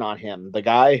 that's not him. That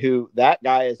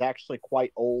guy is actually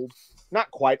quite old.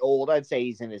 Not quite old. I'd say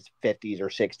he's in his 50s or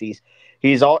 60s.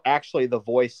 He's actually the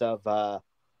voice of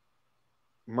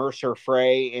Mercer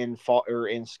Frey in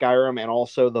Skyrim, and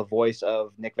also the voice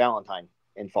of Nick Valentine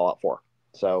in Fallout 4.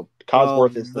 So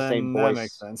Codsworth is the same voice. That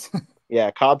makes sense.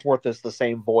 Yeah, Codsworth is the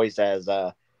same voice as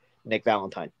Nick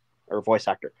Valentine, or voice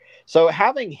actor. So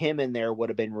having him in there would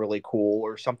have been really cool,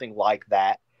 or something like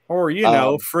that. Or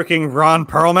freaking Ron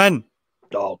Perlman.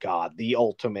 Oh God, the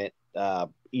ultimate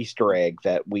Easter egg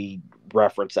that we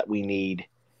reference that we need.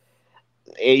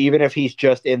 even if he's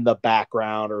just in the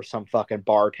background or some fucking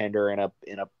bartender in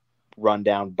a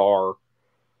rundown bar.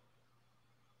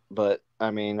 But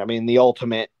I mean, the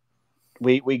ultimate,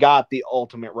 we got the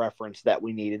ultimate reference that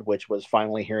we needed, which was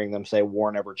finally hearing them say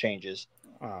 "War never changes."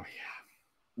 Oh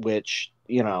yeah. Which,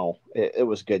 you know, it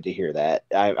was good to hear that.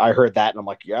 I heard that and I'm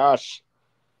like, yes.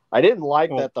 I didn't like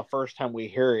that the first time we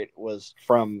hear it was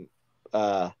from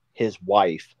his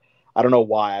wife. I don't know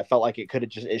why. I felt like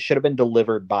it should have been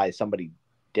delivered by somebody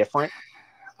different.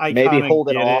 Maybe hold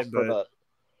it off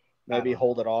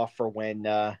hold it off for when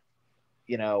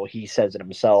you know, he says it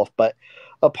himself. But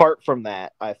apart from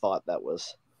that, I thought that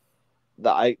was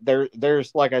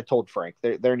there's like I told Frank,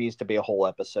 there needs to be a whole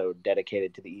episode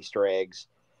dedicated to the Easter eggs.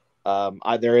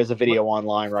 There is a video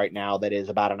online right now that is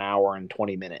about an hour and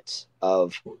 20 minutes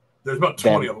of. There's about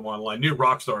 20 of them online. New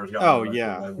Rockstar's got. Oh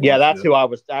yeah, yeah. That's who I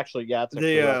was actually. Yeah, that's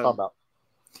actually what I was talking about.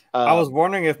 I was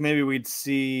wondering if maybe we'd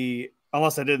see,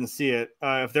 unless I didn't see it,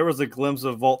 if there was a glimpse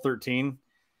of Vault 13,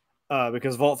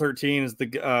 because Vault 13 is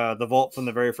the vault from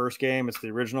the very first game. It's the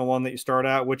original one that you start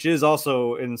out, which is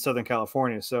also in Southern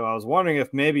California. So I was wondering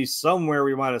if maybe somewhere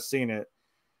we might have seen it,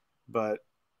 but.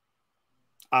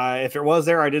 If it was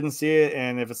there, I didn't see it,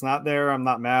 and if it's not there, I'm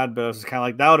not mad. But it's kind of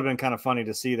like that would have been kind of funny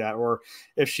to see that, or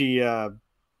if she,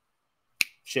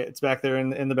 shit, it's back there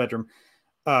in the bedroom.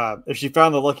 If she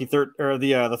found the lucky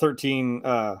the 13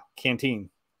 canteen,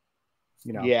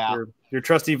 you know, yeah, your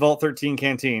trusty Vault 13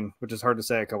 canteen, which is hard to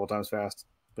say a couple times fast.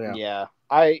 Yeah,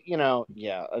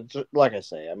 like I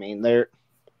say, I mean,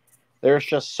 there's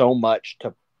just so much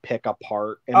to pick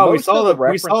apart. And we saw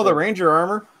the Ranger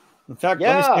armor. In fact,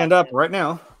 let me stand up right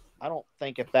now. I don't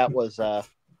think if that was I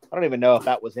don't even know if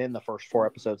that was in the first 4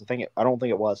 episodes. I don't think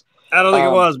it was. I don't think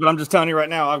it was, but I'm just telling you right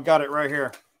now, I've got it right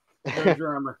here. There's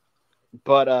your armor.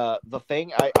 But the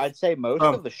thing I'd say most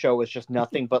of the show is just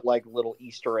nothing but like little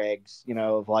Easter eggs, you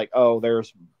know, of like, oh,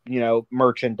 there's, you know,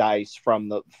 merchandise from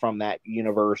that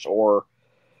universe, or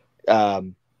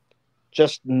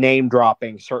just name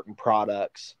dropping certain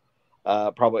products,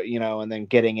 probably, you know, and then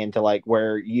getting into like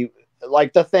where you.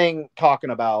 Like the thing talking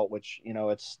about, which, you know,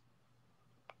 it's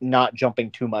not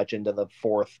jumping too much into the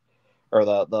fourth or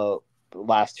the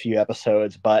last few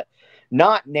episodes, but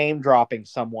not name dropping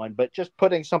someone, but just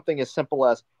putting something as simple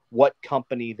as what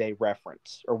company they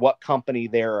reference or what company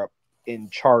they're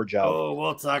in charge of. Oh,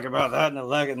 we'll talk about that in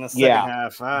the second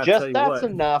half. That's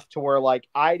enough to where, like,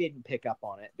 I didn't pick up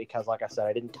on it because, like I said,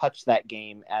 I didn't touch that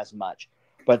game as much.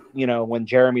 But, you know, when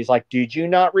Jeremy's like, did you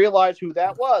not realize who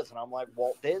that was? And I'm like,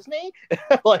 Walt Disney?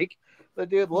 Like, the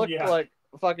dude looked like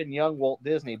fucking young Walt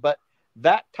Disney. But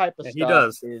that type of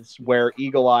stuff is where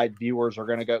eagle-eyed viewers are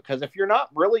going to go. Because if you're not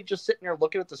really just sitting there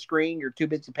looking at the screen, you're too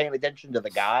busy paying attention to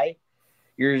the guy.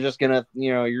 You're just going to,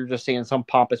 you know, you're just seeing some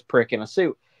pompous prick in a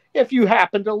suit. If you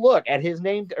happen to look at his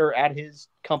name or at his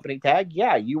company tag,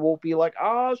 you will be like,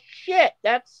 oh, shit,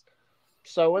 that's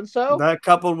so-and-so. That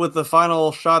coupled with the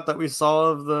final shot that we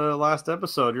saw of the last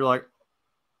episode, you're like,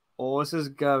 oh, this is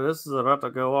about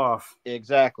to go off.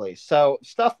 Exactly. So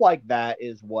stuff like that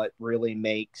is what really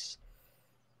makes.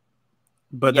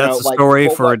 But that's a story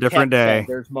for a different day.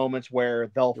 There's moments where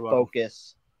they'll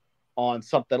focus on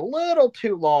something a little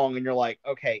too long, and you're like,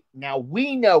 okay, now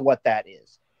we know what that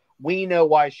is. We know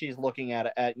why she's looking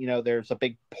at you know, there's a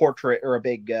big portrait or a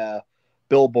big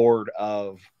billboard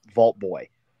of Vault Boy.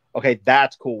 Okay,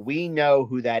 that's cool. We know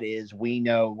who that is. We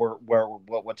know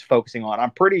what's focusing on.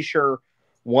 I'm pretty sure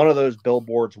one of those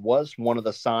billboards was one of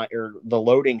the sign or the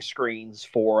loading screens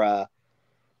for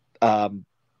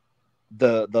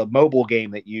the mobile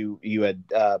game that you had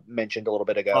mentioned a little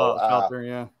bit ago.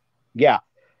 Shelter, yeah.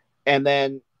 And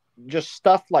then just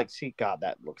stuff like, see, God,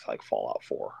 that looks like Fallout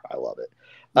 4. I love it.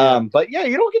 Yeah. But yeah,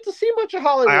 you don't get to see much of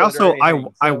Hollywood.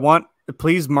 I want,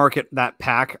 please market that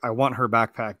pack. I want her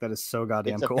backpack. That is so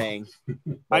goddamn cool. Thing.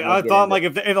 I thought like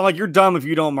if like you're dumb if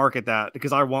you don't market that,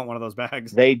 because I want one of those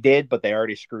bags. They did, but they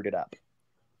already screwed it up.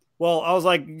 Well, I was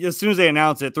like, as soon as they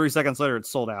announced it, 3 seconds later, it's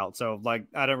sold out. So like,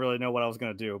 I didn't really know what I was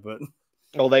gonna do, but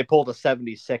well, they pulled a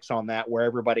 76 on that where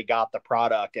everybody got the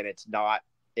product, and it's not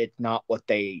what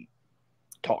they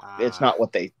talked. It's not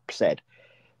what they said.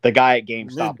 The guy at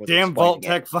GameStop was damn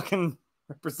vault-tec fucking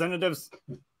representatives.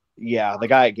 Yeah, the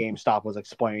guy at GameStop was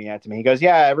explaining that to me. He goes,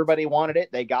 yeah, everybody wanted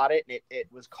it. They got it. It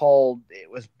was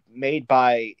made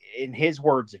by, in his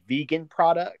words, vegan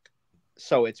product.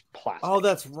 So it's plastic. Oh,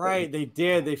 that's right. They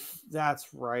did. That's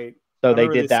right. So they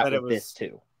did that with this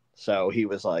too. So he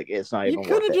was like, it's not even worth it.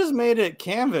 You could have just made it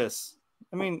canvas.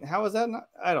 I mean, how is that not?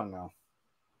 I don't know.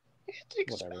 It's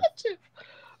expensive.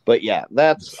 But yeah,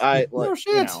 that's, no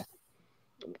shit. You know,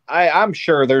 I'm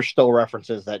sure there's still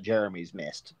references that Jeremy's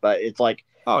missed, but it's like,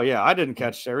 oh yeah, I didn't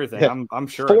catch everything. I'm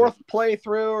sure. Fourth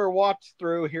playthrough or watch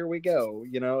through, here we go.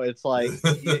 You know, it's like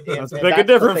let's pick a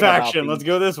different faction. Let's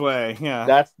go this way. Yeah,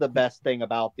 that's the best thing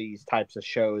about these types of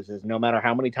shows is no matter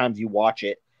how many times you watch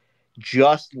it,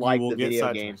 just like the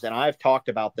video games. And I've talked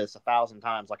about this 1,000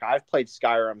 times. Like I've played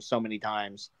Skyrim so many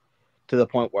times to the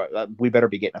point where we better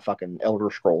be getting a fucking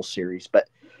Elder Scrolls series, but.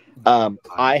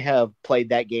 I have played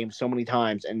that game so many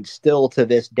times, and still to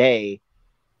this day,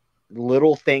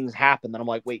 little things happen that I'm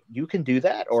like, wait, you can do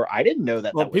that? Or I didn't know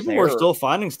that. Well, that was people there. were still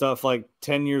finding stuff like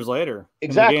 10 years later.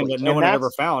 Exactly. In the game that no one had ever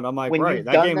found. I'm like, right,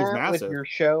 that game is massive. With your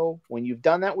show, when you've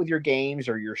done that with your games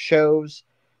or your shows,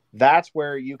 that's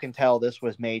where you can tell this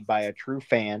was made by a true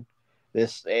fan.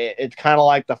 It's kind of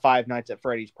like the Five Nights at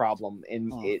Freddy's problem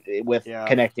with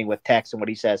connecting with Tex and what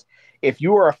he says. If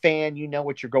you are a fan, you know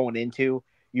what you're going into.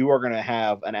 You are going to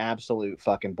have an absolute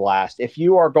fucking blast. If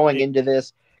you are going into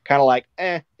this kind of like,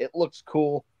 it looks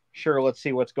cool. Sure, let's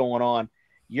see what's going on.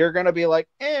 You're going to be like,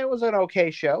 it was an okay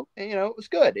show. And, it was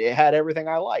good. It had everything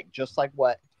I liked. Just like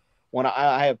when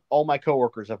I have all my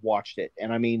coworkers have watched it.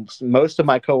 And I mean, most of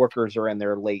my coworkers are in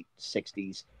their late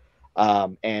 60s.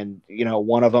 And,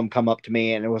 one of them come up to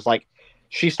me and it was like,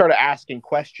 she started asking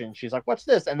questions. She's like, what's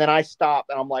this? And then I stopped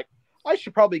and I'm like, I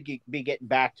should probably be getting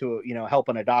back to,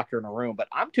 helping a doctor in a room, but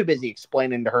I'm too busy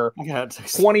explaining to her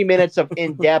 20 minutes of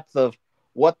in-depth of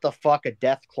what the fuck a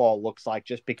death claw looks like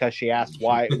just because she asked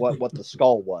what the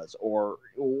skull was or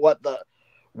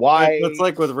why. It's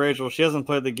like with Rachel. She hasn't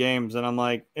played the games and I'm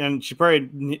like, and she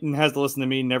probably has to listen to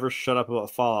me never shut up about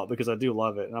Fallout because I do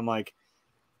love it. And I'm like,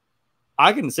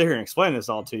 I can sit here and explain this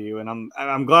all to you. And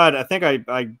I'm glad. I think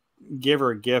I gave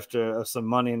her a gift of some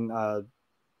money and,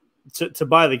 to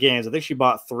buy the games. I think she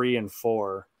bought 3 and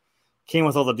 4. Came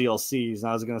with all the DLCs, and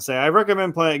I was going to say I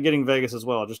recommend getting Vegas as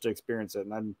well just to experience it.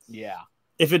 And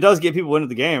if it does get people into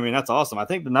the game, I mean that's awesome. I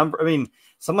think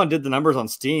someone did the numbers on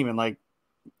Steam, and like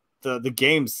the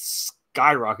game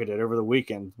skyrocketed over the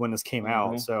weekend when this came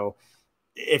out. So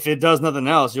if it does nothing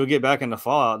else, you'll get back into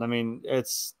Fallout. I mean,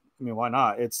 why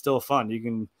not? It's still fun. You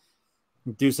can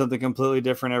do something completely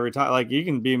different every time. Like you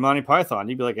can be Monty Python.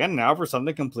 You'd be like, and now for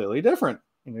something completely different.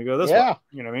 And you go this way.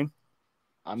 You know what I mean?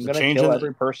 I'm going to kill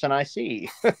every person I see.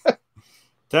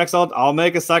 Tex, I'll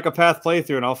make a psychopath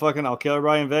playthrough and I'll kill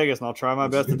everybody in Vegas and I'll try my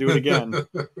best to do it again.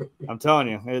 I'm telling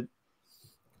you.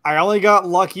 I only got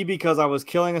lucky because I was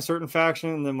killing a certain faction.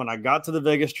 And then when I got to the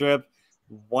Vegas Strip,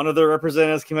 one of the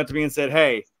representatives came up to me and said,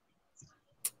 hey,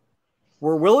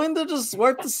 we're willing to just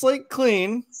wipe the slate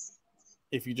clean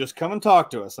if you just come and talk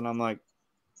to us. And I'm like,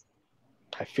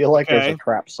 I feel like there's a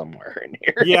trap somewhere in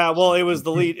here. Yeah, well, it was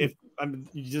the lead. If I'm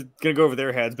just gonna go over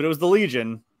their heads, but it was the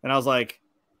Legion, and I was like,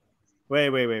 wait.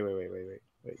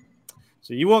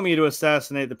 So you want me to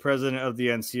assassinate the president of the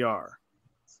NCR?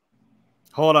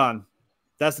 Hold on,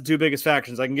 that's the 2 biggest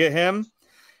factions. I can get him,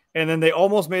 and then they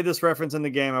almost made this reference in the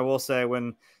game. I will say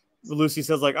when Lucy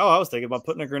says like, "Oh, I was thinking about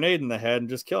putting a grenade in the head and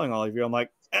just killing all of you." I'm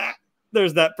like,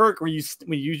 there's that perk where you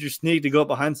use your sneak to go up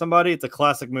behind somebody. It's a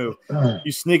classic move.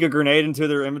 You sneak a grenade into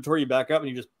their inventory, you back up, and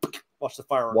you just watch the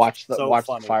fireworks. Watch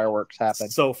the fireworks happen.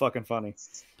 So fucking funny.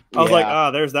 I was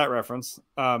like, there's that reference.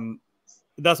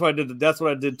 That's what I did. That's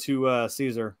what I did to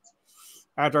Caesar.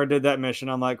 After I did that mission,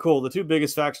 I'm like, cool. The 2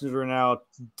 biggest factions are now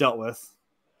dealt with.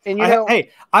 And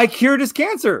I cured his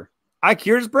cancer. I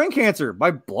cured his brain cancer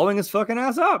by blowing his fucking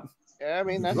ass up. I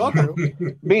mean, that's true.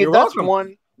 That's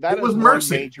one. It was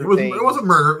mercy. It wasn't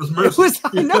murder. It was mercy.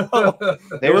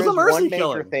 There was a mercy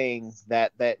major thing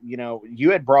that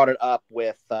you had brought it up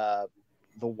with the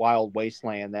Wild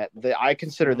Wasteland that I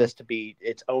consider this to be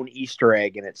its own Easter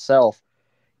egg in itself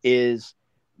is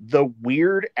the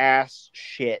weird ass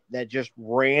shit that just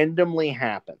randomly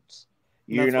happens.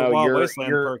 That's what Wild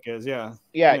Wasteland perk is. You're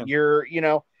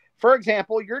for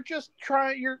example, you're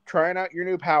trying out your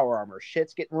new power armor.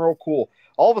 Shit's getting real cool.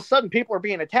 All of a sudden, people are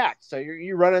being attacked. So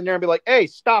you run in there and be like, "Hey,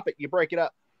 stop it!" You break it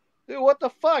up. Dude, what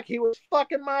the fuck? He was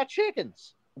fucking my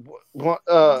chickens.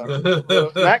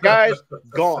 That guy's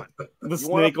gone. The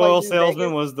snake oil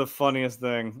salesman was the funniest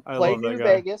thing. I love that guy.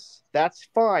 Vegas, that's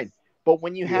fine. But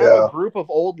when you have a group of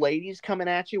old ladies coming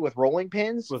at you with rolling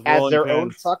pins as their own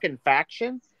fucking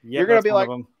faction, you're gonna be like,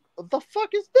 "What the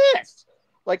fuck is this?"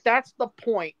 Like that's the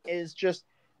point. Is just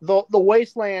the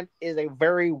Wasteland is a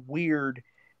very weird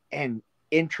and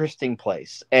interesting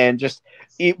place, and just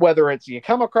whether it's you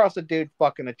come across a dude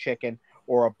fucking a chicken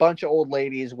or a bunch of old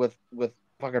ladies with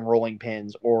fucking rolling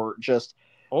pins, or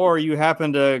you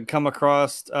happen to come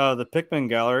across the Pikmin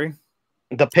gallery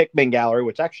The Pikmin gallery,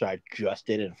 which actually I just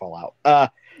did in Fallout.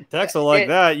 Texel like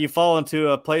that, you fall into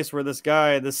a place where this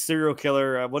guy, this serial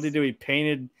killer, what did he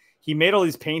do? He made all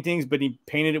these paintings, but he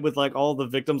painted it with like all the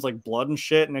victims like blood and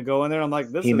shit, and I go in there, and I'm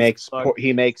like, he makes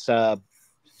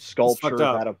sculptures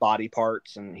out of body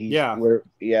parts, and it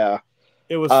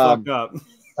was fucked up.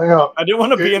 Hang on. I didn't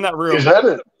want to be in that room. Is that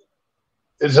it?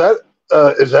 Is that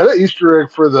an Easter egg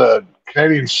for the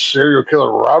Canadian serial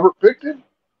killer Robert Picton?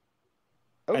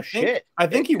 I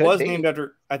think he was named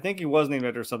after. I think he was named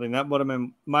after something. That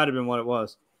might have been what it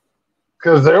was.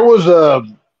 Because there was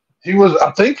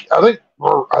I think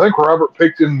Robert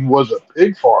Picton was a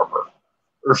pig farmer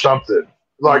or something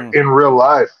in real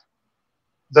life.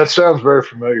 That sounds very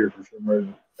familiar for some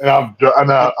reason. And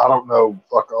I don't know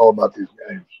fuck all about these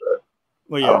games. So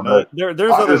well, yeah,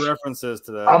 there's other references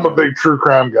to that. I'm a big true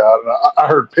crime guy, and I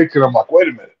heard Picton. I'm like, wait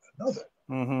a minute, I know that.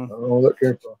 Mm-hmm. I don't know where that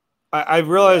came from. I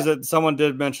realized that someone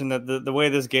did mention that the way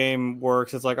this game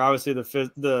works, it's like obviously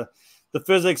the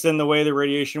physics and the way the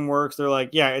radiation works. They're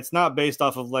like, yeah, it's not based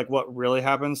off of like what really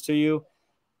happens to you.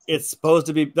 It's supposed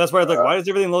to be. That's why it's like, why does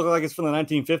everything look like it's from the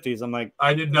 1950s? I'm like,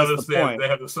 I didn't notice they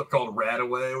have this stuff called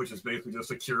Radaway, which is basically just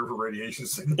a cure for radiation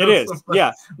sickness. It is,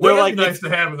 yeah. They're like nice to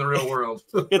have in the real world.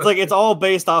 It's like it's all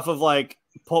based off of like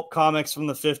pulp comics from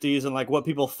the 50s and like what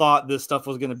people thought this stuff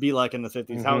was going to be like in the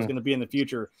 50s, how it's going to be in the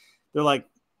future. They're like,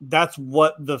 that's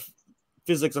what the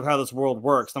physics of how this world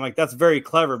works. I'm like, that's very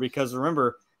clever because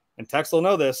remember, and Tex will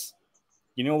know this,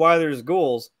 you know why there's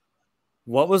ghouls.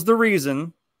 What was the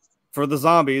reason for the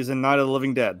zombies in Night of the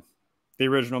Living Dead, the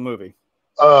original movie?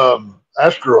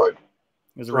 Asteroid.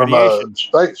 Is it radiation?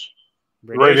 Space.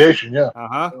 Radiation, yeah.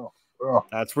 Oh.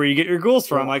 That's where you get your ghouls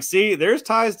from. Like, see, there's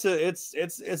ties to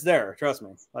it's there. Trust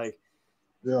me. Like,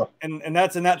 yeah. And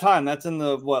that's in that time. That's in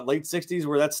the late 60s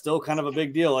where that's still kind of a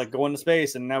big deal, like going to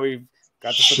space. And now we've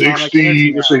got the 60.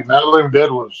 You see, Night of the Living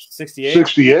Dead was 68.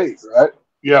 68, right?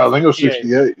 Yeah, I think it was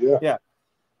 68. Yeah.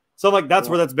 So like that's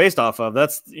where that's based off of.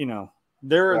 That's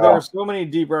there are so many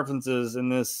deep references in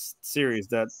this series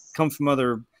that come from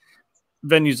other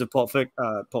venues of Pulp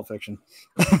Fiction.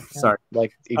 Sorry,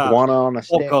 like iguana on a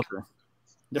stick. Culture.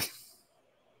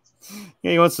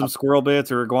 Yeah, you want some squirrel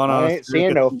bits or iguana? I ain't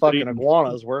seeing no fucking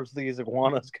iguanas. Where's these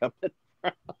iguanas coming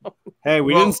from? Hey,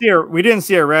 we didn't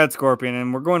see a rad scorpion,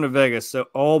 and we're going to Vegas. So,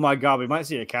 oh my god, we might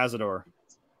see a cazador.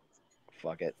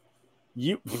 Fuck it.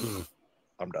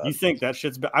 I'm done. You think that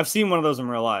shit's? I've seen one of those in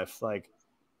real life. Like,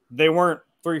 they weren't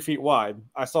 3 feet wide.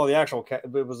 I saw the actual cat.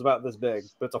 It was about this big,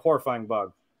 but it's a horrifying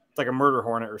bug. It's like a murder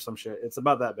hornet or some shit. It's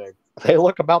about that big. They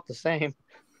look about the same.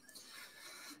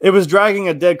 It was dragging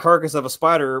a dead carcass of a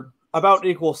spider about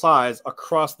equal size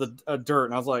across the dirt,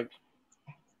 and I was like,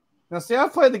 "Now, see,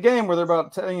 I've played the game where they're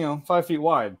about 5 feet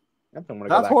wide.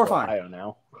 That's horrifying." Ohio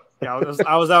now. Yeah,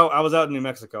 I was out in New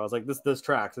Mexico. I was like, "This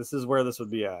tracks. This is where this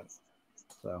would be at."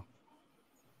 So,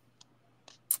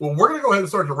 well, we're gonna go ahead and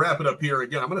start to wrap it up here.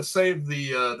 Again, I'm gonna save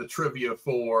the trivia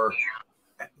for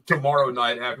tomorrow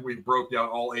night after we broke down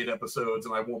all 8 episodes,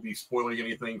 and I won't be spoiling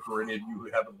anything for any of you who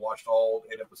haven't watched all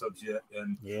 8 episodes yet.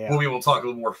 And we'll be able to talk a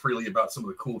little more freely about some of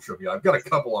the cool trivia. I've got a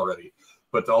couple already,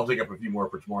 but I'll dig up a few more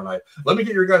for tomorrow night. Let me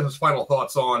get your guys' final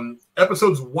thoughts on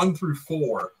episodes 1 through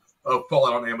 4 of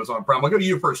Fallout on Amazon Prime. I'll go to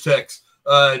you first, Tex.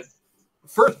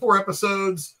 First 4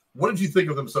 episodes, what did you think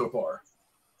of them so far?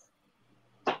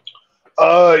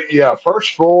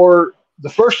 First 4. The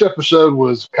first episode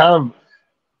was kind of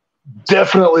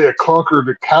definitely a clunker,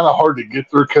 to kind of hard to get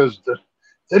through because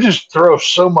they just throw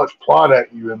so much plot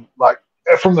at you, and like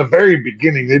from the very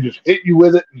beginning they just hit you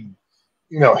with it, and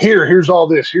here's all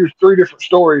this, here's 3 different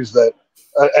stories that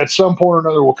at some point or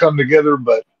another will come together,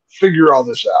 but figure all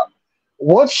this out.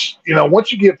 Once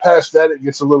you get past that, it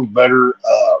gets a little better.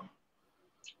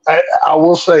 I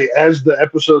will say, as the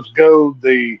episodes go,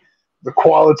 the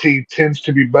quality tends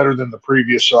to be better than the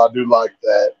previous, so I do like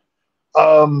that.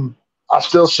 I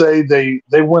still say they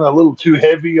went a little too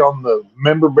heavy on the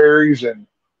member berries and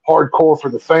hardcore for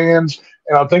the fans,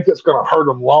 and I think that's going to hurt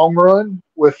them long run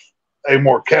with a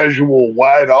more casual,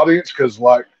 wide audience, because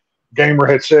like Gamer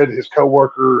had said, his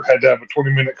coworker had to have a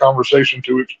 20-minute conversation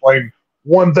to explain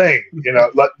one thing.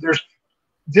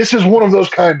 This is one of those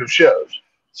kind of shows.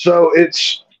 So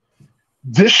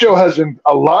this show has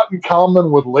a lot in common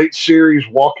with late series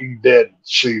Walking Dead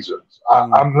seasons.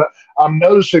 I'm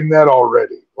noticing that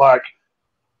already. Like,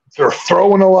 they're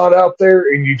throwing a lot out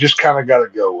there, and you just kind of got to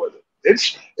go with it.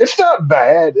 It's not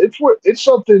bad. It's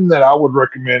something that I would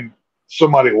recommend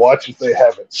somebody watch if they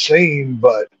haven't seen,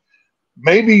 but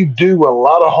maybe do a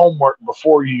lot of homework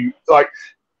before you like.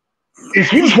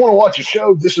 If you just want to watch a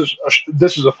show, this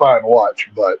is a fine watch.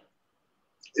 But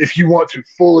if you want to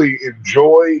fully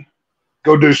enjoy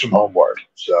go do some homework.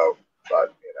 So,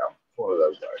 but one of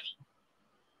those guys.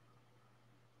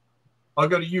 I'll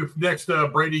go to you next,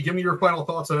 Brady. Give me your final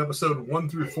thoughts on episode 1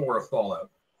 through 4 of Fallout.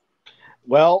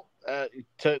 Well,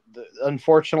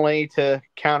 unfortunately, to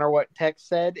counter what Tex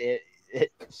said, it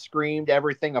screamed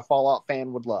everything a Fallout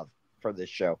fan would love for this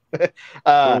show. There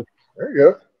you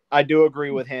go. I do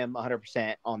agree with him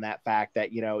 100% on that fact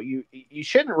that, you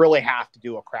shouldn't really have to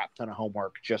do a crap ton of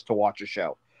homework just to watch a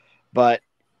show, but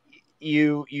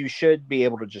you should be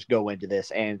able to just go into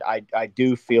this. And I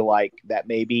do feel like that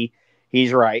maybe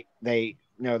he's right.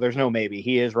 There's no maybe.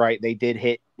 He is right. They did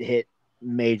hit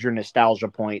major nostalgia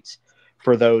points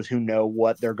for those who know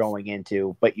what they're going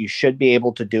into, but you should be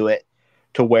able to do it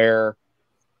to where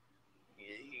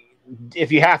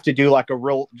if you have to do like a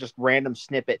real just random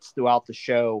snippets throughout the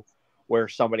show where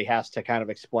somebody has to kind of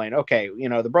explain, okay,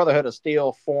 the Brotherhood of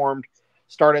Steel formed,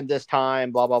 started this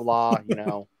time, blah, blah, blah,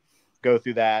 go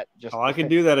through that. Just I can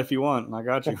do that if you want. I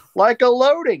got you. Like a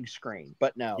loading screen.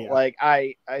 But no, yeah. like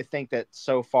I think that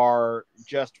so far,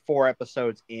 just 4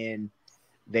 episodes in,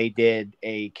 they did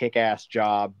a kick-ass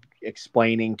job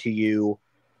explaining to you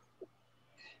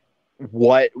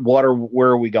where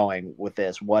are we going with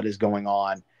this? What is going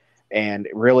on? And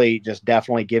really just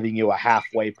definitely giving you a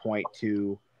halfway point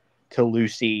to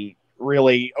Lucy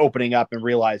really opening up and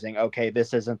realizing, okay,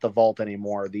 this isn't the vault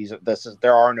anymore.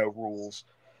 There are no rules.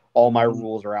 All my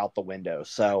rules are out the window.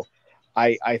 So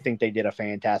I think they did a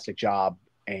fantastic job,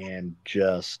 and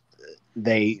just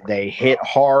they hit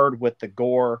hard with the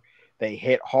gore. They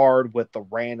hit hard with the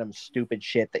random stupid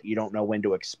shit that you don't know when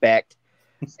to expect.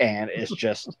 And it's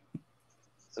just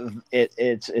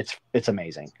it's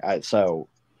amazing. So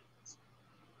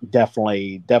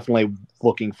definitely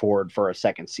looking forward for a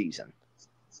second season.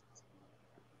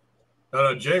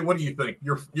 Jay, what do you think?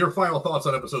 Your final thoughts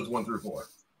on episodes 1 through 4?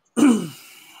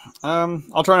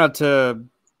 I'll try not to,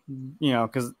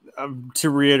 because to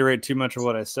reiterate too much of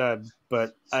what I said,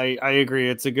 but I agree.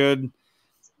 It's a good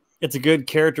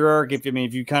character arc. If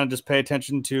you kind of just pay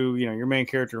attention to, your main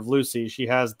character of Lucy, she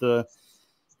has the,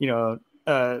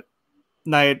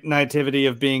 naivety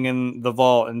of being in the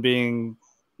vault and being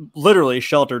literally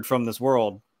sheltered from this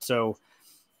world. So,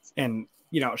 and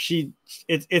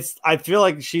I feel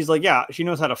like she's like, yeah, she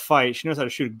knows how to fight. She knows how to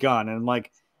shoot a gun. And I'm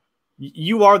like,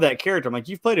 you are that character. I'm like,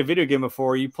 you've played a video game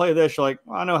before. You play this. You're like,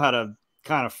 well, I know how to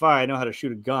kind of fight. I know how to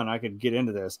shoot a gun. I could get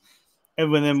into this.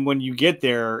 And when you get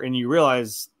there and you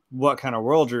realize what kind of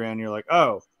world you're in, you're like,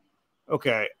 oh,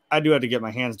 okay, I do have to get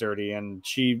my hands dirty. And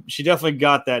she definitely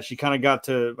got that. She kind of got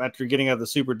to, after getting out of the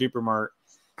super duper mart,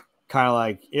 kind of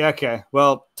like, yeah, okay,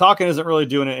 well, talking isn't really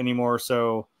doing it anymore.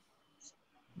 So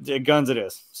guns it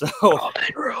is. So golden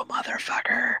rule,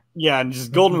 motherfucker. Yeah, and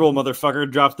just golden rule, motherfucker.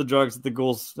 Drops the drugs at the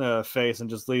ghoul's face and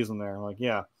just leaves them there. Like,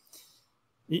 yeah,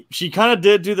 she kind of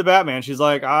did do the Batman. She's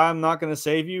like, I'm not going to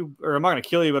save you, or I'm not going to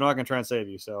kill you, but I'm not going to try and save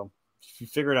you. So you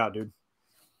figure it out, dude.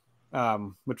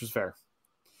 Which was fair.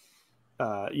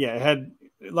 Yeah, it had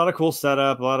a lot of cool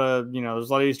setup, a lot of, there's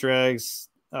a lot of Easter eggs.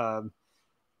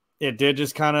 It did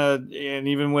just kind of, and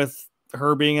even with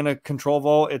her being in a control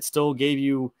vault, it still gave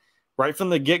you right from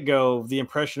the get-go the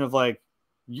impression of like,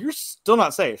 you're still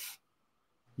not safe.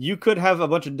 You could have a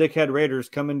bunch of dickhead raiders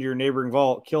come into your neighboring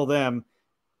vault, kill them,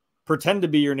 pretend to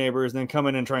be your neighbors, and then come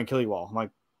in and try and kill you all. I'm like,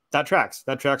 that tracks.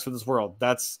 That tracks for this world.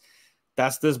 That's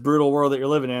this brutal world that you're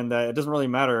living in, that it doesn't really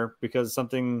matter because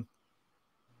something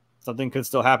could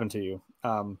still happen to you.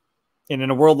 And in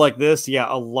a world like this, yeah,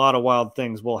 a lot of wild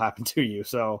things will happen to you.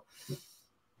 So,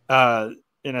 and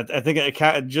I think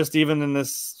it just even in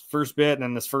this first bit and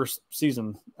in this first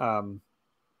season,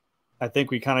 I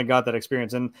think we kind of got that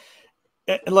experience. And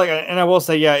I will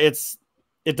say, yeah,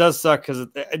 it does suck because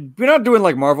we're not doing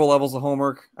like Marvel levels of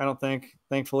homework, I don't think,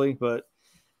 thankfully. But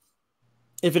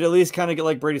if it at least kind of get,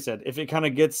 like Brady said, if it kind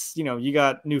of gets, you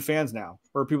got new fans now,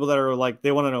 or people that are like,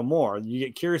 they want to know more, you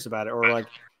get curious about it, or like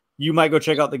you might go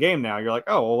check out the game now. You're like,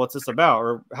 oh, well, what's this about?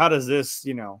 Or how does this,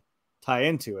 tie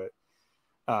into it?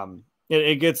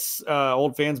 It gets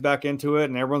old fans back into it,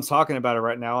 and everyone's talking about it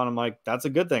right now. And I'm like, that's a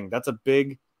good thing. That's a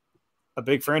big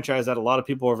franchise that a lot of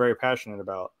people are very passionate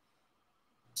about.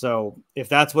 So if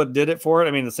that's what did it for it,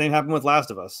 I mean, the same happened with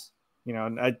Last of Us,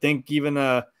 and I think even,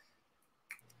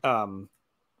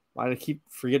 I keep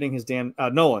forgetting his damn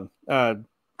Nolan.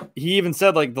 He even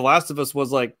said like The Last of Us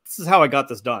was like, this is how I got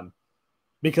this done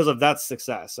because of that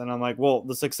success. And I'm like, well,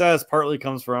 the success partly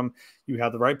comes from you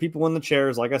have the right people in the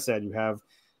chairs. Like I said, you have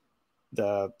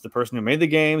the person who made the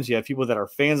games. You have people that are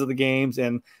fans of the games.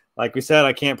 And like we said,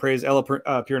 I can't praise Ella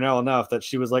Purnell enough that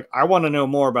she was like, I want to know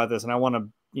more about this. And I want to,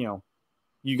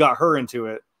 you got her into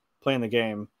it playing the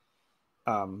game.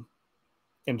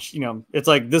 and she, it's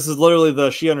like this is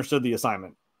literally she understood the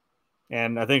assignment,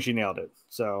 and I think she nailed it.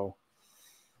 So,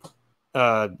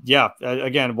 yeah,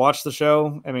 again, watch the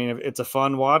show. I mean, it's a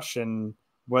fun watch, and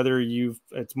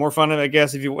it's more fun, I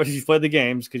guess, if you've played the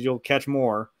games because you'll catch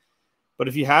more. But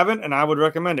if you haven't, and I would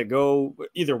recommend it, go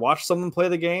either watch someone play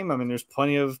the game. I mean, there's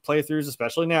plenty of playthroughs,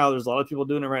 especially now. There's a lot of people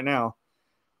doing it right now,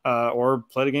 or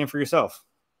play the game for yourself.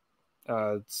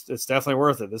 It's definitely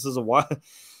worth it. This is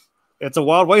it's a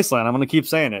wild wasteland. I'm going to keep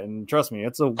saying it, and trust me,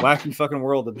 it's a wacky fucking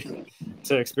world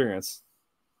to experience.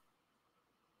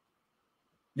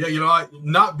 Yeah,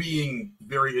 not being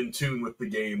very in tune with the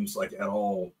games like at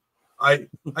all, I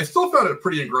still found it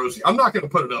pretty engrossing. I'm not going to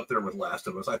put it up there with Last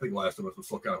of Us. I think Last of Us was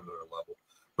still kind of another level,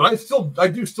 but I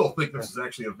do still think this is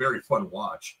actually a very fun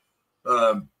watch.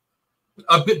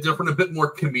 A bit different, a bit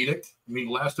more comedic. I mean,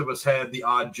 Last of Us had the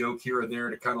odd joke here and there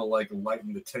to kind of like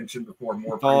lighten the tension before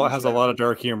more. Fallout has a lot of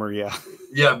dark humor, yeah.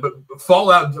 Yeah, but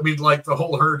Fallout, I mean, like the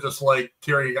whole her just like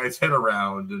carrying a guy's head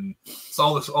around, and it's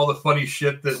all the funny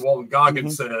shit that Walton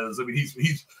Goggins says. I mean,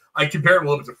 I compare him a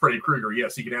little bit to Freddy Krueger.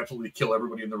 Yes, he can absolutely kill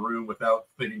everybody in the room without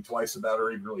thinking twice about it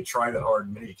or even really trying that hard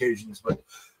on many occasions.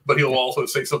 But he'll also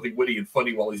say something witty and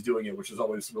funny while he's doing it, which is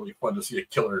always really fun to see a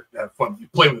killer have fun,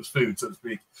 play with his food, so to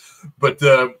speak. But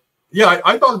yeah,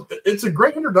 I thought it's a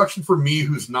great introduction for me,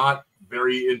 who's not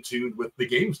very in tune with the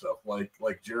game stuff,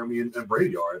 like Jeremy and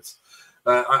Brady are. It's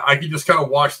I can just kind of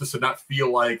watch this and not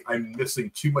feel like I'm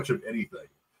missing too much of anything.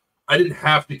 I didn't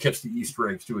have to catch the Easter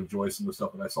eggs to enjoy some of the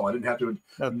stuff that I saw. I didn't have to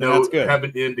have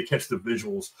it in to catch the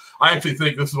visuals. I actually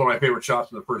think this is one of my favorite shots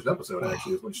in the first episode.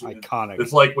 Actually, is when iconic.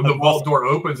 It's like when the vault door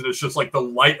opens and it's just like the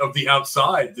light of the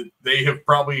outside that they have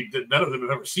none of them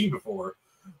have ever seen before.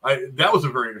 That was a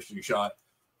very interesting shot.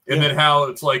 And then how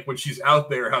it's like when she's out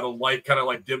there, how the light kind of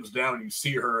like dims down and you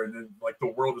see her, and then like the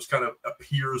world just kind of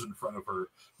appears in front of her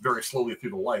very slowly through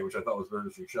the light, which I thought was a very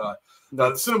interesting shot.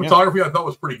 The cinematography I thought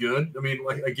was pretty good. I mean,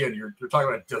 like again, you're talking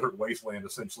about a desert wasteland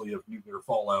essentially of nuclear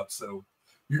fallout, so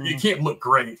you can't look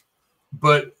great,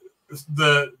 but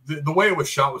the way it was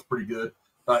shot was pretty good.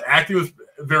 Acting was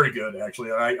very good,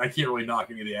 actually. I can't really knock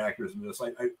any of the actors in this.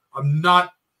 I'm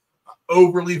not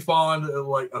overly fond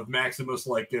of Maximus,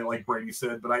 like Brady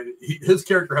said, but his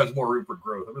character has more room for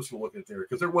growth. I'm just gonna look at there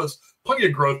because there was plenty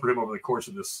of growth for him over the course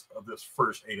of this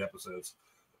first 8 episodes.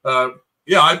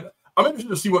 Yeah, I'm interested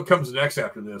to see what comes next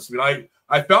after this. I mean,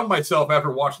 I found myself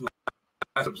after watching the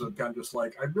last episode kind of just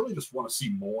like I really just want to see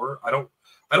more. I don't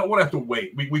want to have to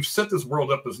wait. We've set this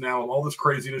world up as now all this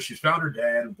craziness. She's found her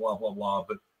dad and blah blah blah,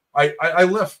 but I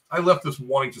left this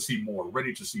wanting to see more,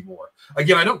 ready to see more.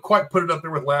 Again, I don't quite put it up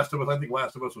there with Last of Us. I think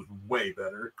Last of Us was way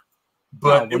better,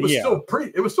 but it was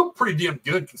still pretty damn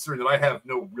good considering that I have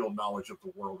no real knowledge of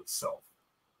the world itself.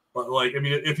 But like, I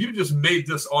mean, if you just made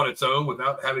this on its own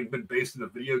without having been based in a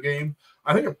video game,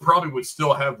 I think it probably would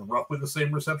still have roughly the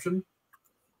same reception.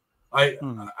 I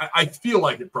feel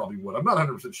like it probably would. I'm not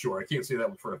 100% sure. I can't say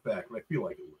that for a fact, but I feel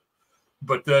like it would.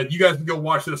 But you guys can go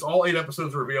watch this. All 8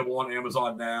 episodes are available on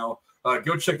Amazon now.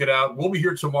 Go check it out. We'll be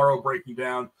here tomorrow breaking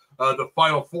down the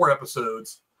final 4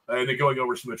 episodes and then going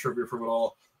over some of the trivia from it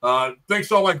all. Thanks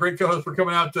to all my great co-hosts for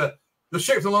coming out to the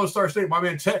Shapes of Lone Star State. My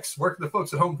man Tex, where can the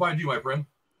folks at home find you, my friend?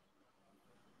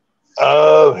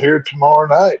 Here tomorrow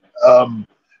night.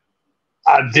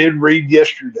 I did read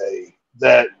yesterday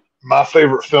that my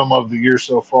favorite film of the year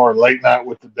so far, Late Night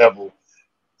with the Devil,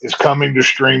 is coming to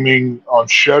streaming on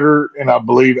Shudder and I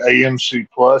believe AMC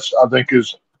Plus. I think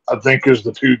is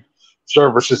the 2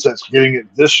 services that's getting it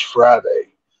this Friday.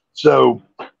 So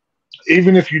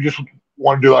even if you just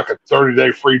want to do like a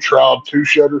 30-day free trial to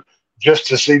Shudder just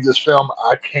to see this film,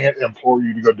 I can't implore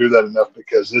you to go do that enough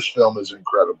because this film is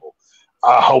incredible.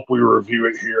 I hope we review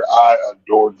it here. I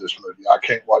adored this movie. I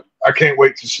can't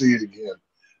wait to see it again.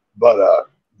 But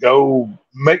go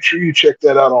make sure you check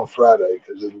that out on Friday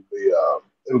because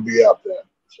it'll be out then.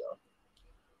 So.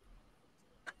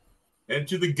 And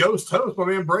to the ghost host, my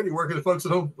man Brady, where can the folks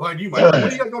at home find you, Mike? What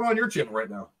do you got going on your channel right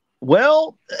now?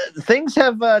 Well, things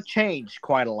have changed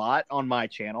quite a lot on my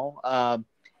channel.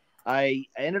 I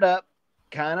ended up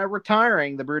kind of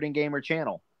retiring the Brooding Gamer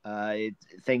channel.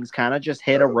 Things kind of just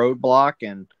hit a roadblock,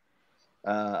 and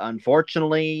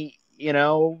unfortunately,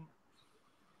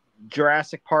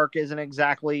 Jurassic Park isn't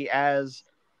exactly as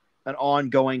an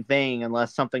ongoing thing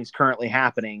unless something's currently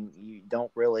happening.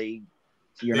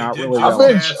 You're not really.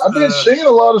 I've been seeing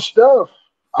a lot of stuff.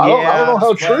 I don't know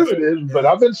how true it is, but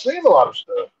I've been seeing a lot of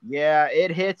stuff. Yeah,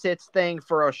 it hits its thing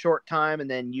for a short time, and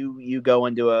then you go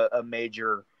into a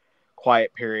major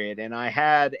quiet period. And I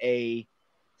had a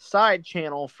side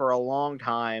channel for a long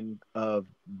time of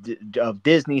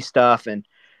Disney stuff, and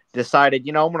decided,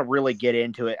 I'm going to really get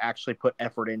into it, actually put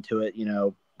effort into it,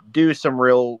 do some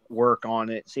real work on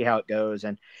it, see how it goes.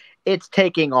 And it's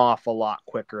taking off a lot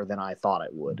quicker than I thought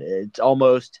it would. It's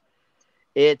almost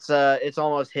hit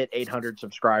 800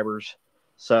 subscribers.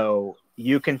 So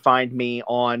you can find me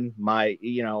on my,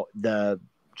 the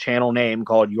channel name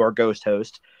called Your Ghost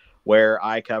Host, where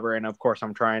I cover, and of course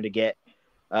I'm trying to get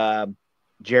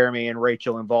Jeremy and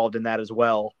Rachel involved in that as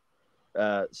well.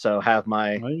 So have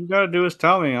my. All you gotta do is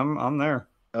tell me. I'm there.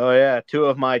 Oh yeah, 2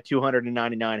 of my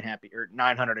 999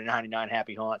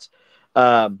 happy haunts,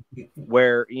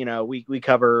 where we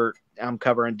cover. I'm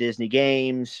covering Disney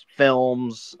games,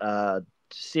 films,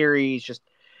 series,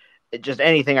 just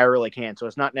anything I really can. So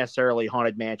it's not necessarily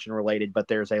Haunted Mansion related, but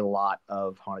there's a lot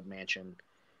of Haunted Mansion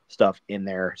stuff in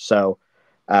there. So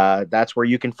that's where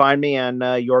you can find me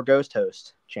on Your Ghost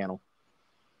Host channel.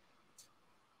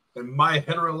 And my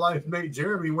hetero life mate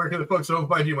Jeremy, where can the folks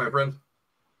find you, my friend?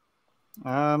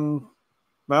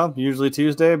 Well, usually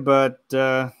Tuesday, but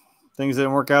things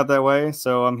didn't work out that way,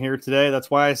 so I'm here today. That's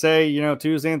why I say,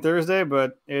 Tuesday and Thursday,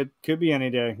 but it could be any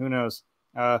day. Who knows?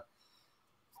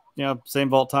 Same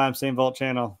vault time, same vault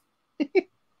channel.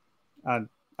 I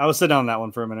was sitting on that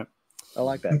one for a minute. I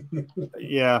like that.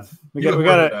 Yeah, we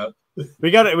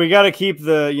gotta keep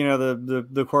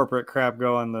the corporate crap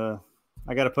going.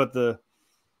 I gotta put the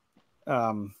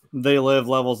they live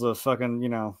levels of fucking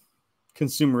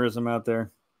consumerism out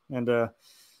there, and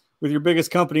with your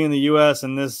biggest company in the U.S.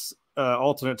 and this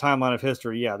alternate timeline of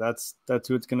history, yeah, that's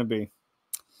who it's gonna be.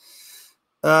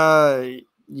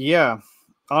 Yeah,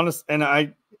 honest, and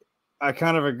I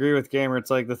kind of agree with Gamer. It's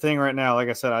like the thing right now, like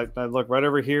I said, I look right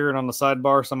over here, and on the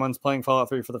sidebar, someone's playing Fallout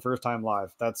 3 for the first time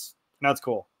live. That's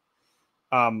cool.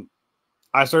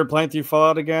 I started playing through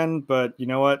Fallout again, but you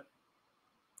know what?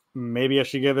 Maybe I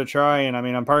should give it a try. And I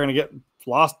mean, I'm probably going to get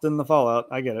lost in the Fallout.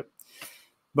 I get it.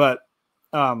 But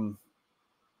I've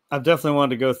definitely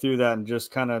wanted to go through that and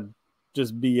just kind of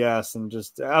just BS and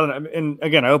just, I don't know. And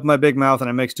again, I open my big mouth and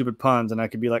I make stupid puns, and I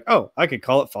could be like, oh, I could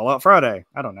call it Fallout Friday.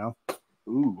 I don't know.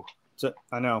 Ooh. So,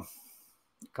 I know.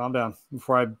 Calm down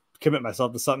before I commit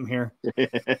myself to something here.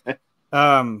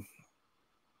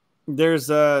 There's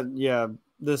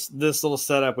this little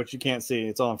setup which you can't see.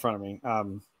 It's all in front of me.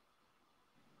 I'm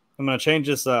gonna change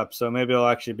this up, so maybe I'll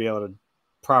actually be able to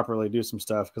properly do some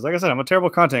stuff. Because, like I said, I'm a terrible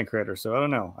content creator, so I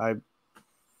don't know.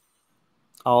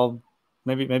 I'll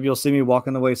maybe you'll see me walk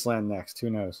in the wasteland next. Who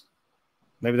knows?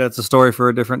 Maybe that's a story for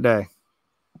a different day.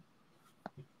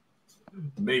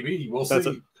 Maybe we'll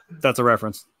see. That's a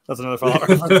reference. That's another Fallout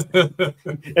reference.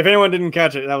 If anyone didn't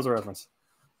catch it, that was a reference.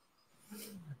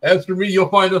 As for me, you'll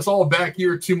find us all back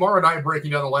here tomorrow night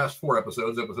breaking down the last 4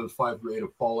 episodes 5 through 8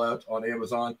 of Fallout on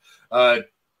Amazon.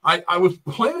 I was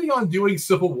planning on doing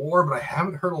Civil War, but I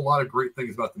haven't heard a lot of great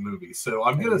things about the movie. So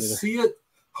I'm going to see it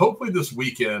hopefully this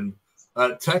weekend.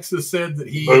 Texas said that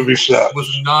he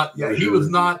was not. Yeah, he was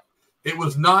not. It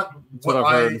was not what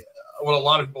a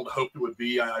lot of people hoped it would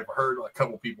be. I've heard a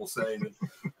couple people say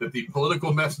that the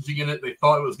political messaging in it, they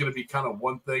thought it was going to be kind of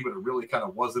one thing, but it really kind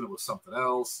of wasn't. It was something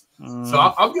else.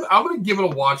 So I'm gonna give it a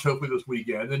watch hopefully this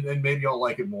weekend, and maybe I'll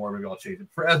like it more. Maybe I'll change it.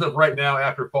 For as of right now,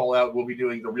 after Fallout, we'll be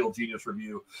doing the Real Genius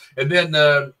review, and then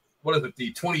what is it?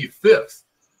 The 25th.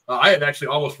 I had actually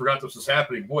almost forgot this was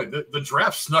happening. Boy, the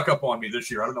draft snuck up on me this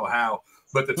year. I don't know how.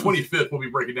 But the 25th, we'll be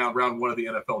breaking down round 1 of the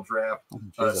NFL draft,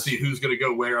 see who's going to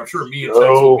go where. I'm sure me and Tex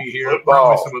will be here.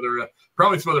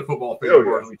 Probably some other football fans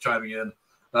will be chiming in.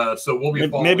 So we'll be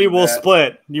maybe we'll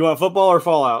split. Do you want football or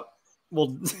Fallout?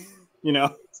 We'll,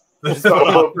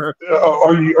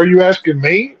 Are you asking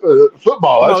me?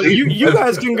 Football. No, you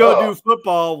guys can go do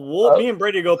football. Me and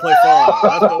Brady go play Fallout.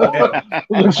 That's what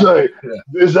we'll say,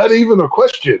 is that even a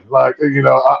question? Like,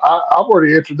 I've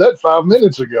already answered that 5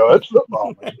 minutes ago. That's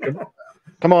football.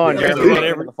 Come on,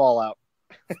 Jeremy. The Fallout.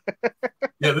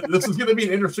 Yeah, this is going to be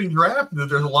an interesting draft.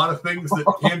 There's a lot of things that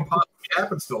can possibly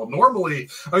happen still. Normally,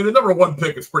 I mean, the number 1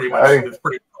 pick is pretty much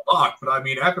locked. But I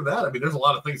mean, after that, there's a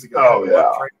lot of things that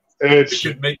go. It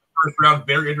should make the first round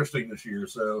very interesting this year.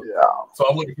 So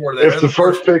I'm looking forward to that. If the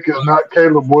first pick is not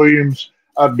Caleb Williams,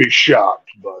 I'd be shocked.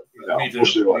 But me too. We'll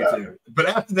see what happens. But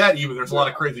after that, even there's a lot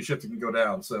of crazy shit that can go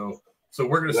down. So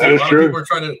we're going to see a lot of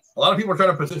people are trying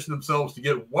to position themselves to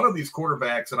get one of these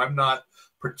quarterbacks, and I'm not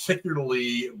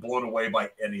particularly blown away by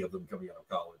any of them coming out of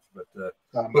college. But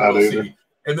we'll see.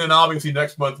 And then obviously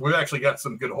next month we've actually got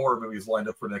some good horror movies lined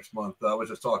up for next month. I was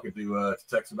just talking to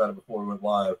Tex about it before we went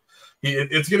live.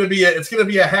 It's going to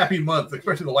be a happy month,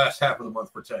 especially the last half of the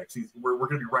month for Tex. We're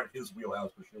going to be right in his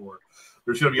wheelhouse for sure.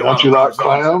 There's going to be a lot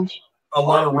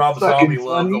of Rob Zombie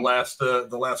love the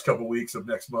last couple of weeks of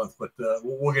next month, but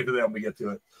we'll get to that when we get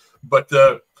to it. But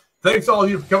Thanks all of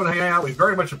you for coming and hanging out. We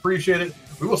very much appreciate it.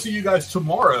 We will see you guys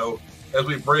tomorrow as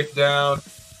we break down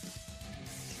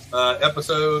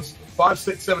episodes 5,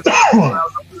 6, 7, 8.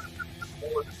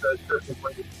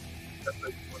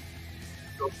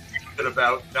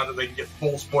 About now that they can get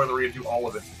full spoilery and do all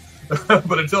of it.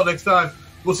 But until next time,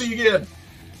 we'll see you again.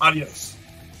 Adios.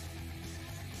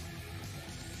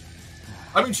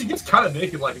 I mean, she gets kind of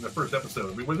naked like in the first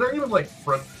episode. I mean, was there even like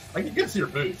front? Like, you can see her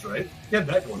boobs, right? You had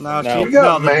that going. No, the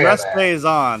dress stays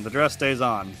on. The dress stays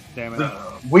on. Damn it.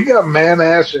 No. We got man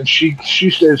ass, and she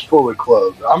stays fully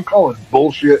clothed. I'm calling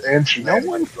bullshit and she. No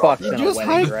one fucks in a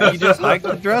wedding dress. You just hike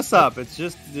the dress up. It's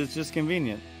just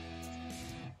convenient.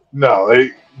 No,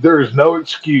 there is no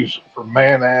excuse for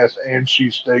man ass, and she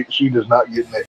does not get naked.